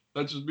bitch.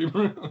 Let's just be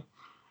real.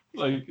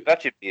 Like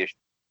that should be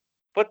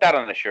put that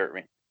on a shirt,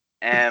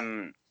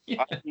 man.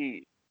 Yeah.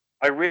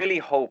 I really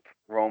hope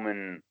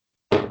Roman,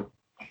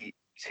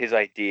 it's his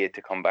idea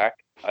to come back.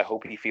 I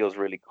hope he feels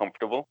really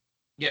comfortable.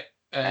 Yeah.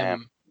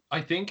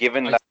 I think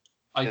given that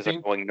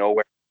they're going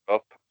nowhere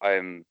up,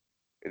 I'm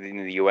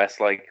in the US.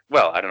 Like,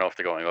 well, I don't know if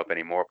they're going up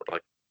anymore, but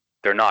like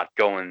they're not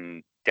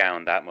going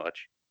down that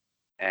much.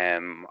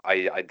 I'm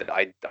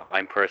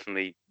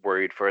personally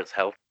worried for his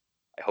health.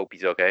 I hope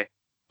he's okay.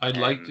 I'd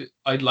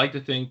like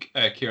to think,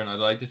 Kieran. I'd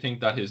like to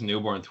think that his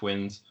newborn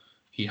twins,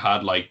 he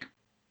had like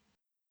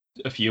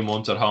a few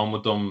months at home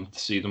with them to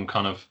see them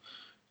kind of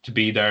to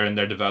be there in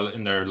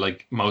their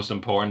like most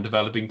important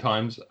developing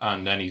times,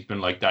 and then he's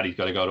been like, "Daddy's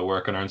got to go to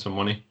work and earn some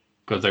money,"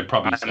 because they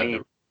probably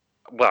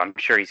well, I'm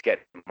sure he's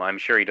getting. I'm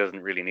sure he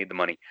doesn't really need the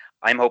money.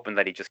 I'm hoping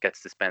that he just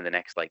gets to spend the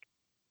next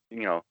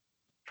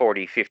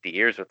 40, 50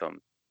 years with them.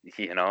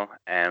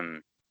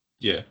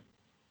 Yeah.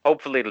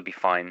 Hopefully it'll be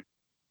fine.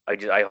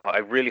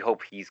 I really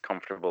hope he's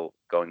comfortable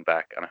going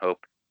back, and I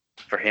hope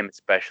for him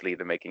especially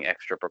they're making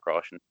extra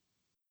precautions.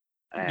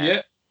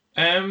 But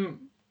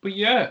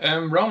yeah,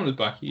 Roman is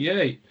back.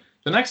 Yay.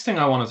 The next thing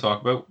I want to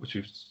talk about, which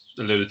we've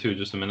alluded to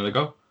just a minute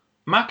ago,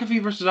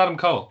 McAfee versus Adam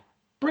Cole.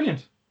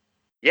 Brilliant.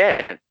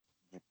 Yeah,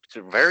 it's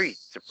very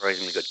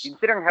surprisingly good.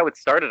 Considering how it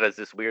started as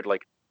this weird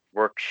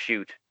work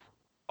shoot,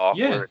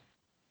 awkward.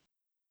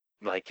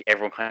 Yeah. Like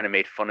everyone kind of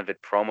made fun of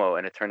it promo,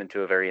 and it turned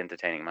into a very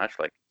entertaining match.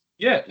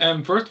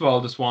 Yeah. First of all,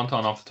 the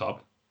swanton off the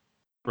top,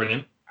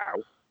 brilliant.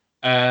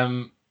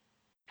 Ow.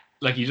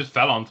 Like he just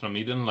fell onto him.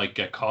 He didn't like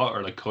get caught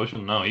or like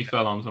cushion. No, he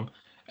fell onto him.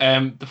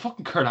 The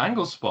fucking Kurt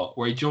Angle spot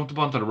where he jumped up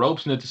onto the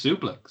ropes and hit the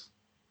suplex.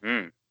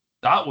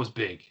 That was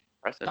big.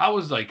 Impressive. That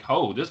was like,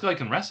 oh, this guy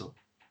can wrestle.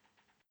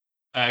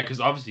 Because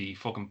obviously he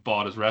fucking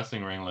bought his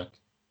wrestling ring, like.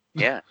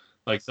 Yeah.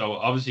 Like, so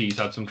obviously he's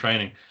had some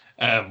training.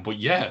 But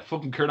yeah,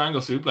 fucking Kurt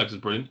Angle suplex is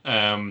brilliant.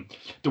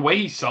 The way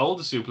he sold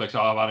the suplex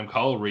off Adam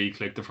Cole really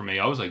clicked it for me.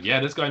 I was like, yeah,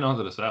 this guy knows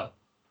how to sell.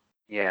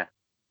 Yeah.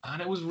 And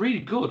it was really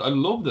good. I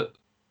loved it.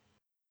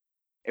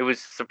 It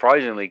was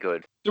surprisingly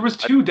good. There was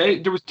two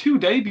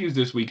debuts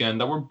this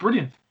weekend that were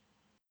brilliant.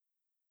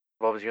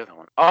 What was the other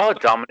one? Oh,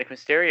 Dominic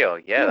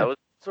Mysterio. Yeah, that was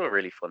also a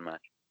really fun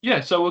match.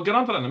 Yeah, so we'll get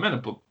on to that in a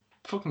minute, but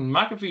fucking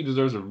McAfee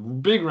deserves a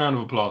big round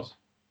of applause.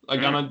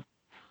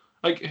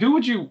 Who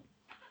would you?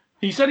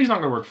 He said he's not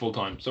going to work full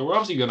time, so we're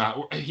obviously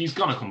he's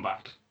gonna come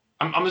back.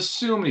 I'm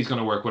assuming he's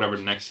gonna work whatever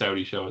the next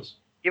Saudi show is.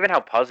 Given how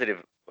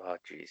positive, oh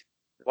jeez,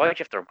 why did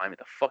you have to remind me of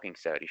the fucking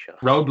Saudi show?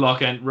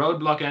 Roadblock end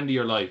of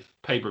your life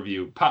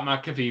pay-per-view. Pat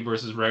McAfee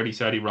versus Rowdy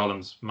Saudi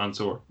Rollins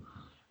Mansoor.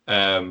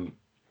 McAfee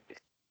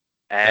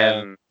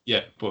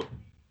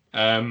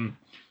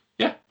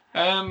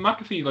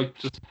like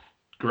just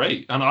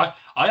great, and I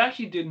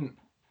actually didn't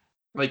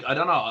like. I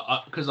don't know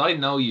because I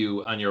know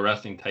you and your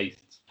wrestling tastes.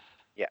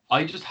 Yeah.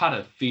 I just had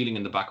a feeling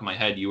in the back of my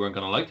head you weren't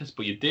gonna like this,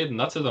 but you did, and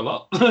that says a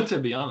lot, to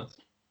be honest.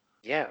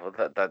 Yeah, well,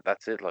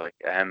 that's it. Like,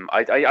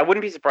 I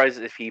wouldn't be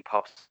surprised if he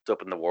pops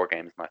up in the War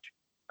Games match,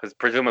 because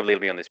presumably he'll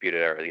be Undisputed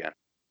Era again,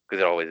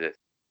 because it always is.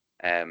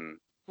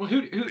 Well,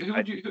 who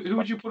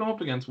would you put him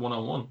up against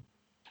 1-on-1?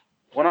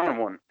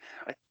 1-on-1,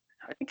 I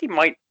think he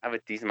might have a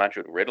decent match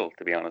with Riddle,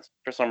 to be honest,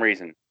 for some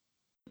reason.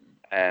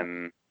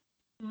 Yeah,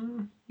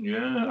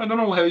 I don't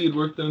know how you'd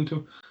work that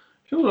into.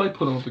 Who would I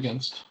put him up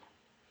against?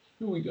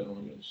 Who we got him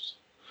against?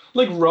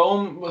 Like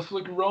Roman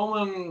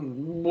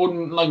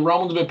wouldn't like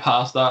Roman's a bit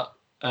past that.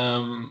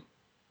 I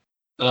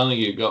don't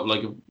think you got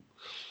like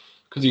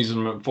because he's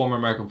a former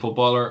American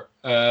footballer.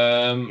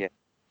 Him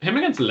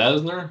against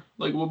Lesnar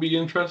like would be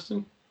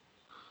interesting.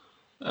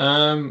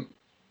 But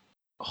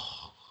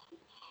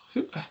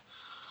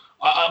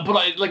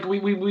I like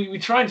we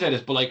try and say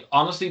this, but like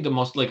honestly, the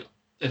most like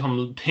if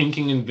I'm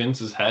thinking in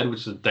Vince's head,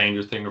 which is a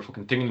dangerous thing, or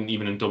fucking thinking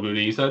even in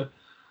WWE's head,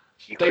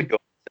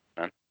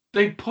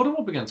 they put him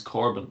up against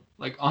Corbin.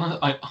 Like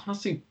I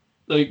honestly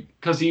like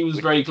because he was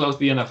very close to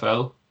the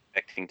NFL.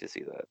 Expecting to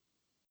see that.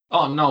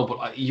 Oh no,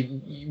 but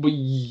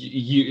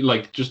you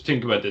like just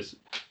think about this.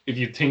 If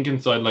you think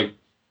inside like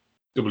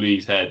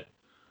WWE's head,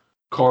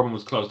 Corbin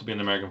was close to being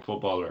an American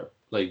footballer.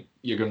 Like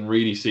you can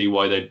really see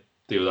why they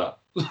do that.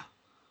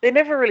 They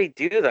never really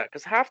do that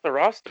because half the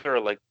roster are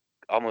like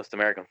almost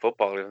American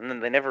footballers, and then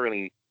they never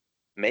really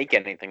make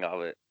anything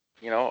of it.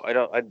 You know,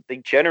 they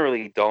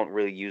generally don't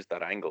really use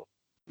that angle.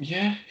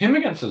 Yeah, him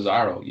against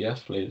Cesaro,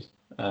 yes, please.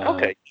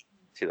 Okay,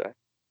 see that.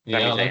 Yeah,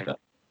 I like that.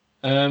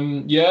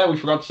 Yeah, we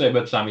forgot to say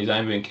about Sami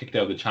Zayn being kicked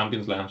out of the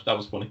Champions Lounge. That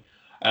was funny.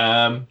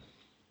 But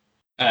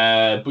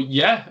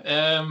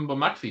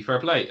McAfee, fair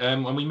play.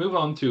 When we move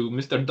on to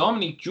Mr.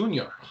 Dominic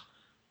Jr.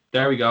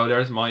 There we go.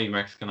 There's my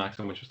Mexican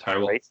accent, which was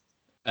terrible. Right.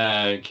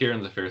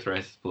 Kieran's a fierce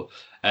racist, but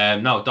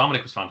no,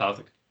 Dominic was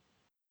fantastic.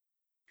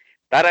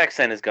 That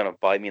accent is gonna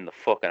bite me in the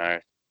fucking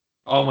arse.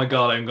 Oh my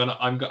god, I'm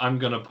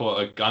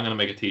gonna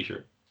make a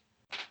t-shirt.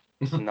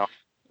 No.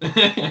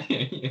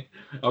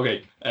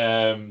 Okay.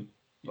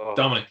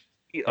 Dominic.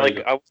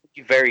 Like I want to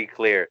be very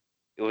clear.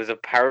 It was a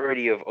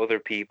parody of other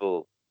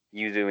people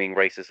you doing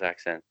racist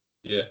accents.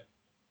 Yeah.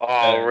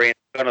 Oh, Ray's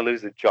gonna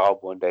lose a job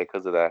one day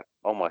because of that.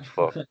 Oh my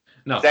fuck.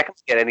 No.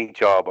 Seconds get any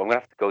job, I'm gonna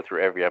have to go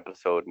through every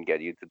episode and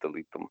get you to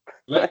delete them.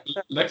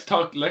 Let's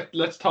talk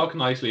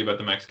nicely about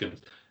the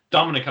Mexicans.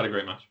 Dominic had a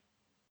great match.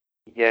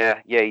 Yeah,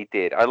 he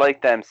did. I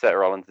like Seth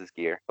Rollins'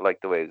 gear. I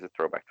like the way it was a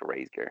throwback to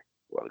Ray's gear.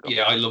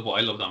 Yeah, I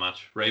love that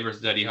match. Ray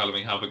versus Eddie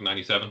Halloween Havoc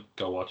 97.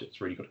 Go watch it.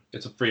 It's really good.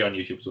 It's free on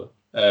YouTube as well.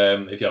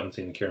 If you haven't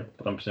seen it, Kieran,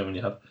 but I'm presuming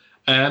you have.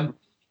 Have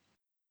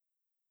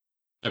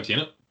you seen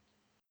it?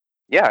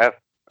 Yeah, I have.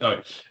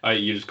 Oh,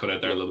 you just cut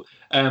out there a little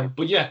bit.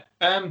 But yeah,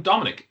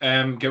 Dominic,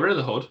 get rid of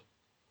the hood.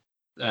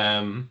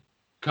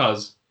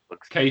 Because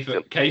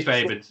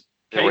kayfabe, it's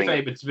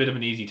a bit of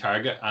an easy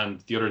target, and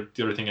the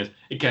other thing is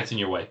it gets in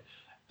your way.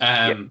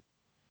 I'm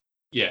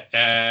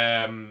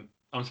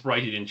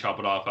surprised he didn't chop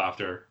it off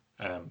after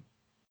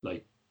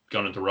like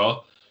going into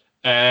Raw.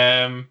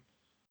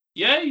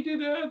 He did.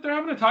 They're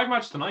having a tag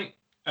match tonight.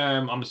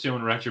 I'm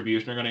assuming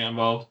Retribution are going to get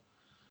involved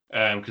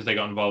because they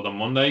got involved on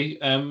Monday.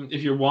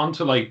 If you want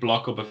to like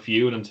block up a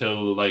feud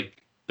until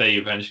like they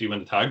eventually win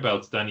the tag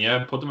belts, then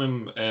yeah, put them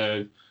in,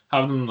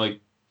 have them like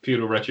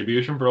feud with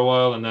Retribution for a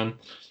while, and then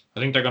I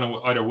think they're going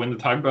to either win the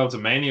tag belts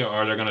at Mania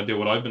or they're going to do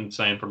what I've been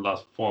saying for the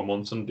last 4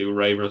 months and do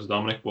Ray versus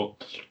Dominic.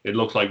 But it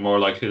looks like more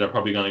likely they're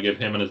probably going to give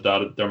him and his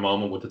dad their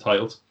moment with the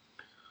titles.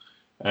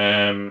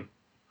 But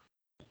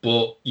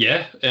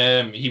yeah,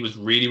 he was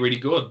really, really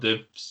good.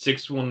 The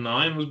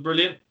 619 was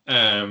brilliant.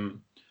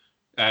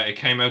 It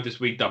came out this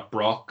week that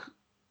Brock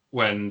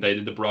when they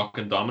did the Brock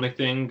and Dominic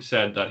thing,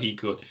 said that he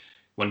could.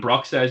 When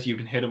Brock says you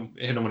can hit him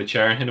with a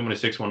chair, hit him with a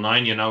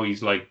 619,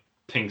 he's like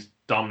thinks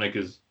Dominic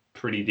is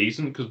pretty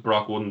decent because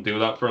Brock wouldn't do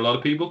that for a lot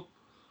of people.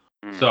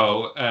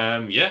 So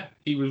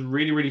he was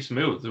really, really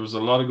smooth. There was a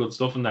lot of good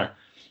stuff in there.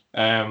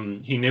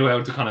 He knew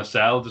how to kind of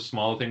sell. The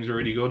small things were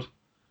really good.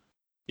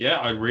 Yeah,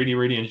 I really,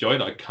 really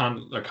enjoyed it. I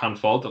can't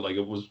fault it. Like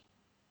it was,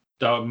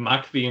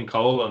 McAfee and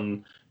Cole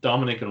and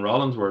Dominic and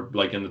Rollins were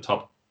like in the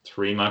top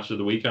 3 matches of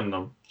the weekend.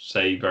 I'll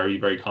say very,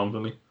 very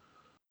confidently.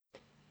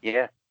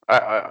 Yeah.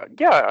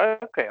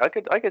 Okay.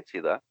 I could see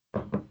that.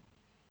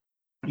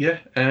 Yeah.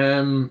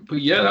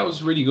 But yeah, that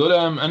was really good.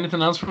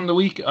 Anything else from the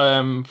week?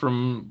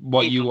 From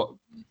what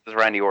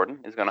Randy Orton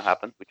is going to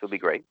happen, which will be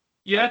great.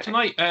 Yeah,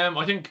 tonight.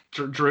 I think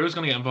Drew is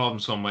going to get involved in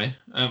some way.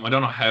 I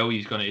don't know how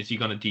he's going to. Is he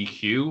going to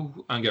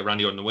DQ and get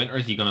Randy Orton to win, or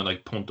is he going to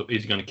like punt?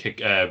 Is he going to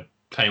kick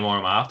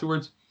Claymore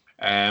afterwards?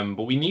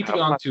 But we need to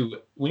go on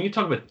to. We need to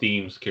talk about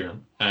themes,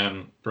 Kieran.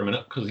 For a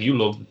minute, because you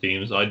love the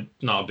themes. I'm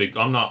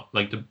not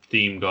like the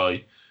theme guy,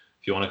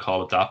 if you want to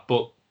call it that.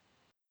 But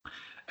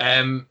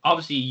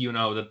obviously you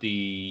know that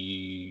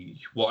the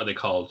what are they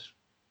called?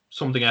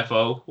 Something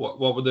FO. What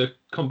were the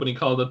company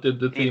called that did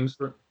the themes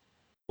for?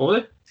 What were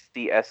they?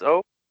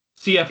 CSO.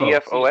 CFO.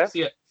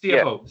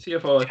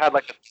 It had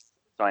like a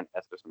sign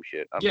S or some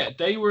shit. Yeah,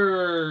 they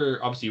were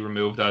obviously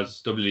removed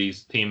as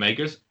WWE's theme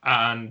makers,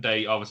 and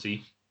they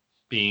obviously,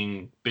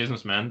 being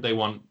businessmen, they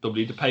want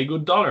WWE to pay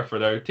good dollar for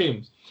their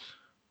teams.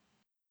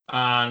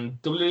 And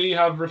WWE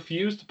have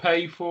refused to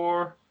pay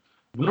for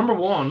number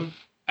one,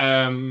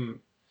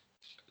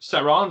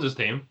 Seth Rollins'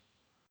 team.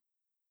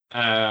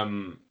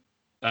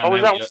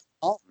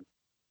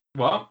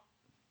 What?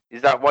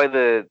 Is that why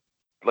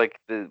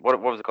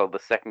what was it called? The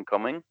Second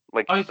Coming?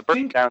 I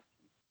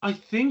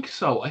think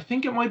so. I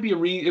think it might be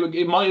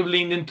it might have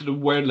leaned into the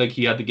where like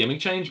he had the gimmick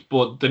change,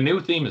 but the new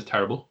theme is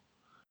terrible.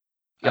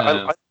 Yeah,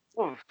 I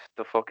love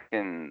the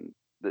fucking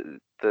the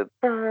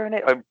burn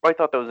it. I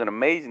thought that was an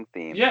amazing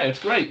theme. Yeah, it's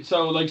great.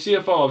 So like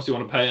CFO obviously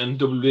want to pay, and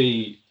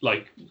WWE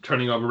like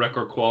turning over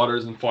record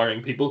quarters and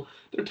firing people.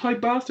 They're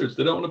tight bastards.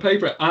 They don't want to pay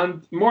for it.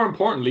 And more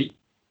importantly,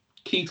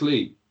 Keith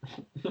Lee.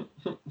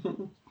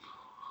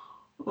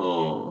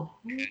 Oh,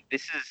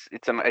 it's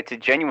a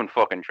genuine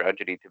fucking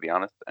tragedy, to be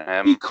honest.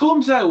 He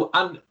comes out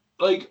and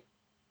like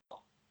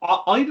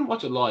I didn't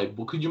watch it live,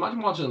 but could you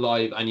imagine watching it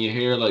live and you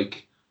hear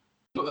like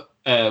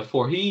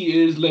for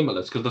he is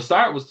limitless, because the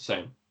start was the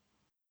same,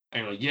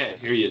 and you're like, yeah,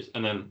 here he is,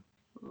 and then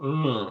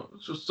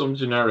it's just some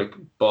generic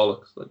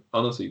bollocks. Like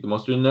honestly, the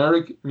most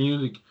generic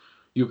music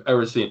you've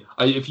ever seen.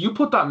 If you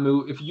put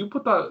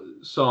that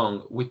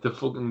song with the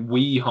fucking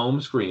Wii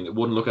home screen, it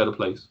wouldn't look out of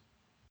place.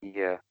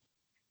 Yeah,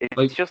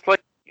 it's just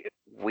like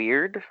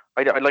weird.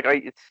 I don't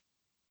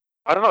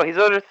know his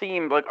other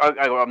theme. Like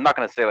I'm not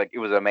gonna say like it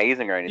was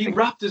amazing or anything. He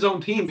rapped his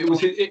own theme. It was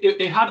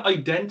it had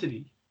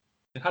identity.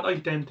 It had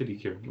identity,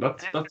 Kieran.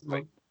 That's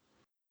like.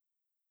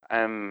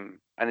 And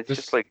it's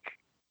just like.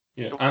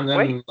 Yeah, and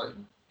then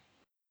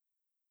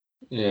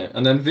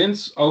and then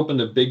Vince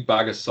opened a big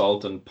bag of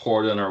salt and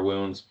poured in our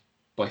wounds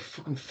by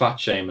fucking fat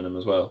shaming him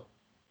as well.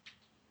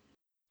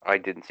 I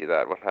didn't see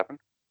that. What happened?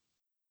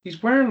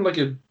 He's wearing like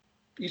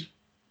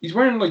he's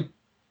wearing like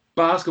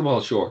basketball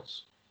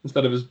shorts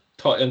instead of his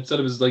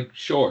like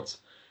shorts,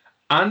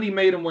 and he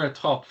made him wear a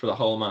top for the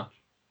whole match.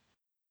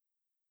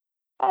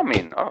 I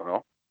mean, I don't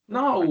know.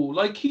 No,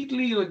 like Keith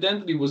Lee's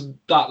identity was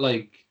that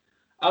like,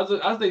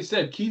 as they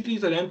said, Keith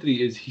Lee's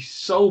identity is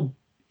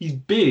he's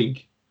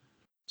big,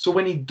 so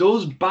when he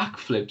does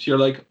backflips, you're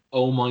like,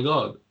 oh my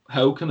god,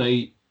 how can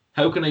a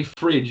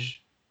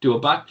fridge do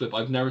a backflip?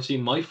 I've never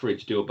seen my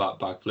fridge do a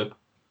backflip,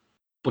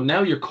 but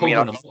now you're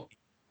covering him up.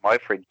 My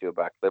fridge do a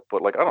backflip,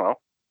 but like I don't know.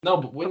 No,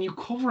 but when you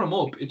cover him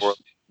up,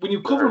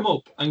 cover him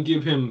up and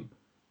give him,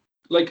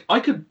 like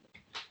I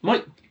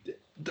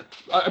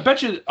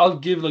bet you I'll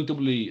give like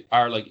WWE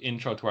our like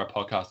intro to our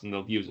podcast and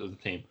they'll use it as a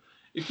theme.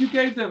 If you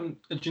gave them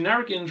a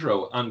generic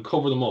intro and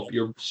cover them up,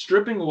 you're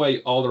stripping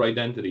away all their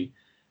identity.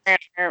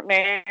 But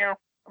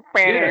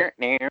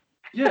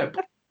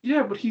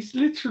he's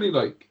literally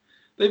like,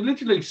 they've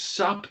literally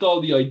sapped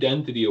all the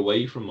identity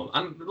away from him.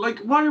 And like,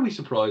 why are we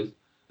surprised?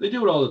 They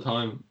do it all the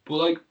time. But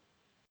like,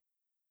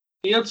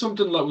 he had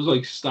something that was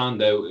like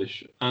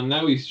standout-ish, and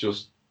now he's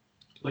just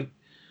like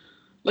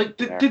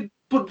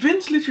but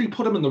Vince literally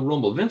put him in the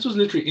Rumble. Vince was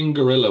literally in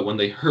Gorilla when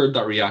they heard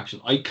that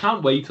reaction. I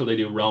can't wait till they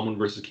do Roman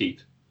versus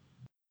Keith.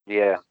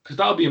 Yeah. Because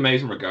that'll be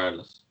amazing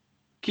regardless.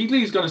 Keith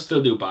Lee's going to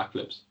still do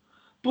backflips.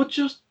 But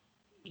just,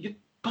 you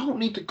don't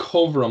need to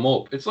cover him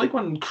up. It's like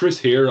when Chris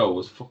Hero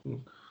was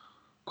fucking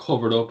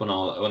covered up and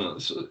all that.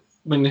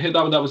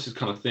 That was his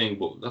kind of thing,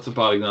 but that's a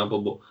bad example.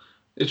 But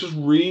it just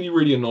really,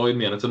 really annoyed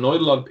me. And it's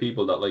annoyed a lot of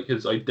people that like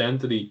his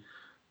identity...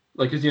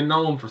 Like, because you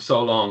know him for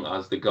so long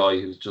as the guy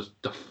who's just...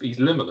 He's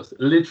limitless.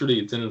 Literally,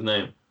 it's in his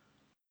name.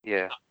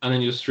 Yeah. And then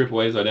you just strip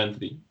away his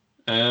identity.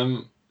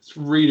 It's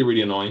really,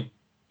 really annoying.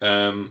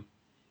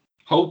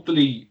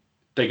 Hopefully,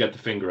 they get the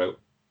finger out.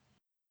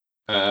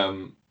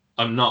 I'm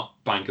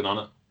not banking on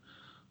it.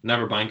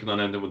 Never banking on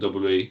anything with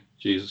WWE.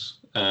 Jesus.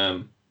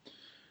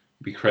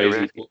 be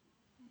crazy. But,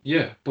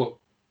 yeah, but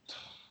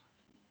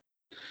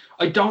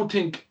I don't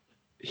think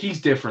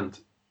he's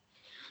different.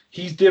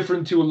 He's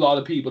different to a lot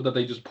of people that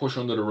they just push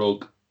under the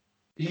rug.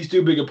 He's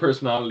too big a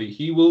personality.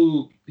 He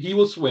will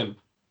swim.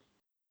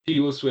 He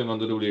will swim on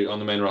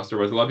the main roster,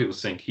 whereas a lot of people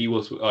sink. He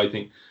will. I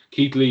think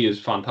Keith Lee is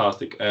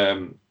fantastic.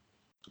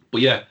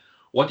 But yeah,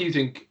 what do you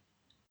think?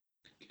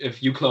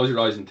 If you close your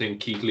eyes and think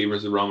Keith Lee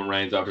versus Roman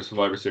Reigns after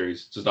Survivor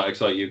Series, does that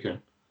excite you,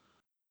 Kieran?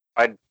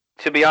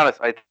 To be honest,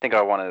 I think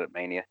I wanted at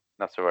Mania,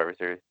 not Survivor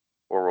Series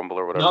or Rumble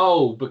or whatever.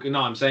 No,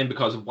 I'm saying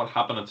because of what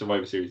happened at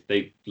Survivor Series,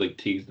 they like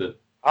teased it.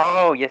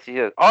 Oh yes, he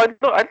is. Oh,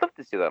 I'd love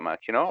to see that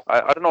match. You know,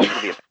 I don't know if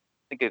it'll be. I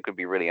think it could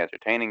be really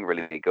entertaining,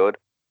 really good.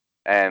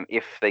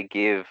 If they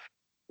give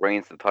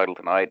Reigns the title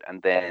tonight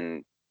and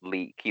then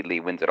Keith Lee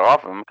wins it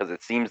off him, because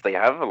it seems they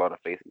have a lot of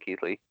faith in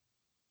Keith Lee,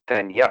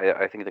 then yeah,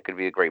 I think that could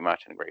be a great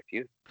match and a great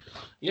feud.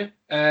 Yeah.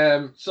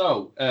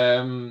 So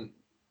a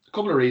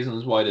couple of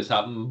reasons why this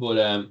happened,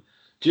 but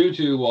due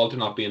to Walter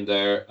not being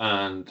there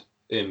and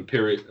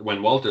Imperium,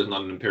 when Walter's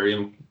not an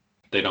Imperium,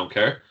 they don't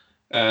care.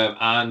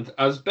 And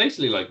as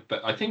basically like,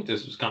 I think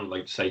this was kind of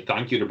like to say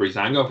thank you to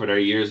Breezango for their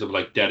years of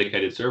like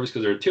dedicated service,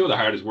 because they're two of the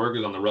hardest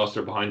workers on the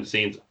roster behind the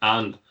scenes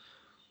and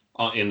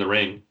in the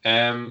ring.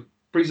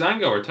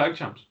 Breezango are tag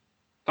champs.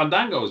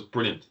 Fandango is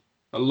brilliant.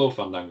 I love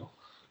Fandango.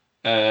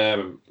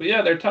 But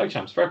yeah, they're tag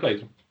champs. Fair play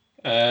to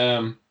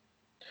them.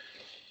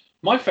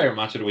 My favorite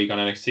match of the week on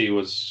NXT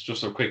was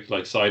just a quick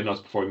like side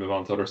notes before we move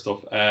on to other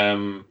stuff.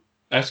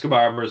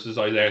 Escobar versus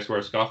Isaiah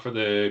Swerve Scott for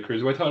the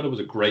Cruiserweight title was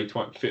a great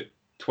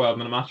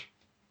 12-minute match.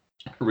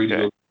 Really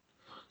good.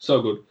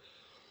 So good.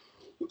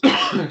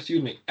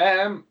 Excuse me.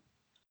 Well,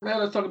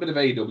 let's talk a bit of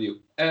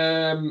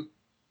AEW.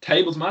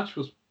 Tables match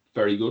was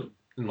very good,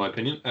 in my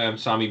opinion.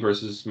 Sammy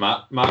versus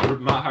Matt. Matt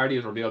Hardy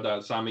has revealed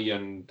that Sammy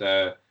and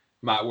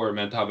Matt were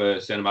meant to have a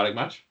cinematic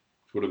match,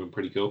 which would have been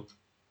pretty cool.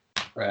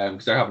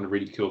 Because they're having a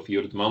really cool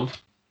feud at the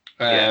moment.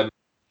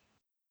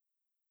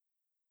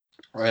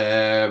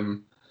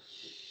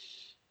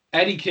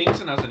 Eddie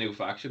Kingston has a new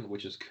faction,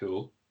 which is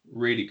cool.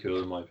 Really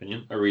cool, in my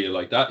opinion. I really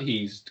like that.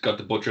 He's got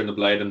the Butcher and the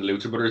Blade and the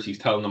Lucha Brothers. He's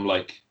telling them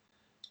like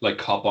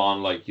cop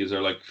on, like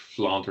you're like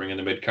flauntering in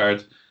the mid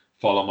card,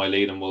 follow my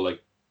lead, and we'll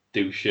like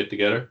do shit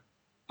together.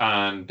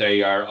 And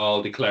they are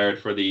all declared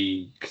for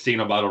the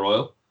Casino Battle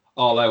Royal.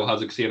 All Out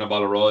has a Casino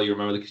Battle Royal. You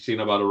remember the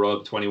Casino Battle Royal,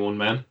 the 21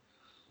 men?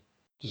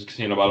 There's a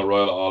Casino Battle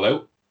Royal All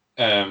Out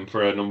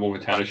for a number one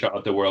contender shot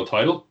at the world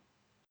title.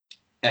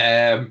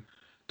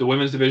 The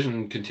women's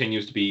division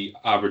continues to be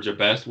average at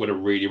best, with a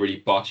really,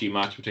 really botchy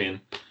match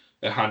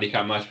a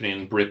handicap match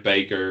between Britt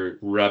Baker,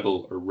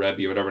 Rebel, or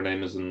Rebby, or whatever her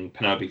name is, and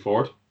Penelope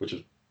Ford, which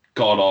is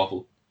god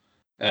awful.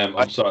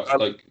 I'm sorry, I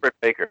like Britt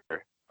Baker.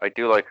 I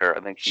do like her.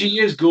 I think she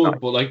is good,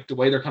 but like the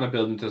way they're kind of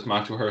building this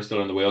match with her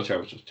still in the wheelchair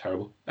was just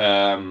terrible.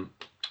 I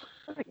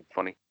think it's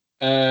funny.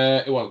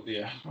 Well,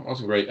 yeah, it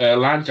wasn't great.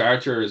 Lance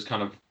Archer has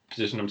kind of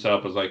positioned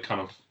himself as like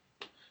kind of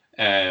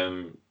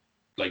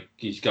like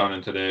he's gone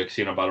into the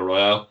Casino Battle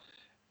Royale.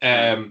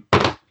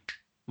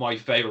 My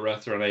favorite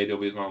wrestler on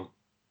AEW is now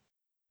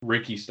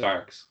Ricky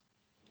Starks.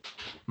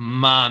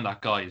 Man,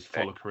 that guy is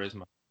full of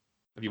charisma.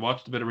 Have you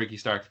watched a bit of Ricky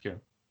Starks, Kieran?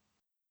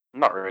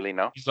 Not really,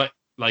 no. He's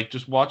like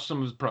just watch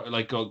some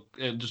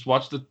just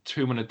watch the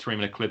 2-minute,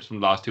 3-minute clips from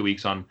the last 2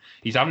 weeks on.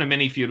 He's having a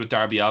mini feud with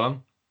Darby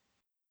Allin,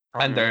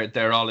 and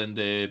they're all in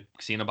the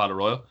Casino Battle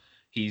Royal.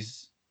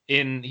 He's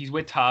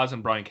with Taz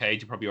and Brian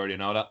Cage. You probably already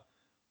know that,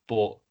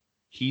 but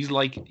he's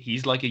like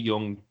a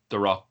young The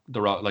Rock,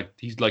 like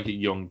he's like a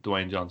young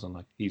Dwayne Johnson.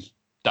 Like he's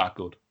that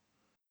good.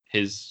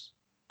 His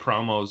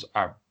promos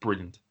are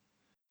brilliant.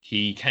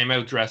 He came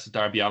out dressed as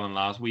Darby Allin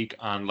last week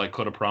and like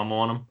cut a promo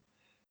on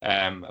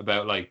him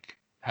about like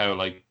how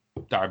like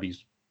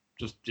Darby's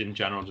just in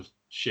general just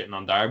shitting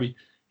on Darby.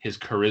 His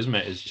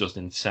charisma is just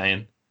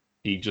insane.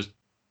 He just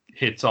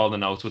hits all the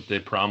notes with the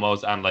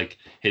promos, and like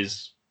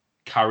his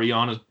carry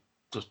on is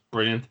just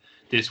brilliant.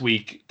 This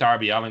week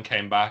Darby Allin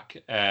came back.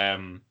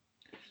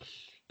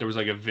 There was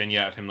like a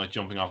vignette of him like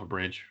jumping off a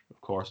bridge, of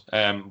course.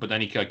 But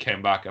then he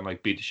came back and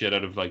like beat the shit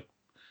out of like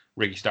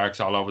Ricky Starks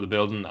all over the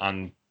building,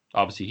 and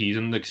obviously he's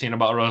in the Casino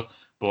Battle Royal.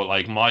 But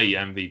like my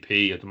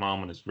MVP at the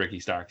moment is Ricky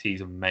Starks.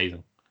 He's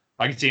amazing.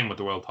 I can see him with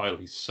the world title.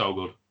 He's so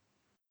good.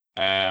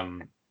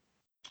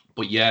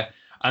 But yeah,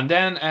 and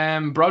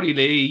then Brody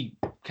Lee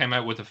came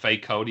out with a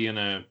fake Cody in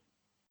a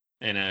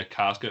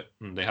casket,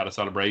 and they had a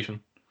celebration.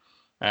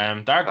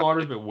 Dark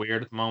Order's a bit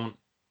weird at the moment.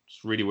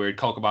 It's really weird.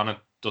 Colt Cabana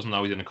doesn't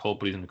know he's in a cult,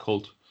 but he's in a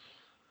cult.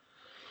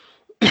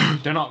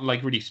 They're not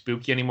like really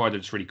spooky anymore. They're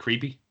just really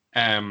creepy.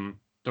 They're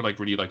like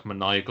really like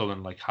maniacal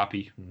and like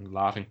happy and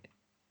laughing.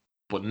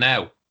 But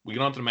now we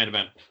get on to the main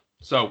event.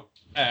 So,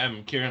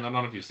 Kieran, I don't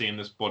know if you've seen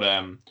this, but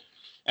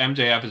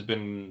MJF has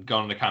been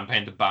going on a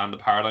campaign to ban the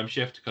paradigm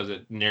shift because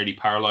it nearly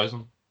paralyzed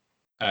him.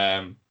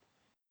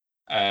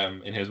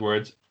 In his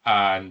words,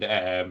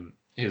 and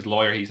his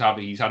lawyer, he's had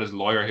his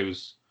lawyer,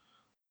 who's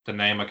the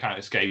name I can't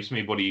escapes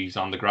me, but he's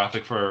on the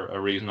graphic for a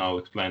reason I'll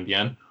explain at the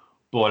end.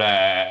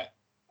 But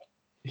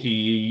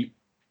they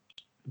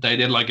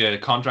did like a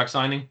contract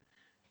signing,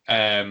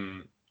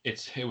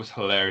 it was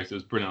hilarious. It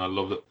was brilliant. I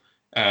loved it.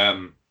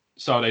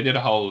 So they did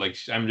a whole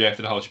MJF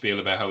did a whole spiel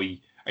about how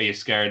are you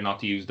scared not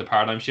to use the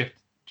paradigm shift?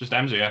 Just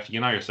MJF, you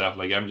know yourself.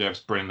 Like MJF's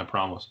brilliant at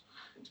promos.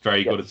 He's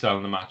very good at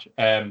selling the match.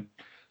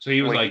 So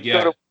he was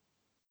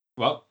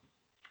well.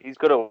 He's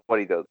good at what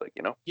he does, like,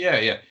 you know?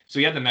 Yeah. So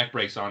he had the neck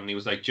brace on, and he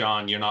was like,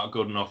 John, you're not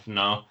good enough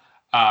now.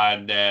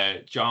 And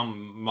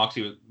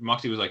Moxley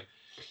was like,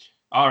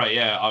 all right,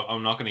 yeah,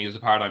 I'm not going to use the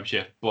paradigm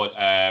shift, but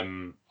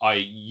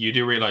you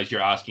do realize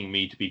you're asking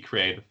me to be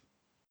creative.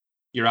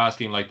 You're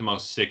asking like the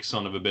most sick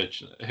son of a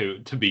bitch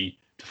to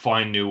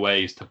find new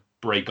ways to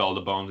break all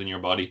the bones in your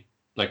body.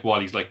 Like while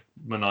he's like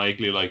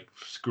maniacally like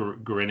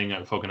grinning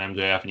at fucking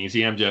MJF, and you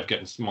see MJF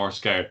getting more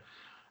scared,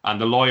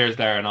 and the lawyer's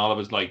there, and all of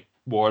his like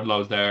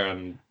Wardlow's there,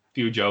 and a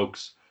few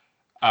jokes,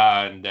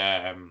 and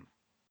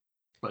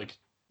like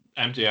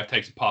MJF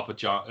takes a pop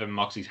at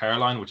Moxley's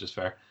hairline, which is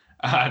fair,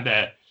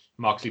 and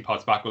Moxley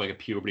pops back with like a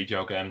puberty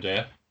joke at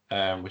MJF,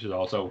 which is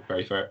also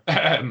very fair.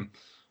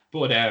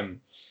 But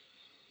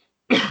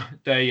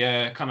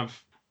they kind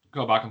of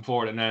go back and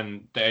forth, and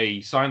then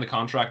they sign the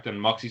contract, and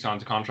Moxley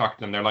signs the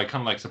contract, and they're like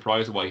kind of like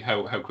surprised by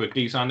how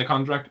quickly he signed the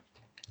contract.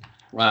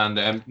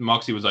 And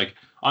Moxley was like,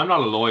 I'm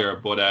not a lawyer,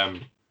 but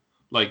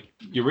like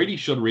you really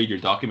should read your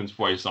documents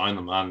before you sign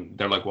them. And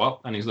they're like, what?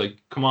 And he's like,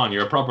 come on,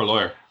 you're a proper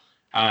lawyer.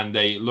 And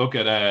they look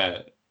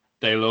at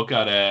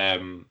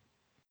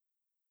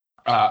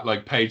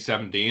like page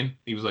 17.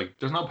 He was like,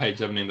 there's no page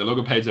 17. They look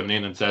at page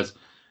 17 and it says,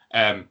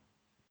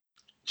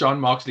 John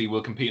Moxley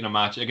will compete in a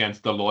match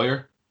against the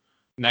lawyer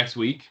next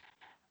week.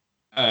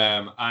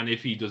 And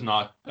if he does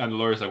not, and the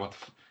lawyer's like, what the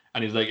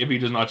and he's like, if he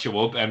does not show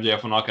up,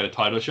 MJF will not get a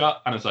title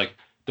shot. And it's like,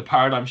 the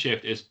paradigm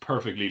shift is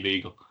perfectly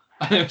legal.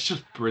 And it's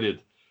just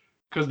brilliant.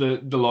 Because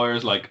the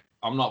lawyer's like,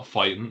 I'm not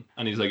fighting.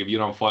 And he's like, if you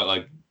don't fight,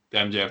 like,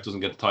 MJF doesn't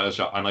get the title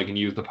shot, and I can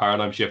use the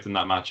paradigm shift in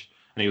that match.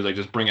 And he was like,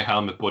 just bring a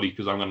helmet, buddy,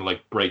 because I'm going to,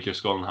 like, break your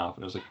skull in half.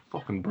 And it was like,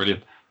 fucking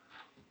brilliant.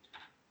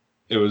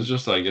 It was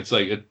just like,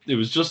 it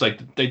was just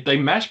like, they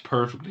mesh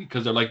perfectly,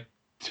 because they're like,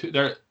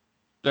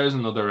 there's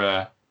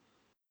another,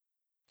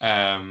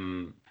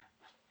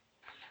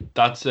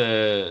 that's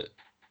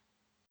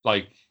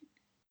like,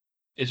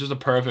 it's just a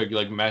perfect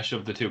like mesh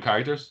of the two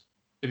characters,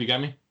 if you get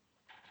me.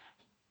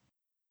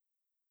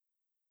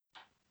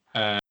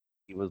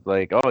 He was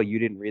like, oh, you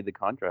didn't read the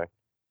contract.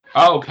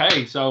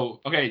 Okay,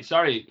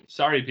 sorry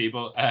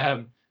people.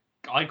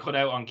 I cut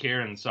out on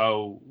Kieran,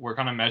 so we're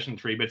kind of meshing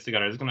three bits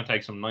together. It's going to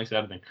take some nice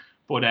editing.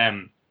 But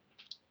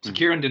so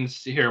Kieran didn't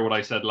hear what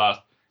I said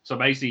last. So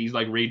basically, he's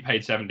like, read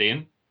page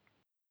 17.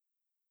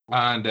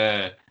 And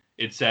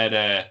it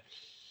said,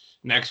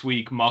 next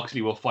week,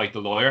 Moxley will fight the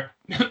lawyer.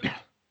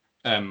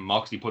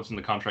 Moxley puts in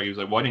the contract. He was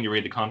like, why didn't you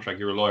read the contract?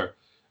 You're a lawyer.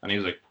 And he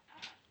was like,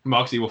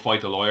 Moxley will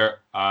fight the lawyer.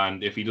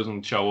 And if he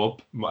doesn't show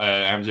up,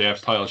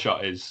 MJF's title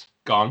shot is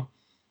gone.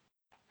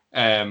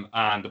 And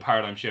the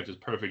paradigm shift is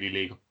perfectly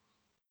legal.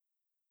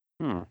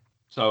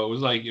 So it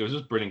was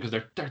just brilliant,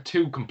 because they're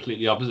two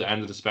completely opposite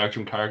ends of the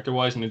spectrum character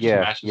wise, and it just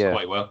meshes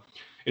quite well.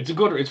 It's a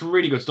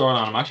really good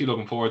storyline. I'm actually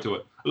looking forward to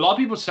it. A lot of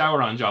people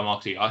sour on John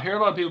Moxley. I hear a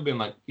lot of people being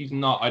like, he's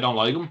not. I don't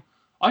like him.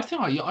 I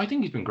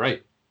think he's been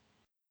great.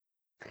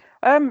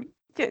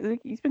 Yeah,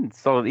 he's been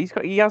solid.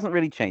 He hasn't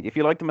really changed. If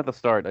you liked him at the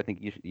start, I think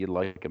you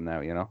like him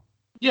now. You know.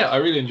 Yeah, I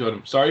really enjoyed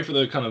him. Sorry for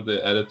the kind of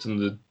the edits and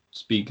the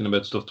speaking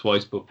about stuff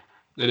twice, but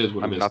it is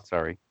what it is. I'm not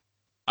sorry.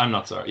 I'm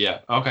not sorry. Yeah.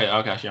 Okay.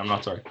 Actually, I'm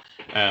not sorry.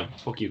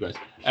 Fuck you guys.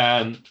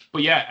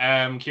 But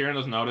yeah. Kieran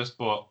doesn't notice,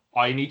 but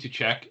I need to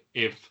check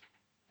if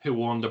who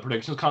won the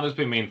predictions contest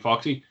between me and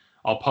Foxy.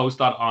 I'll post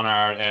that on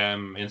our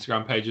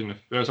Instagram page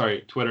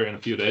Twitter in a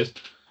few days,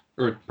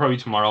 or probably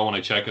tomorrow when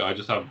I check it. I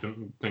just have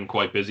been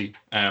quite busy.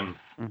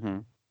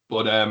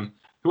 But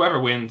whoever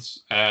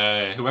wins,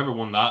 whoever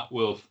won that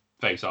will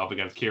face off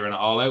against Kieran at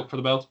All Out for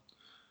the belt.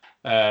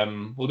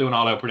 We'll do an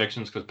All Out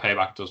predictions, because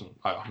Payback doesn't.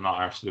 I'm not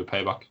arsed to do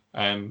Payback.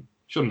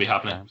 Shouldn't be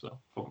happening. So,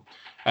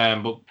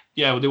 but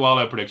yeah, we'll do All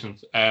Out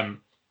predictions.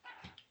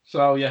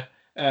 So yeah.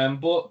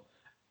 But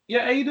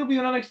yeah, AEW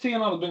and NXT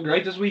and all have been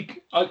great this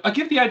week. I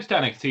give the edge to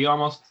NXT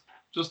almost,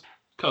 just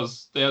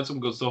because they had some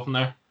good stuff in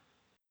there.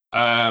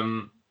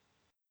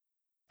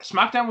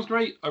 SmackDown was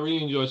great. I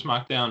really enjoyed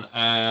SmackDown.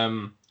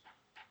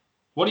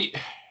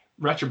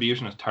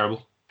 Retribution is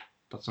terrible.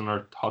 That's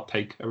another hot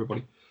take,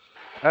 everybody.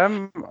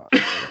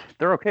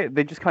 They're okay.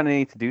 They just kind of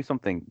need to do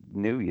something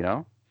new, you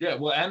know? Yeah,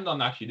 we'll end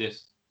on actually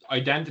this.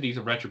 Identities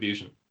of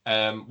Retribution.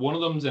 One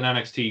of them's an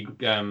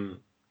NXT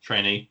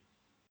trainee.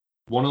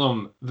 One of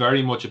them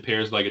very much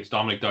appears like it's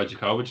Dominik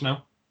Dijakovic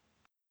now.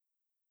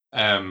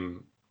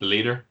 The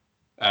leader.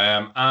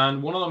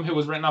 And one of them who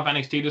was written off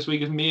NXT this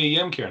week is Mia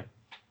Yim, Kieran.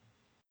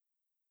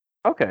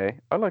 Okay,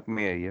 I like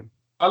Mia Yim.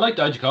 I like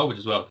Dijakovic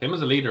as well. Him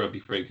as a leader would be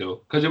pretty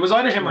cool. Because it was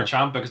either him or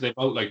Ciampa, because they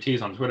both like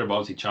tease on Twitter, but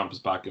obviously Ciampa's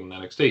back in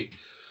NXT.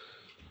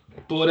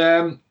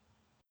 But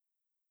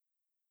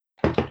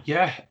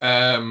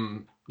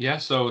yeah,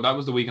 so that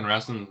was the week in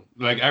wrestling.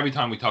 Like every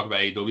time we talk about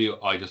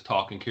AEW, I just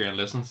talk and Kieran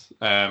listens.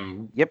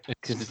 Yep.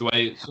 It's just the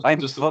way.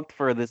 I'm fucked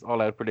for this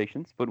All Out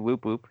predictions, but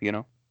whoop whoop, you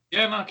know.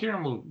 Yeah, no,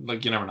 Kieran will,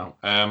 like, you never know.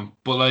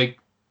 But like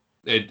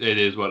it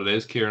is what it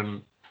is.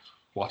 Kieran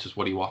watches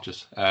what he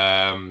watches.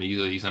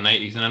 He's an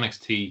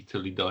NXT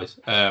till he dies.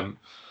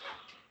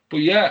 But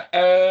yeah,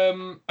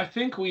 I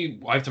think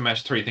I have to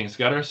mesh three things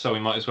together, so we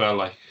might as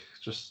well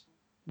just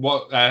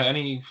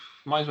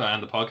might as well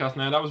end the podcast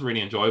now. That was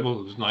really enjoyable.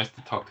 It was nice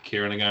to talk to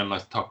Kieran again.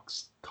 Nice to talk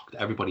to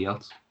everybody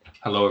else.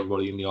 Hello,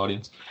 everybody in the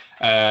audience.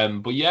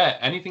 But yeah,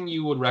 anything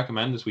you would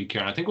recommend this week,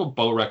 Kieran? I think we'll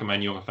both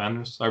recommend Young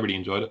Offenders. I really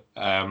enjoyed it.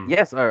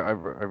 Yes, I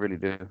really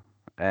do.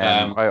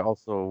 I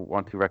also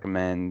want to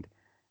recommend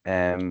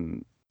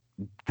the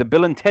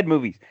Bill and Ted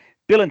movies.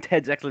 Bill and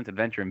Ted's Excellent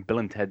Adventure and Bill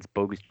and Ted's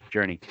Bogus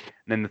Journey. And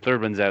then the third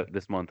one's out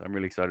this month. I'm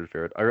really excited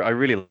for it. I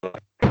really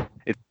like it.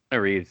 It's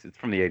Reeves. It's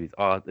from the 80s.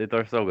 Oh,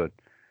 they're so good.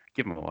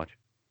 Give them a watch.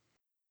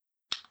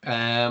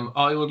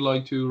 I would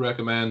like to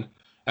recommend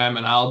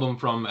an album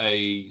from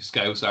a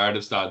Scouse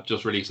artist that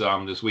just released an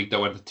album this week that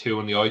went to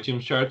 2 in the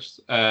iTunes charts.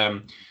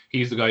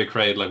 He's the guy who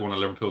created one of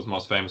Liverpool's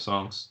most famous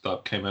songs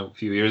that came out a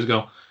few years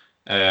ago.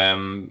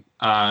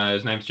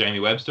 His name's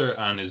Jamie Webster,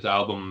 and his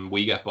album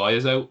We Get By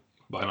is out.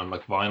 Buying on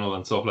vinyl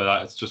and stuff like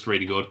that. It's just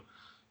really good.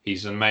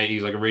 He's a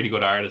really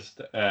good artist.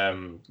 2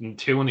 in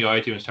the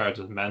iTunes charts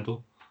is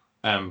mental.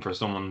 For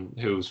someone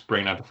who's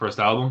bringing out the first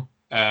album.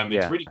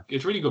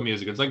 It's really good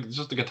music. It's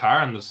just the guitar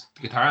and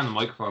the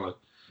microphone.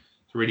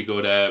 It's really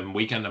good.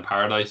 Weekend in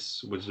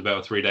Paradise, which is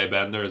about a 3-day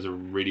bender, is a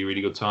really,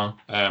 really good song.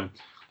 I'm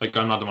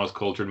not the most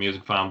cultured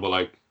music fan,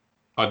 but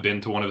I've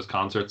been to one of his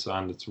concerts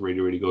and it's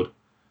really, really good.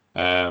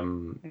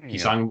 He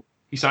sang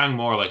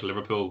more like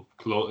Liverpool,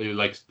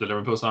 like the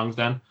Liverpool songs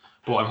then.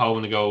 But I'm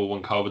hoping to go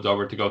when COVID's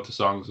over to go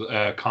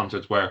to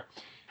concerts where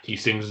he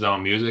sings his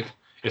own music.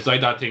 It's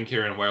like that thing,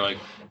 Kieran, where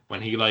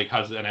when he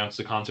has announced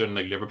a concert in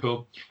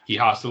Liverpool, he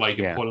has to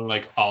put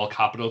in all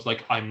capitals,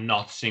 I'm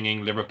not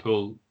singing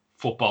Liverpool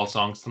football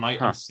songs tonight.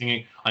 Huh.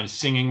 I'm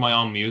singing my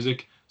own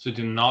music. So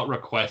do not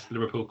request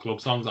Liverpool club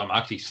songs. I'm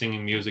actually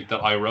singing music that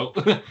I wrote.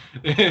 Wow.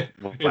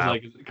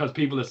 It's because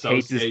people associate.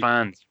 Hates his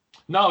fans.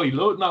 No, it's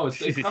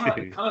kind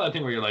of that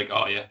thing where you're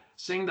oh yeah,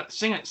 sing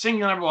it, You'll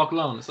Never Walk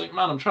Alone. It's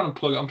man, I'm trying to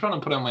put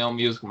out my own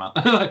music, man.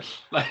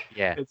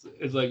 Yeah, it's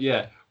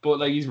yeah,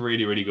 but he's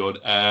really, really good.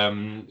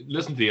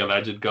 Listen to the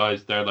Alleged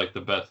guys; they're the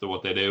best at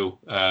what they do.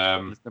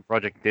 Listen to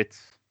Project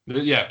Dits.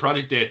 Yeah,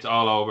 Project Dits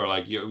all over.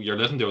 You're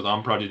listening to us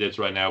on Project Dits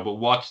right now, but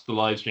watch the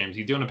live streams.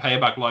 He's doing a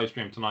payback live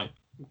stream tonight.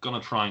 I'm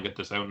gonna try and get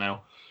this out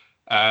now.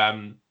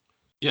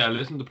 Yeah,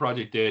 listen to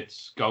Project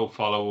Dits. Go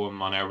follow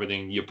him on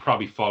everything. You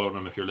probably follow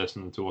him if you're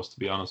listening to us, to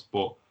be honest.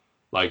 But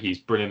he's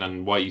brilliant,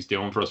 and what he's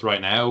doing for us right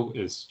now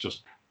is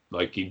just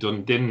he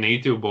didn't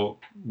need to, but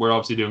we're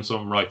obviously doing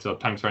something right. So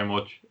thanks very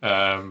much.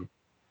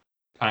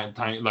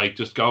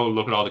 Just go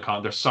look at all the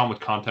content. There's so much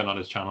content on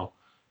his channel,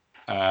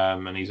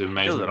 and he's an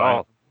amazing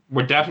guy.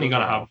 We're definitely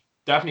gonna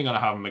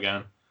have him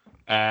again.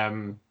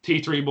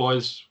 T3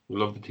 boys, we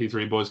love the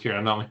T3 boys,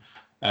 Kieran, don't we?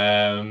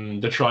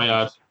 The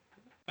Triad.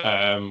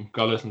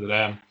 Go listen to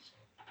them.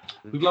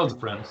 We've loads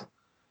of friends.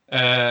 We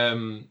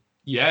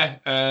have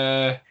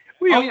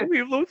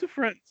loads of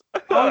friends.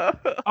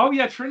 oh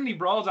yeah, Trinity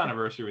Brawl's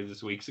anniversary was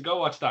this week, so go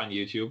watch that on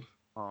YouTube.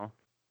 Oh,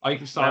 I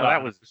saw that.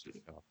 That was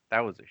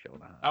a show.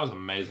 That was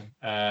amazing.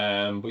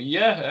 But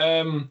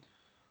yeah,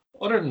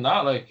 other than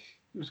that, it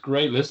was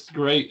great.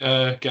 Great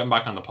getting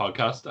back on the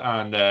podcast,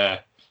 and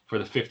for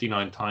the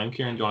 59th time,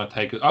 Kieran, do you want to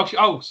take it?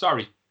 Actually,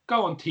 sorry,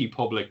 go on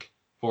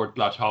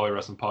T-Public/Hallway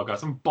Wrestling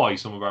Podcast and buy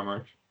some of our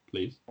merch,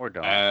 please. Or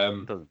don't.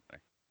 Doesn't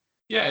matter.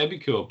 Yeah, it'd be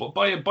cool. But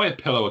buy a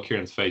pillow with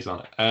Kieran's face on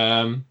it.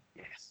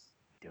 Yes.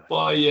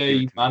 Buy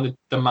the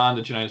Man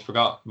That United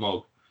Forgot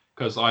mug,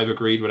 because I've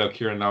agreed without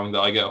Kieran knowing that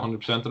I get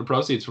 100% of the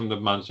proceeds from the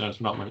Man That United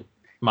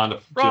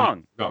Forgot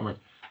merch.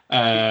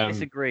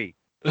 Disagree.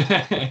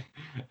 But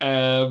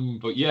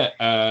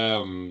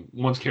yeah,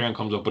 once Kieran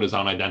comes up with his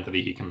own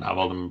identity, he can have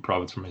all the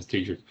profits from his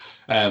t-shirts.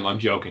 I'm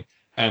joking.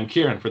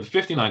 Kieran, for the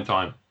 59th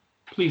time,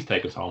 please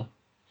take us home.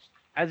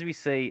 As we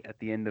say at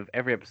the end of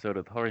every episode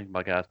of the Horror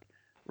Podcast,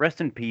 rest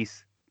in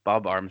peace,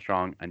 Bob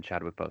Armstrong and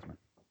Chadwick Boseman.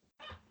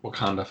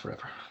 Wakanda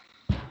forever.